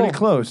still a bowl. pretty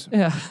close.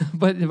 Yeah,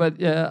 but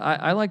yeah,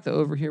 I like the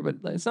over here, but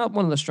it's not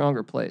one of the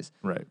stronger plays.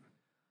 Right.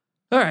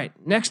 All right,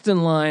 next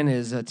in line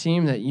is a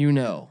team that you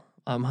know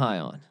I'm high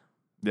on.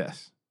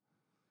 Yes.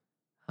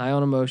 High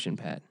on emotion,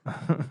 Pat.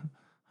 High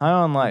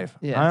on life.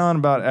 Yes. High on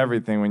about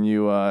everything when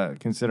you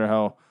consider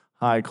how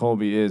high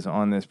Colby is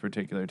on this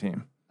particular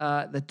team.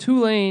 The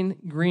Tulane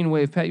green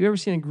wave, Pat. You ever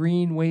seen a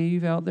green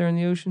wave out there in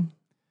the ocean?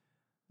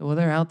 Well,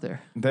 they're out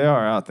there. They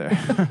are out there.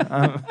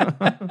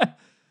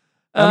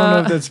 I don't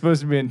know if that's supposed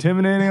to be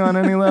intimidating on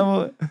any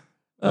level.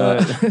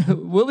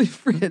 Willie It's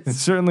Fritz.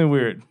 certainly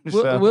weird.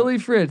 So, Willie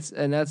Fritz,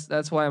 and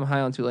that's why I'm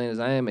high on Tulane. Is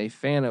I am a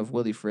fan of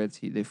Willie Fritz.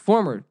 The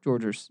former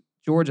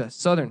Georgia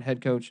Southern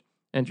head coach,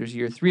 enters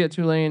year 3 at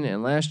Tulane,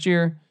 and last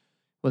year,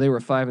 well, they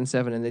were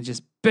 5-7, and they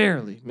just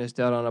barely missed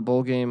out on a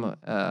bowl game.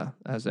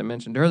 As I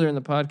mentioned earlier in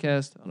the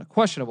podcast, on a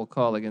questionable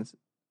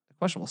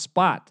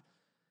spot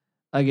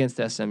against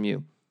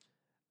SMU.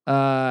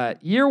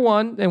 Year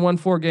 1, they won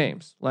 4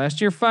 games. Last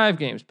year, 5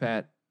 games,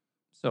 Pat.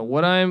 So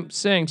what I'm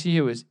saying to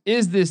you is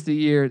this the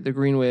year the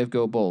Green Wave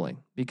go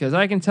bowling? Because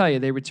I can tell you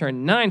they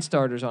returned 9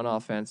 starters on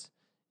offense,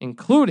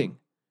 including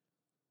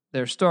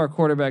their star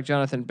quarterback,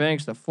 Jonathan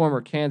Banks, the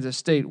former Kansas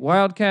State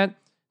Wildcat.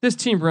 This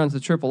team runs the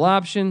triple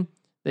option.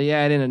 They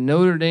add in a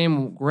Notre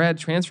Dame grad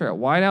transfer at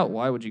wideout.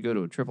 Why would you go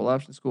to a triple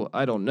option school?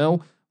 I don't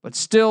know. But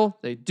still,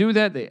 they do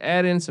that. They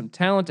add in some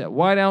talent at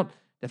wideout.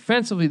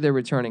 Defensively, they're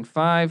returning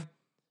 5.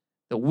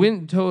 The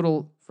win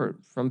total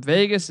from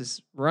Vegas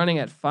is running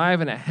at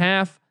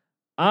 5.5.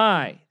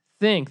 I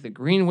think the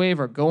Green Wave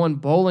are going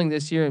bowling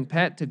this year. And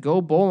Pat, to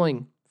go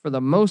bowling for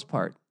the most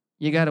part,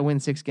 you got to win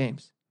 6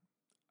 games.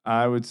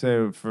 I would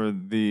say for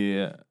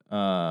the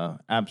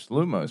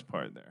absolute most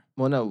part there.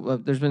 Well, no,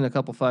 there's been a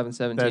couple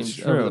 5-7 That's teams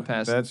true. over the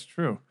past. That's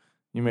true.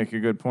 You make a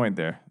good point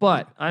there.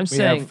 But I'm We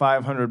saying have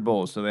 500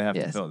 bowls, so they have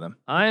to Yes. fill them.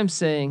 I am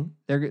saying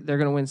they're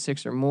going to win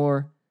 6 or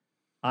more.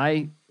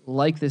 I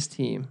like this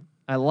team.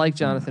 I like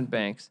Jonathan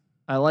Banks.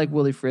 I like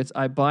Willie Fritz.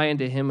 I buy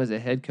into him as a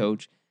head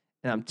coach.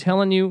 And I'm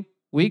telling you,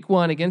 week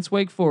 1 against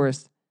Wake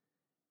Forest,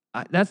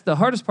 that's the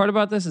hardest part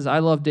about this is I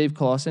love Dave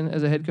Clawson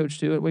as a head coach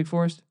too at Wake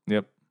Forest.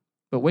 Yep.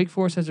 But Wake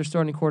Forest has their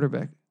starting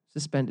quarterback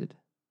suspended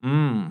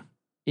Mm.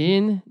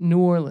 in New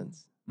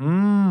Orleans.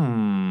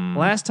 Mm.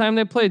 Last time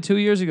they played 2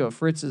 years ago,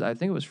 I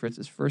think it was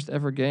Fritz's first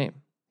ever game.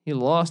 He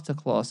lost to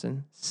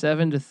Clawson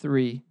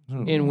 7-3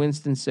 in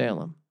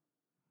Winston-Salem.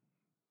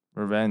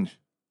 Revenge.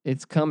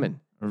 It's coming.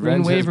 Revenge Green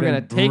has Wave are going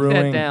been to take that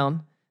brewing.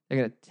 down. They're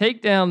going to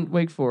take down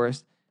Wake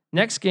Forest.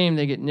 Next game,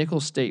 they get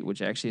Nicholls State, which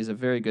actually is a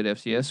very good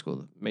FCS school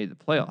that made the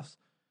playoffs.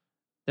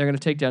 They're going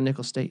to take down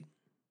Nicholls State.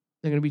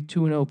 They're going to be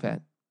 2-0,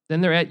 Pat.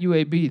 Then they're at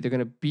UAB. They're going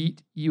to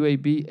beat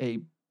UAB, a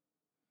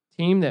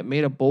team that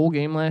made a bowl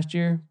game last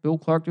year. Bill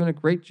Clark doing a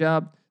great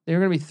job. They're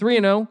going to be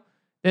 3-0.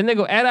 Then they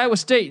go at Iowa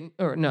State,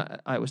 or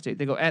not Iowa State.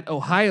 They go at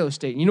Ohio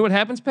State. You know what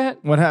happens,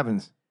 Pat? What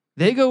happens?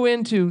 They go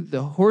into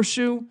the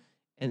Horseshoe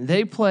and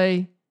they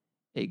play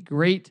a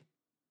great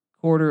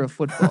quarter of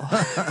football.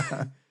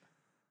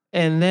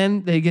 And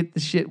then they get the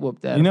shit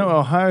whooped out You of know, them.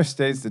 Ohio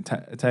State's the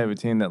type of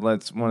team that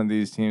lets one of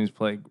these teams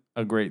play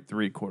a great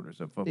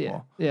 3/4 of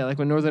football. Yeah, like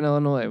when Northern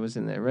Illinois was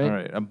in there, right? All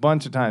right, a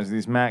bunch of times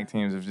these MAC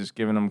teams have just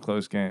given them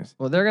close games.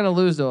 Well, they're going to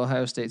lose to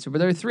Ohio State, but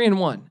they're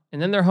 3-1,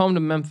 and then they're home to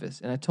Memphis.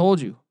 And I told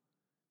you,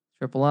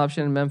 triple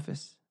option in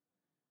Memphis,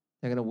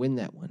 they're going to win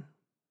that one.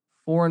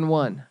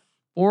 4-1,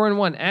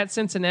 4-1 at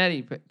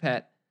Cincinnati,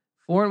 Pat.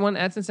 4-1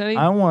 at Cincinnati.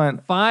 I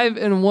want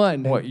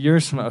 5-1. what you're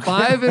smoking.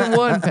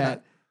 5-1,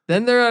 Pat.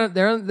 Then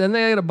then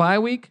they get a bye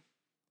week,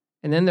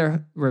 and then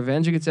their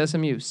revenge against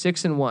SMU,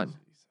 6-1,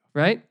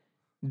 right?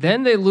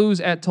 Then they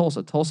lose at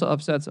Tulsa. Tulsa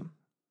upsets them,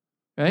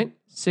 right?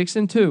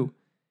 6-2.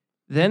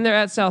 Then they're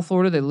at South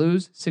Florida. They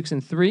lose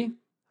 6-3.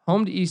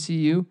 Home to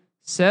ECU,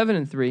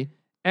 7-3.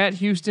 At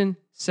Houston,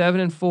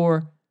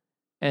 7-4.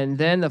 And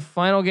then the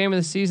final game of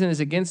the season is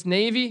against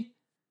Navy,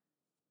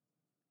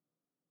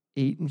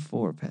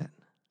 8-4. Pat.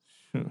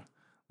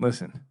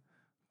 Listen,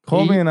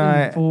 Colby and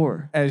I,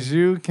 8-4. as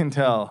you can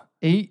tell,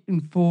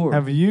 8-4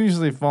 have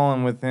usually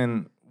fallen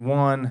within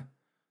 1,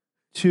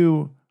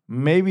 2,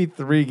 maybe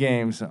 3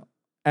 games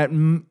at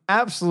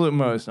absolute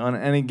most on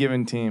any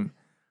given team.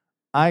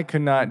 I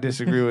could not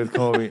disagree with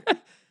Colby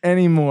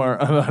any more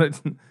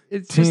about a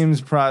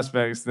team's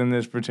prospects than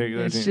this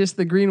particular team. It's just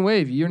the green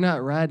wave. You're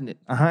not riding it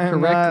I'm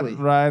correctly.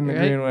 not riding the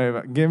green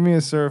wave. Give me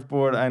a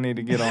surfboard. I need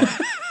to get on.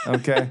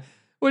 Okay.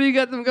 What do you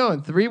got them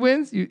going? 3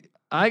 wins?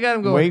 I got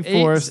them going. Wake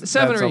Forest,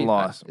 7 that's or 8. a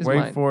loss.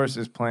 Wake Forest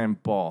is playing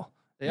ball.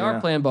 They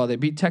are playing ball. They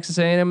beat Texas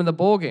A&M in the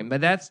bowl game.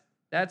 But that's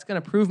going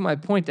to prove my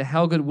point to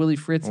how good Willie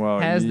Fritz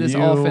has this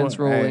offense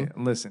rolling. Hey,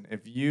 listen,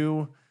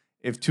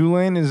 if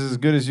Tulane is as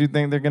good as you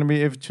think they're going to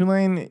be, if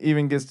Tulane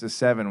even gets to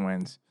 7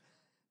 wins,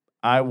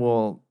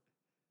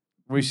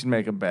 we should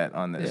make a bet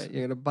on this. Yeah,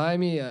 you're going to buy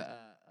me a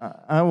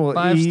I will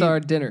 5-star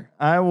dinner.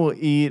 I will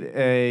eat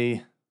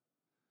the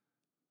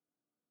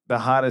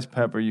hottest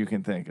pepper you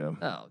can think of.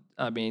 Oh,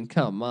 I mean,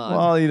 come on. Well,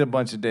 I'll eat a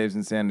bunch of Dave's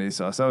Insanity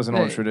sauce. That was an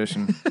old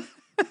tradition.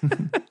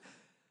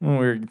 When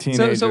we were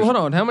teenagers. So hold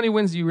on. How many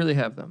wins do you really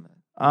have them?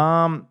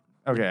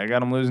 Okay, I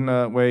got them losing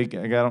to Wake.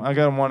 I got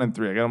them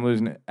 1-3. I got them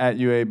losing at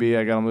UAB.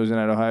 I got them losing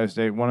at Ohio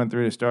State. 1-3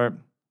 to start.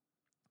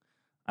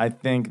 I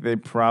think they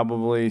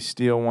probably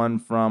steal one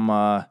from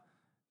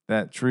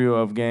that trio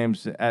of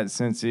games at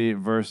Cincy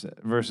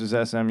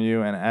versus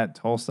SMU and at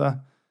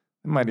Tulsa.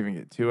 They might even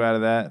get 2 out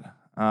of that.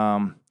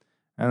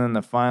 And then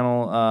the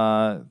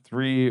final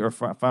 3 or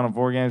final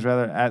 4 games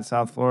rather at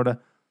South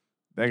Florida,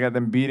 I got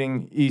them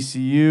beating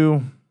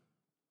ECU,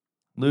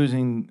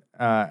 losing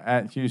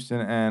at Houston,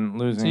 and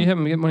losing. So you have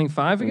them winning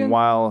 5 again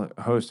while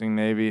hosting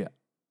Navy.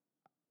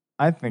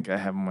 I think I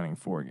have them winning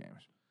 4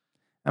 games,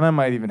 and I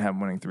might even have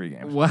them winning 3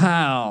 games.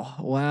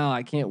 Wow!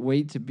 I can't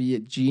wait to be a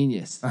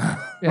genius.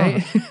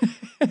 Right?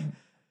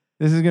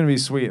 This is gonna be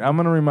sweet. I'm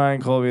gonna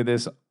remind Colby of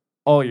this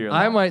all year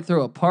long. I might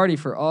throw a party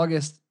for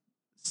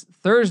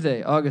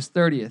Thursday, August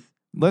 30th.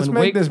 Let's when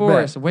make this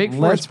bet. Wake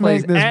Forest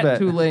plays at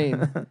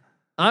Tulane.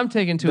 I'm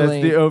taking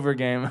Tulane. That's the over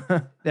game.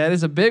 That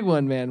is a big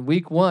one, man.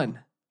 Week 1.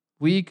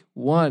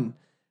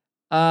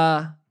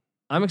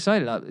 I'm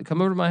excited. I'll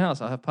come over to my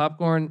house. I'll have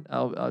popcorn.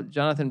 I'll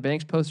Jonathan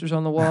Banks posters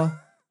on the wall.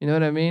 You know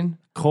what I mean?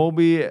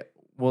 Colby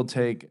will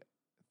take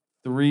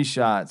 3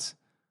 shots.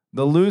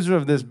 The loser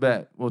of this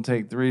bet will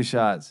take 3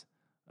 shots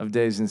of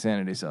Dave's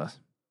Insanity sauce.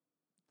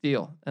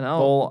 Deal. And I'll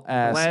full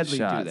ass gladly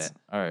shots. do that.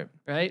 All right.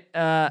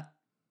 Right?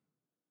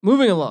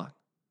 Moving along.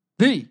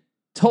 The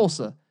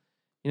Tulsa.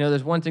 You know,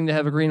 there's one thing to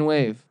have a green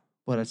wave,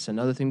 but it's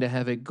another thing to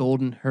have a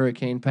golden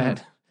hurricane,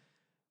 Pat.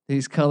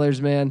 These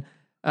colors, man.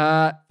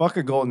 Fuck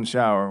a golden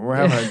shower. We're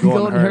having a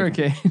golden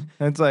hurricane.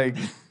 That's like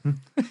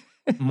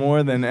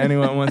more than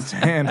anyone wants to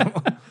handle.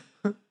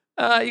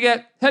 You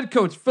got head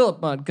coach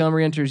Philip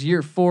Montgomery enters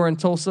year 4 in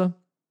Tulsa.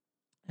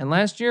 And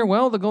last year,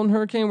 well, the Golden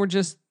Hurricane were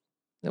just,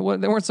 they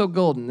weren't so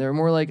golden. They were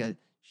more like a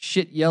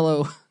shit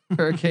yellow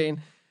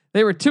hurricane.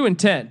 They were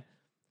 2-10.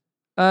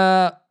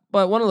 But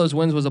one of those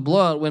wins was a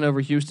blowout win over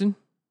Houston.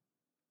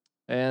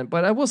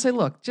 But I will say,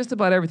 look, just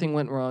about everything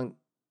went wrong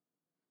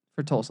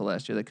for Tulsa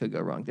last year that could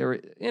go wrong. They were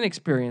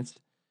inexperienced.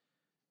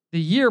 The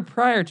year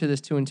prior to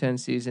this 2-10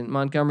 season,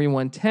 Montgomery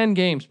won 10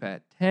 games,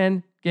 Pat.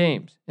 10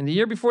 games. And the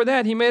year before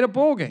that, he made a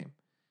bowl game.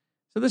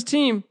 So this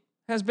team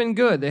has been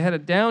good. They had a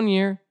down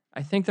year.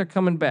 I think they're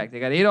coming back.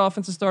 They got 8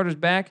 offensive starters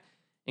back,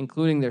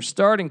 including their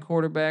starting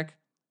quarterback,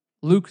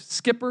 Luke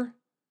Skipper.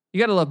 You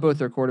got to love both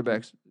their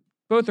quarterbacks.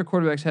 Both their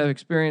quarterbacks have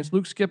experience,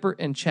 Luke Skipper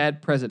and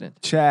Chad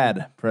President.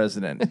 Chad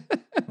President.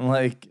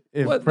 Like,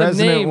 if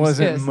President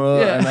wasn't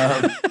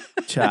enough,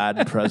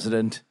 Chad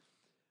President.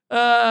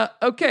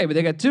 Okay, but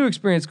they got 2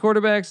 experienced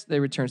quarterbacks. They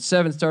returned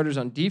 7 starters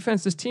on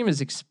defense. This team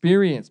is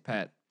experienced,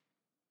 Pat.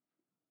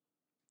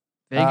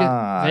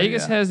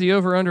 Vegas has the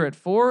over-under at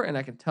 4, and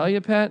I can tell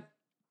you, Pat,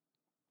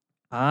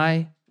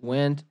 I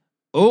went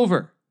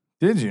over.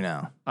 Did you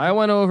now? I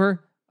went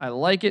over. I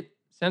like it.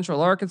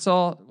 Central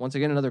Arkansas, once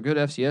again, another good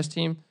FCS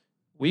team.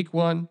 Week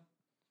 1,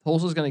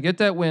 Tulsa's going to get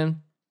that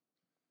win.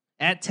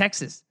 At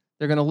Texas,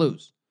 they're going to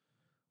lose.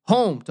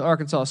 Home to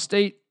Arkansas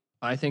State,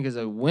 I think, is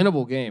a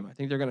winnable game. I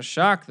think they're going to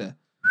shock the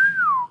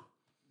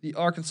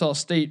Arkansas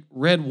State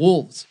Red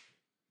Wolves.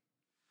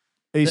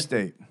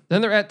 A-State.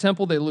 Then they're at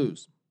Temple, they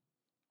lose.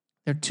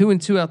 They're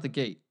 2-2 out the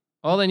gate.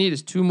 All they need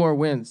is 2 more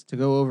wins to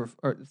go over,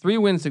 or 3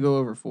 wins to go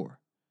over 4.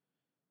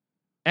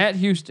 At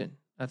Houston,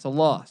 that's a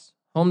loss.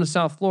 Home to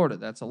South Florida,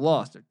 that's a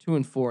loss. They're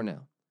 2-4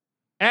 now.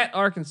 At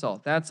Arkansas,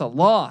 that's a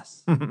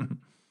loss.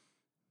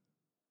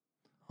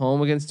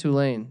 Home against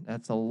Tulane,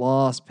 that's a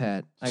loss,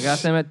 Pat. I got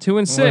them at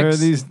 2-6. Where are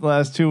these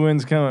last 2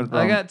 wins coming from?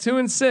 I got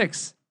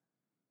 2-6.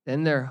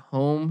 Then they're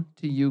home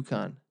to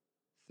UConn,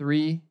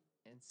 3-6.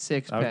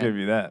 I'll Pat. give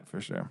you that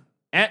for sure.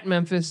 At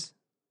Memphis,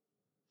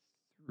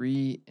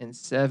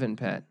 3-7,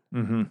 Pat.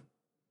 Mm-hmm.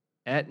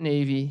 At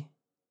Navy,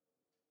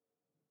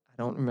 I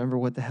don't remember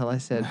what the hell I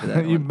said for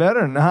that You one.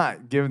 better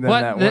not give them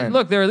that win.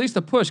 Look, they're at least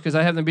a push because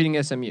I have them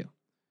beating SMU.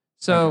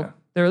 So Okay.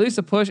 they're at least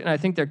a push, and I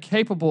think they're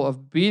capable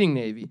of beating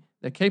Navy.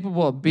 They're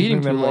capable of I beating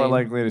think they're Tulane. more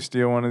likely to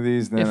steal one of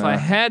these than If I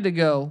had to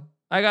go,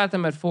 I got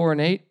them at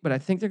 4-8, but I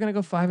think they're going to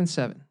go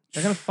 5-7.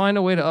 They're going to find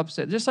a way to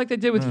upset, just like they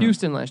did with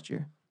Houston last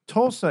year.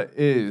 Tulsa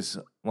is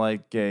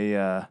like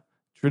a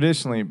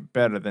traditionally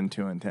better than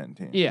 2-10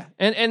 team. Yeah,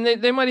 and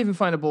they might even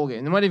find a bowl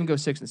game. They might even go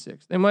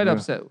 6-6. They might Yeah.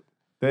 upset.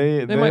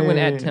 They might win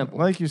at Temple.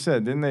 Like you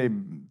said, didn't they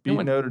beat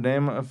won- Notre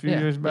Dame a few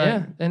years back?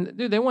 Yeah, and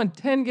dude, they won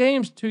 10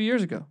 games 2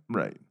 years ago.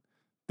 Right.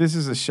 This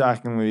is a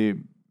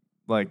shockingly,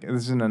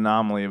 this is an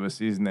anomaly of a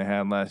season they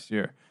had last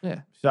year.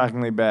 Yeah.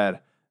 Shockingly bad.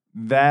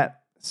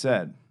 That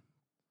said,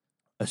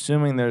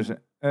 assuming there's,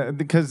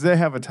 because they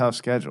have a tough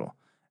schedule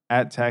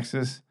at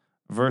Texas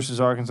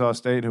versus Arkansas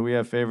State, who we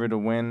have favored to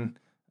win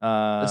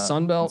The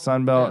Sun Belt.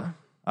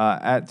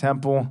 at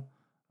Temple,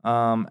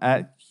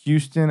 at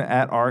Houston,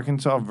 at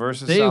Arkansas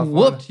versus They South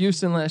Florida. whooped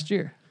Houston last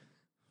year.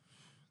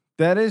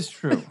 That is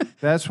true.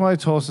 That's why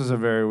Tulsa's a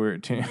very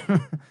weird team.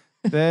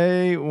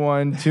 They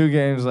won 2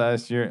 games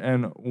last year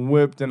and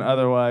whipped an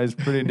otherwise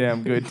pretty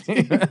damn good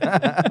team.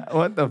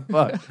 What the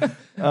fuck?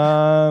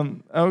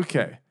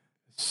 Okay.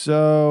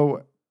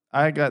 So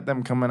I got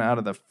them coming out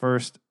of the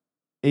first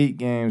 8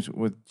 games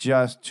with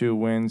just 2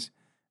 wins.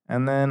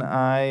 And then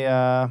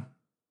I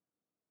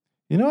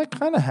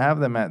kind of have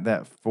them at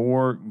that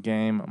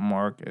 4-game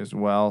mark as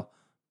well.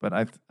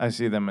 But I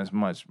see them as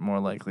much more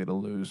likely to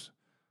lose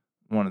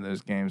one of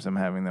those games I'm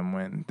having them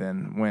win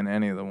than win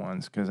any of the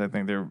ones because I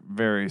think they're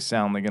very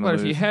soundly going to But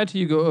lose. if you had to,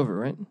 you go over,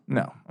 right?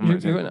 No, You're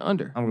going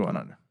under. I'm going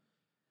under.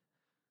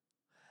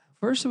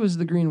 First, it was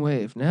the Green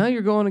Wave. Now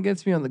you're going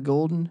against me on the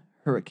Golden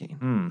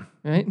Hurricane,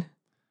 right?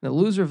 The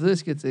loser of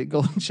this gets a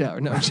golden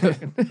shower. No, I'm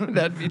joking.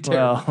 That'd be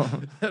terrible.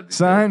 Well, That'd be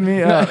sign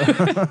me up.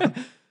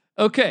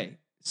 Okay,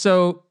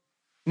 so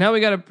now we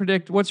got to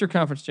predict what's your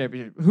conference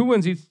championship. Who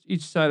wins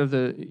each side of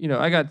the?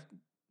 I got.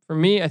 For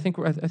me, I think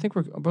we're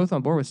both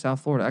on board with South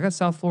Florida. I got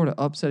South Florida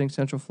upsetting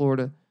Central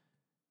Florida.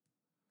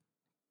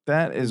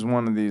 That is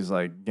one of these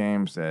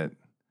games that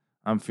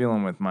I'm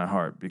feeling with my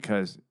heart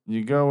because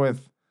you go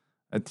with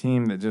a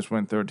team that just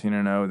went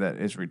 13-0 that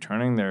is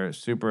returning their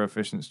super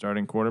efficient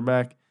starting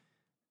quarterback,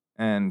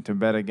 and to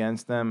bet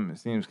against them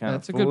seems kind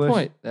of foolish. That's a good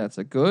point. That's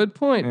a good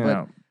point. You But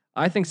know,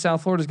 I think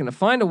South Florida is going to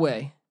find a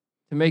way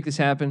to make this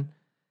happen.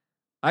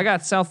 I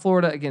got South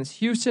Florida against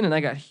Houston, and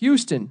I got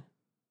Houston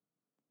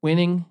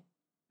winning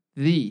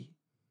the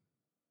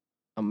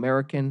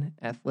American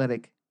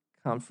Athletic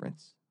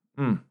Conference.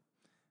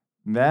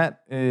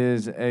 That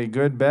is a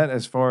good bet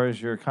as far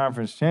as your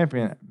conference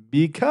champion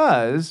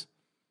because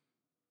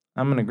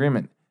I'm in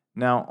agreement.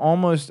 Now,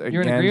 almost against...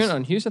 You're in agreement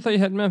on Houston? I thought you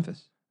had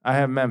Memphis. I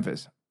have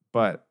Memphis,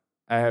 but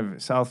I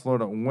have South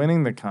Florida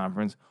winning the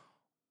conference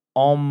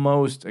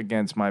almost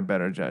against my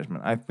better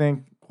judgment. I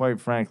think,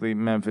 quite frankly,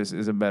 Memphis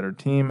is a better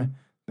team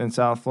than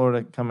South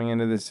Florida coming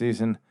into this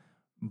season,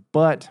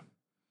 but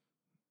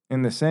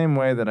in the same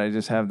way that I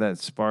just have that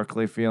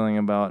sparkly feeling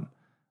about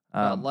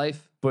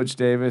Life. Butch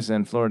Davis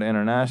and Florida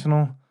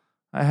International,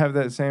 I have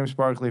that same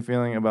sparkly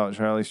feeling about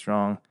Charlie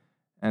Strong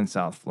and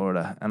South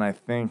Florida. And I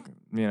think,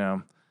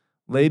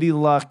 Lady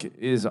Luck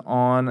is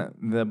on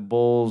the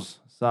Bulls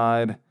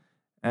side.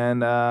 And,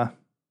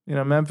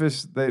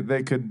 Memphis,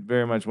 they could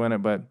very much win it,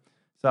 but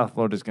South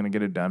Florida's going to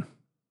get it done.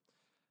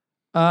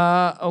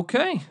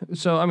 Okay.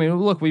 So,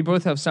 look, we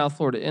both have South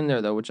Florida in there,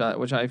 though, which I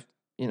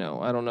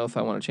I don't know if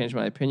I want to change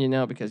my opinion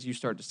now because you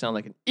start to sound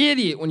like an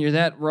idiot when you're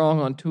that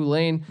wrong on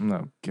Tulane.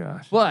 Oh,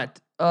 gosh.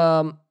 But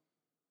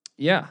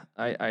yeah,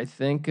 I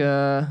think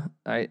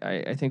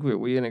I think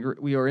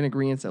we are in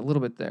agreement a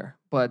little bit there.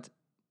 But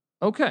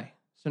okay,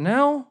 so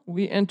now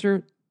we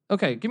enter.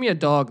 Okay, give me a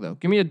dog though.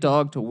 Give me a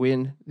dog to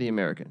win the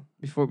American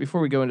before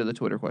we go into the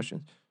Twitter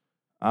questions.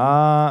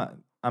 The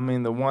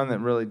one that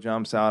really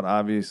jumps out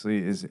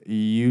obviously is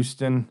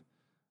Houston.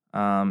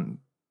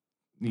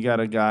 You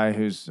got a guy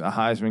who's a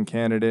Heisman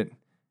candidate,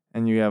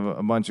 and you have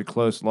a bunch of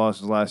close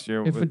losses last year.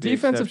 If with a the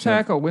defensive exception of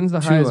tackle wins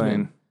the Tulane.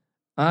 Heisman,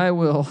 I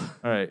will.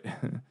 All right.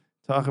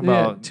 Talk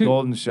about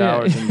golden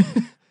showers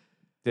and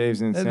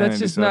Dave's insanity. That's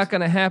just not going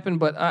to happen.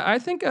 But I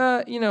think,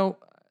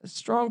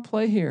 strong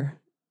play here.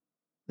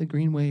 The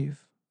Green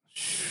Wave.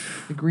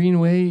 The Green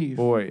Wave.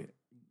 Boy,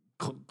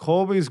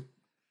 Colby's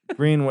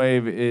Green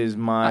Wave is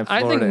my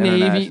I Florida think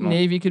International.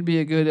 Navy could be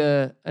a good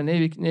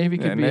Navy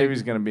could be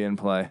Navy's going to be in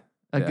play.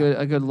 a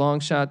good long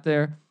shot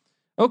there.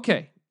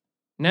 Okay,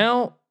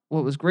 now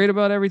what was great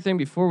about everything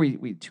before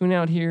we tune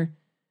out here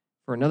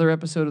for another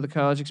episode of the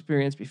College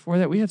Experience. Before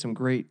that, we had some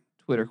great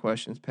Twitter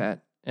questions,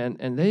 Pat,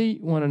 and they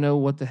want to know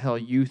what the hell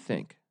you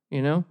think.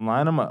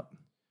 Line them up.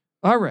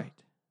 All right.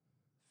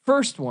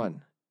 First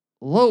one,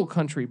 Low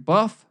Country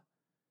Buff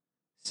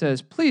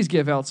says, please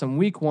give out some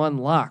week 1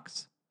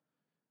 locks.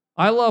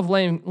 I love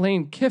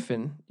Lane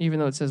Kiffin, even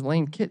though it says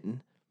Lane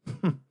Kitten,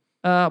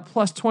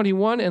 plus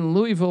 21, and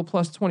Louisville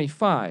plus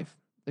 25.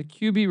 The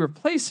QB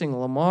replacing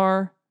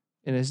Lamar,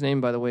 and his name,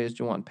 by the way, is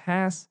Juwan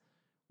Pass,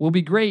 will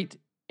be great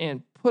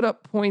and put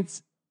up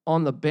points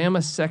on the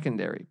Bama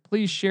secondary.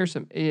 Please share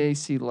some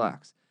AAC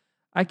locks.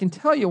 I can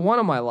tell you one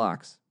of my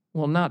locks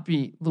will not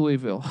be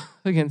Louisville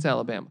against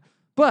Alabama,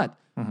 but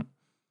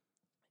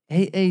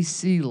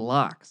AAC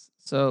locks.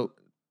 So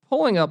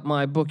pulling up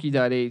my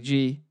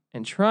bookie.ag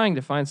and trying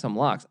to find some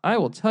locks, I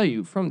will tell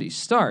you from the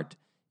start,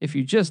 if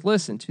you just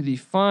listen to the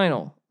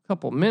final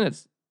couple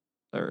minutes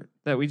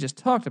that we just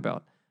talked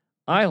about,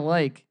 I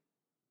like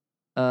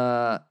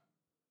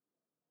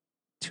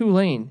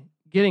Tulane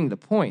getting the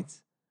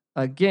points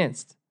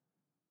against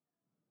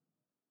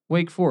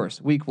Wake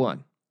Forest week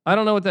 1. I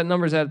don't know what that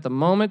number's at the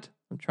moment.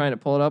 I'm trying to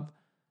pull it up.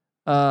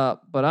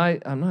 But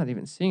I'm not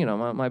even seeing it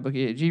on my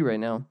bookie AG right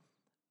now.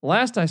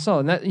 Last I saw,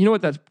 and that, you know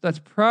what, that's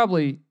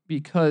probably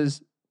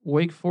because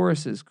Wake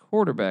Forest's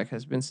quarterback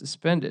has been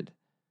suspended.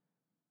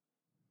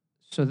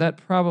 So that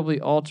probably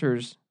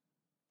alters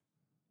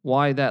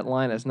why that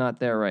line is not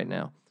there right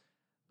now.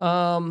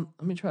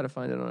 Let me try to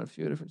find it on a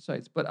few different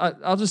sites, but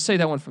I'll just say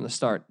that one from the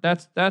start.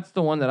 That's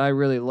the one that I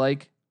really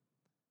like.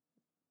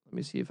 Let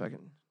me see if I can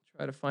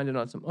try to find it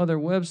on some other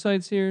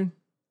websites here.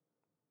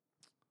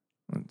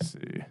 Let's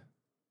see.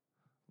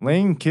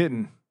 Lane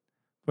Kitten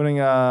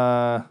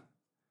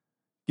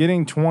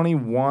getting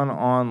 21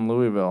 on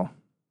Louisville.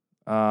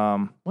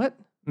 What?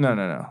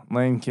 No.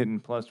 Lane Kitten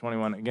plus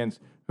 21 against,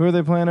 who are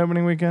they playing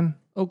opening weekend?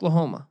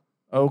 Oklahoma.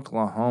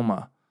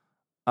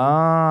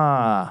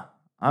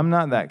 I'm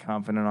not that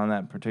confident on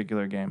that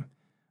particular game.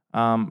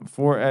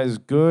 For as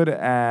good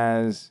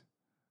as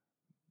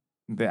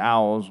the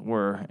Owls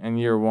were in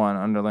year 1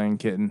 under Lane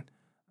Kitten,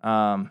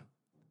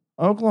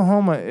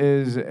 Oklahoma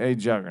is a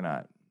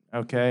juggernaut.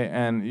 Okay,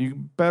 and you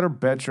better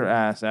bet your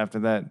ass after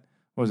that,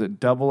 was it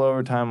double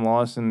overtime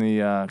loss in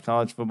the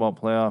college football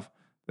playoff,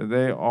 that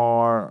they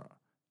are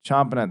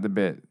chomping at the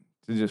bit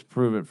to just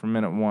prove it from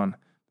minute 1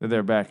 that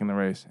they're back in the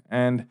race.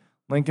 And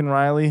Lincoln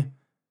Riley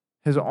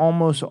has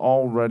almost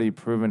already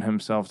proven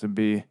himself to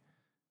be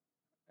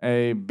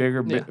a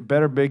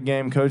better big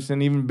game coach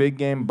than even Big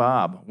Game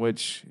Bob,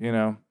 which,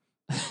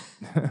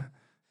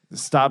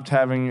 stopped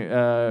being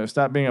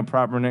a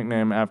proper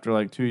nickname after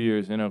like 2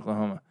 years in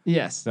Oklahoma.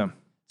 Yes.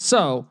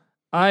 So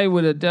I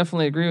would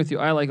definitely agree with you.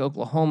 I like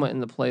Oklahoma in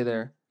the play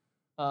there.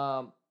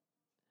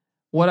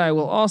 What I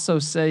will also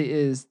say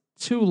is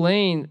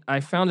Tulane, I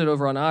found it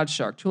over on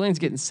OddsShark. Tulane's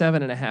getting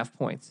 7.5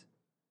 points.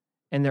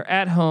 And they're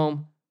at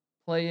home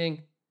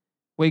playing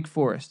Wake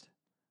Forest.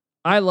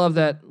 I love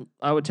that.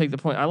 I would take the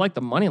point. I like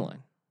the money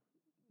line.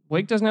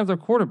 Wake doesn't have their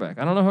quarterback.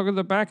 I don't know how good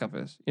their backup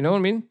is. You know what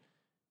I mean?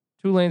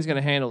 Tulane's going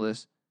to handle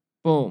this.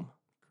 Boom.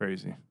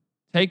 Crazy.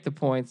 Take the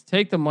points.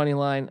 Take the money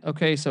line.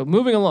 Okay, so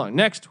moving along.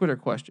 Next Twitter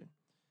question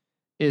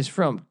is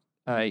from,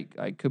 I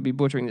could be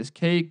butchering this,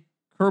 K.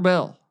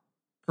 Kerbel.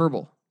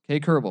 K.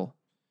 Kerbel.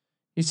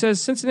 He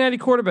says, Cincinnati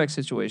quarterback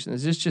situation.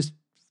 Is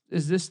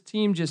this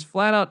team just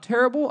flat out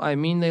terrible? I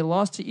mean, they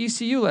lost to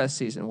ECU last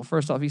season. Well,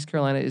 first off, East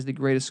Carolina is the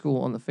greatest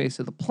school on the face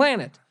of the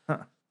planet.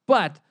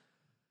 But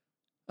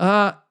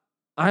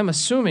I'm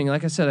assuming,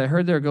 like I said, I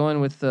heard they're going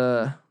with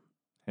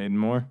Hayden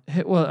Moore.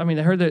 Well, I mean,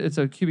 I heard that it's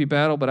a QB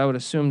battle, but I would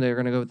assume they're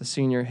going to go with the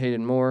senior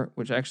Hayden Moore,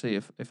 which actually,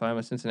 if I'm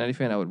a Cincinnati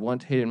fan, I would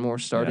want Hayden Moore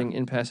starting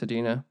in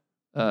Pasadena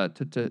at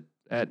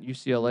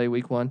UCLA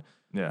week 1.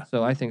 Yeah.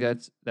 So I think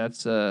that's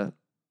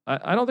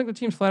I don't think the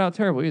team's flat out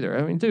terrible either.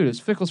 I mean, dude, it's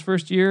Fickell's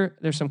first year.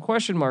 There's some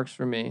question marks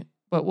for me,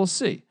 but we'll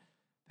see.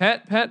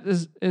 Pat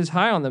is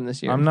high on them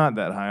this year. I'm not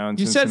that high on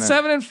You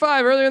Cincinnati. said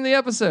 7-5 earlier in the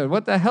episode.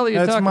 What the hell are you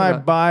talking about? That's my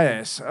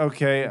bias.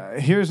 Okay,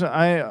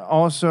 I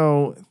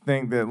also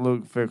think that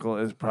Luke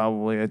Fickell is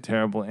probably a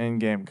terrible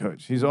in-game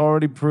coach. He's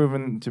already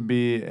proven to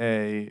be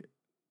a,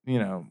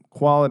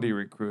 quality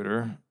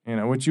recruiter,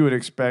 which you would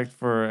expect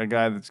for a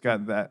guy that's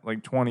got that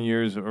like 20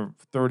 years or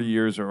 30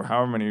 years or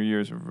however many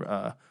years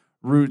of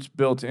roots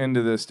built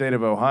into the state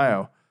of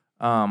Ohio.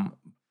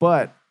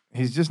 But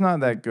he's just not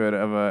that good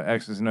of a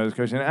X's and O's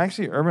coach. And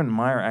actually, Urban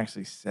Meyer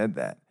actually said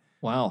that.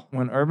 Wow.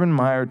 When Urban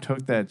Meyer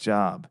took that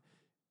job,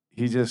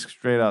 he just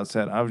straight out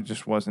said, I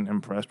just wasn't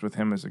impressed with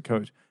him as a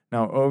coach.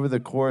 Now, over the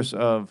course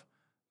of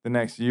the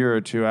next year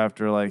or two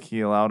after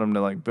he allowed him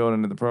to build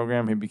into the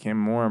program, he became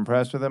more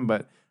impressed with him.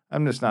 But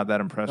I'm just not that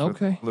impressed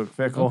with Luke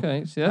Fickell.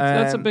 Okay. See,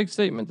 that's a big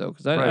statement, though,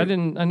 because I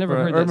never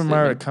heard that Urban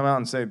Meyer would statement. come out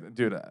and say,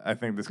 dude, I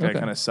think this guy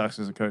kind of sucks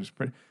as a coach.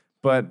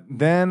 But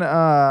then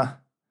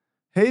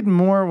Hayden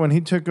Moore, when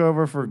he took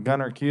over for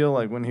Gunnar Kiel,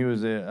 when he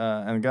was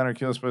and Gunnar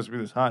Kiel was supposed to be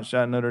this hot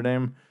shot Notre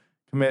Dame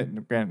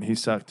commit, granted, he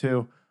sucked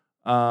too.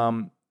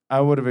 I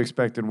would have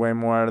expected way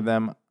more out of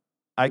them.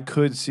 I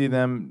could see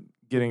them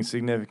getting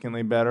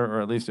significantly better,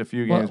 or at least a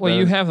few Well, games well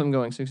better. you have them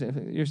going 6.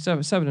 You're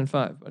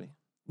 7-5, buddy.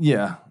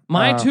 Yeah.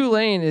 My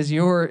Tulane is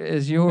your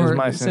is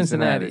my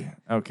Cincinnati.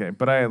 Okay,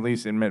 but I at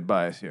least admit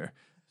bias here.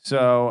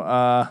 So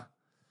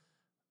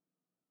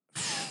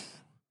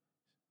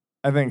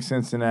I think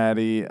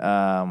Cincinnati,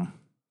 they're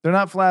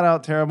not flat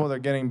out terrible. They're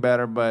getting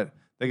better, but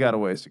they got a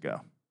ways to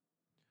go.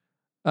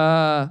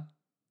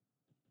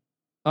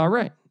 All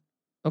right.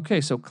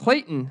 Okay, so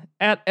Clayton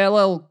at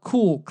LL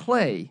Cool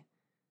Clay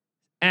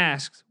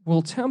asks,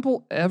 will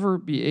Temple ever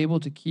be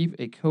able to keep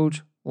a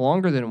coach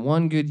longer than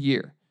one good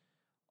year?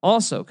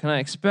 Also, can I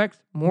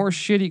expect more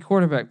shitty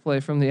quarterback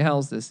play from the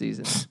Owls this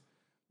season?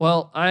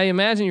 Well, I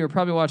imagine you were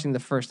probably watching the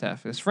first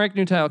half because Frank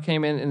Newtile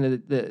came in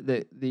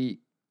and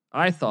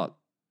I thought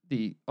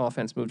the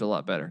offense moved a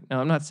lot better. Now,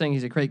 I'm not saying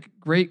he's a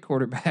great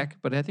quarterback,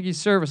 but I think he's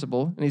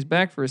serviceable and he's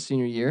back for his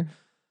senior year.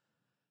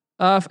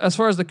 As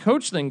far as the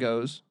coach thing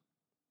goes,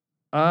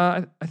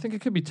 I think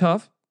it could be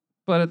tough,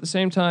 but at the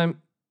same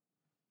time,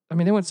 I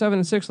mean, they went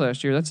 7-6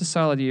 last year. That's a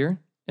solid year,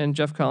 and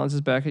Jeff Collins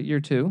is back at year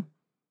 2.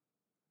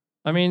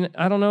 I mean,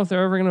 I don't know if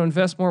they're ever going to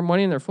invest more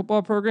money in their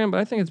football program, but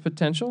I think it's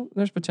potential.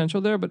 There's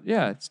potential there, but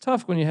yeah, it's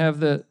tough when you have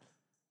the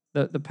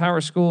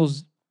power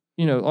schools,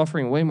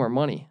 offering way more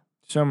money.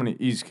 So many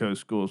East Coast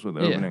schools with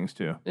openings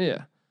too.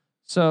 Yeah.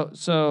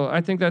 So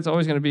I think that's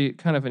always going to be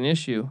kind of an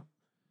issue.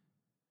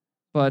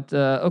 But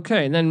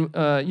okay, and then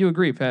you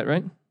agree, Pat,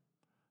 right?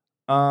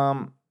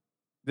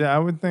 Yeah, I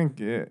would think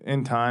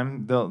in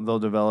time they'll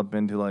develop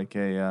into like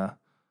a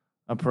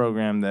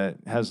program that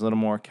has a little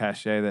more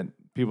cachet that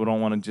people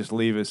don't want to just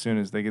leave as soon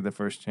as they get the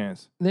first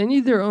chance. They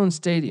need their own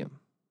stadium.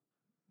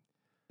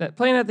 That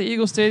playing at the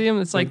Eagle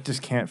Stadium, it's like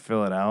just can't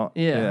fill it out.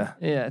 Yeah,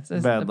 it's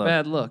bad luck.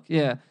 Bad look.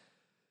 Yeah.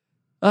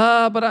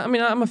 But I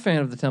mean, I'm a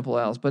fan of the Temple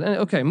Owls. But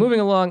okay,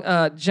 moving along.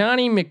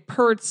 Johnny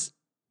McPertz,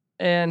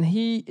 and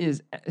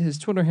his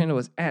Twitter handle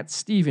is at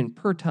Steven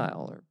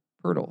Pertile or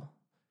Pertle.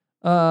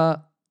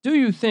 Do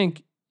you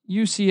think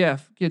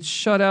UCF gets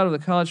shut out of the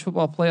college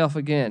football playoff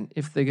again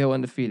if they go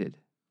undefeated?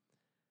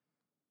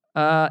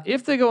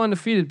 If they go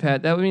undefeated,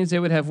 Pat, that means they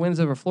would have wins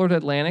over Florida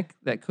Atlantic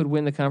that could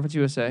win the Conference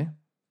USA.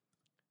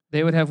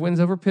 They would have wins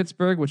over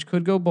Pittsburgh, which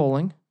could go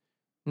bowling.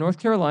 North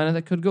Carolina,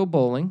 that could go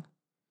bowling.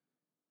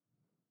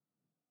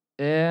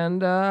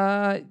 And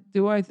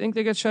do I think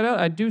they get shut out?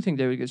 I do think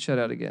they would get shut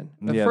out again.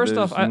 But first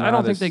off, I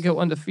don't think they go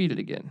undefeated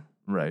again.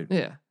 Right.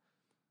 Yeah.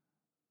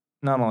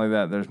 Not only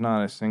that, there's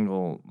not a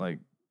single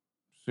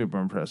super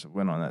impressive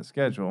win on that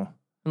schedule.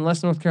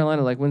 Unless North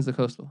Carolina wins the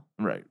Coastal.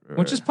 Right.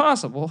 Which is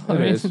possible. It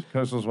is.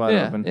 Coastal's wide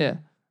open. Yeah.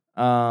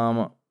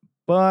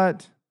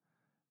 But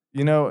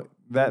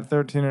that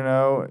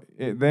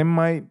 13-0, they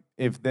might,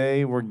 if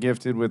they were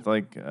gifted with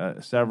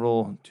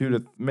several 2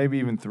 to maybe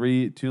even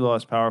 3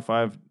 2-loss Power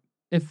 5.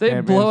 If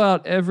they blow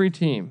out every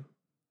team,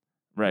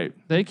 right,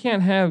 they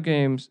can't have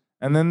games.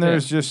 And then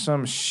there's just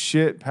some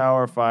shit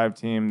Power 5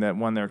 team that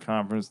won their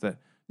conference that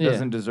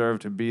doesn't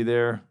deserve to be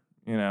there.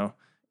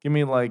 Give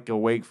me a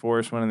Wake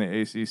Forest winning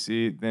the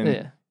ACC,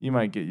 then you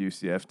might get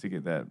UCF to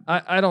get that.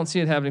 I don't see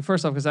it happening.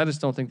 First off, because I just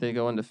don't think they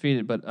go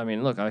undefeated. But I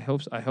mean, look, I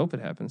hope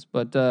it happens.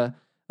 But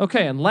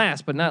okay, and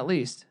last but not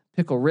least,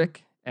 Pickle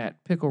Rick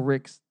at Pickle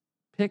Rick's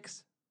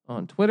Picks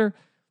on Twitter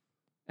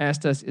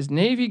asked us, is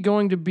Navy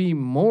going to be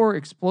more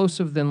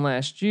explosive than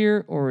last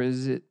year, or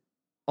is it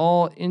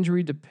all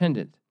injury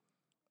dependent?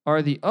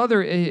 Are the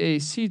other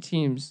AAC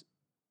teams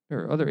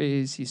or other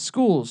AAC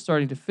schools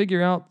starting to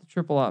figure out the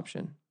triple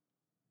option?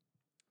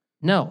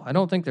 No, I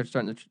don't think they're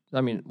starting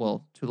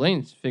to.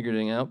 Tulane's figured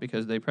it out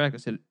because they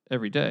practice it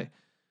every day.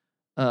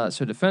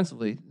 So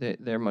defensively,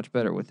 they're much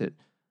better with it.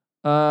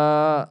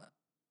 I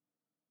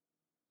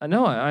think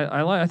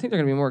they're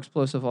going to be more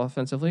explosive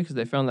offensively because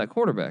they found that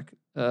quarterback.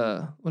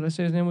 What did I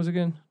say his name was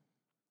again?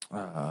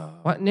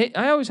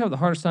 I always have the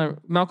hardest time.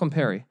 Malcolm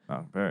Perry.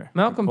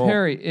 Malcolm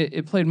Perry.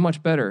 It played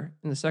much better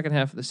in the second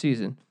half of the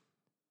season.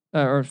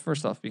 Or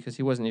first off, because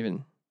he wasn't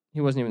even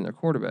their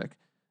quarterback.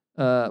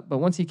 But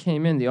once he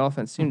came in, the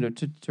offense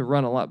seemed to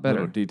run a lot better.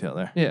 Little detail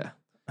there. Yeah.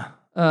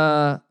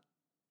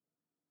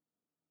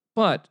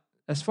 But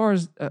as far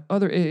as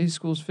other AA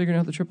schools figuring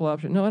out the triple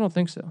option, no, I don't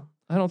think so.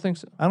 I don't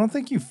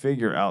think you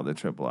figure out the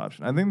triple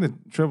option. I think the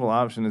triple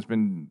option has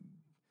been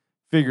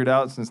figured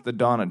out since the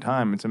dawn of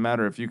time. It's a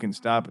matter if you can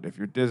stop it, if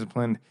you're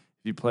disciplined,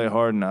 if you play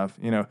hard enough.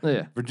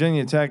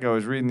 Virginia Tech, I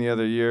was reading the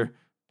other year,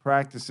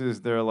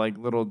 practices their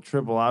little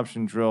triple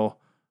option drill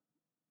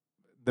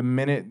the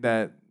minute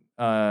that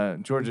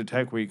Georgia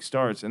Tech week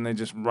starts, and they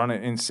just run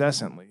it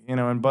incessantly.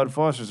 And Bud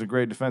Foster's a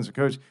great defensive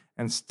coach,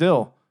 and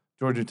still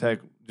Georgia Tech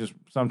just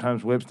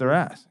sometimes whips their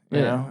ass.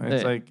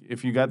 It's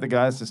if you got the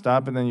guys to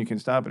stop it, then you can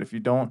stop it. If you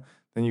don't,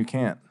 then you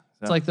can't.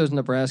 So. It's like those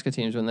Nebraska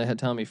teams when they had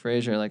Tommy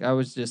Frazier. I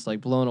was just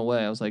blown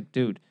away. I was like,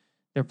 dude,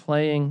 they're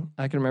playing.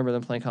 I can remember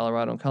them playing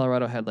Colorado, and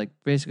Colorado had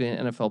basically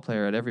an NFL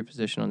player at every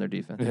position on their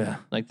defense. Yeah,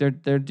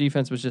 their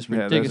defense was just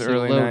ridiculously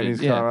early loaded.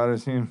 90s Colorado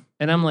team.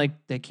 And I'm like,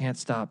 they can't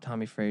stop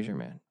Tommy Frazier,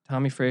 man.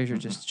 Tommy Frazier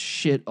just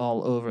shit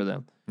all over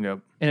them. Yep.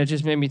 And it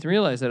just made me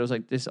realize that it was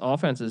this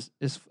offense is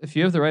if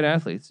you have the right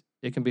athletes,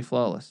 it can be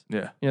flawless.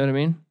 Yeah. You know what I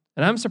mean?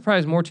 And I'm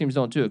surprised more teams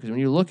don't do it, because when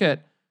you look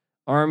at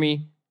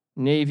Army,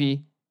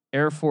 Navy,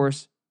 Air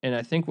Force, and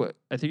I think you're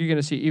going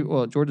to see,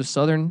 well, Georgia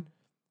Southern,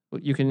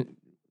 you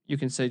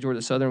can say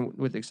Georgia Southern,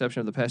 with the exception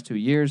of the past 2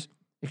 years,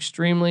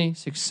 extremely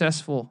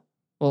successful.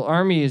 Well,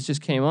 Army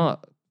just came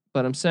up,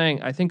 but I'm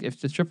saying I think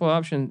if the triple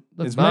option,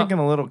 look, It's making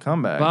a little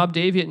comeback. Bob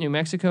Davey at New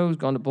Mexico has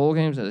gone to bowl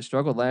games, and they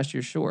struggled last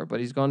year, sure, but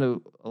he's gone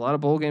to a lot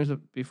of bowl games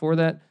before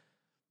that.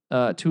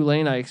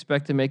 Tulane, I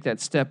expect to make that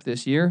step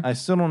this year. I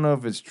still don't know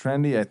if it's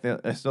trendy.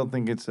 I still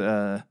think it's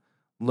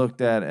looked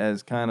at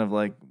as kind of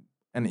like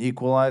an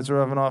equalizer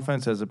of an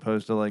offense as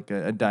opposed to like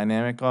a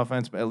dynamic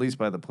offense, but at least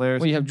by the players.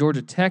 Well, you have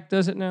Georgia Tech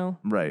does it now.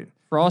 Right.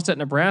 Frost at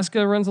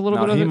Nebraska runs a little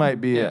bit of it. He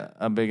might be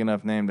a big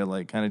enough name to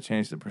like kind of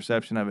change the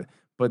perception of it.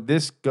 But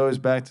this goes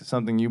back to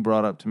something you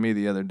brought up to me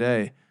the other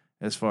day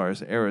as far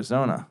as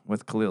Arizona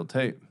with Khalil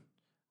Tate.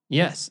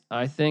 Yes,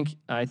 I think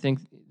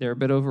they're a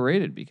bit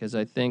overrated, because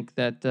I think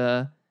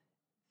that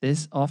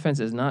this offense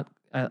is not.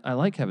 I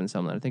like Kevin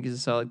Sumlin. I think he's a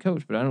solid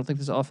coach, but I don't think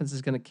this offense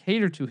is going to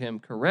cater to him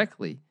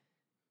correctly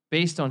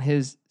based on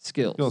his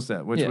skill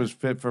set, which was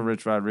fit for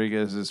Rich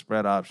Rodriguez's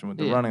spread option with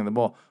the running the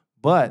ball.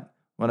 But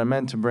what I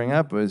meant to bring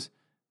up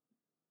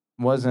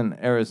wasn't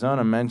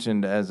Arizona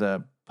mentioned as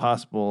a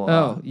possible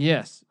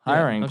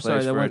hiring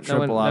place for a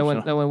triple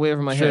option? That went way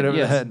over my head.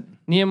 Yes.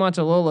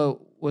 Niumatalolo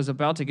was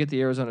about to get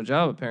the Arizona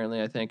job,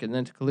 apparently, I think, and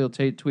then Khalil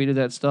Tate tweeted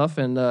that stuff,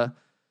 and that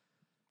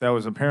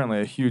was apparently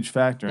a huge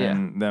factor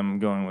in them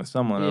going with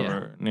someone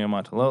over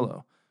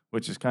Niumatalolo,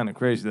 which is kind of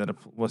crazy that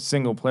a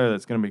single player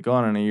that's going to be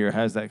gone in a year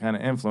has that kind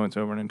of influence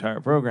over an entire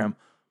program.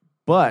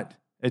 But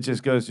it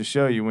just goes to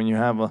show you, when you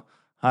have a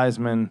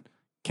Heisman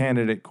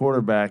candidate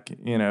quarterback,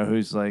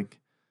 who's like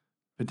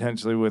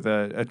potentially with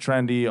a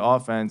trendy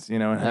offense,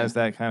 and has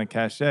that kind of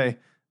cachet,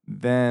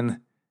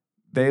 then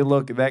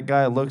that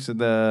guy looks at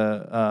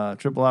the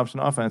triple option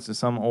offense as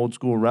some old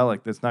school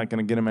relic that's not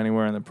going to get him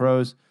anywhere in the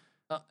pros.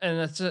 And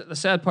that's the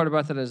sad part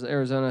about that is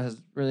Arizona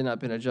has really not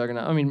been a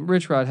juggernaut. I mean,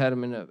 Rich Rod had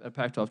him in a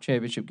Pac-12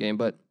 championship game,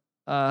 but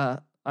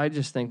I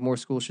just think more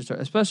schools should start,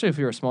 especially if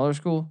you're a smaller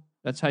school.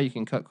 That's how you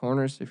can cut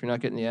corners if you're not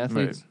getting the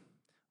athletes.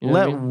 Right.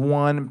 Let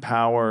one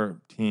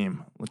power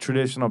team, a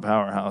traditional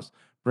powerhouse,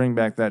 bring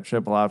back that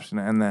triple option,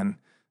 and then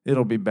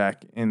it'll be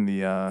back in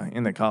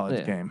the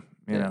college game.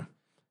 You know.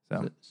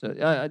 That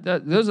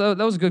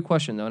was a good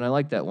question though, and I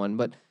like that one.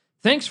 But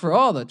thanks for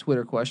all the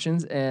Twitter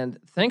questions, and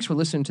thanks for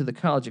listening to the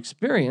College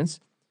Experience.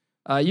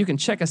 You can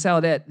check us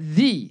out at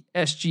the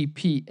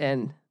SGP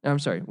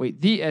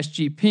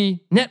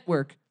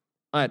Network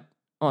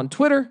on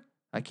Twitter.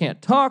 I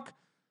can't talk.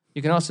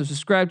 You can also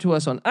subscribe to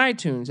us on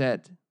iTunes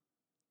at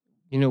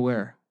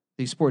where,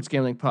 the Sports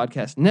Gambling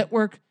Podcast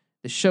Network.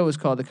 The show is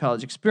called The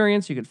College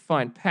Experience. You can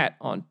find Pat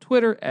on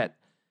Twitter at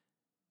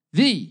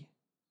the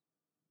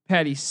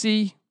Patty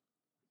C.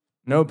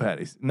 No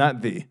Patties,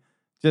 not the.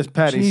 Just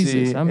Patty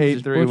Jesus, C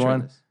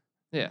 831.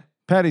 Yeah.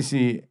 Patty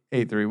C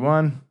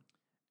 831.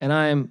 And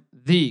I am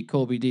the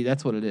Colby D.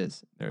 That's what it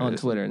is on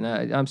is. Twitter. And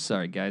I'm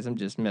sorry, guys. I'm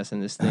just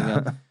messing this thing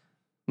up.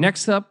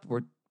 Next up,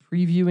 we're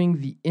previewing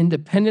the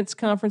Independence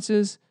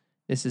Conferences.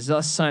 This is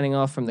us signing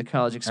off from the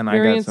College Experience.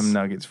 And I got some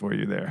nuggets for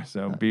you there.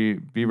 So be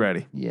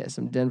ready. Yeah,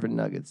 some Denver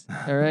Nuggets.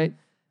 All right.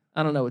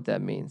 I don't know what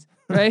that means.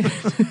 Right?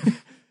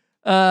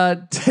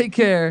 Take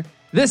care.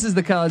 This is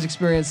the College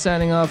Experience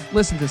signing off.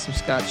 Listen to some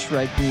Scott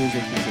Shrike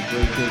music. He's a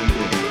great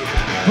human being.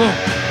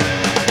 Boom.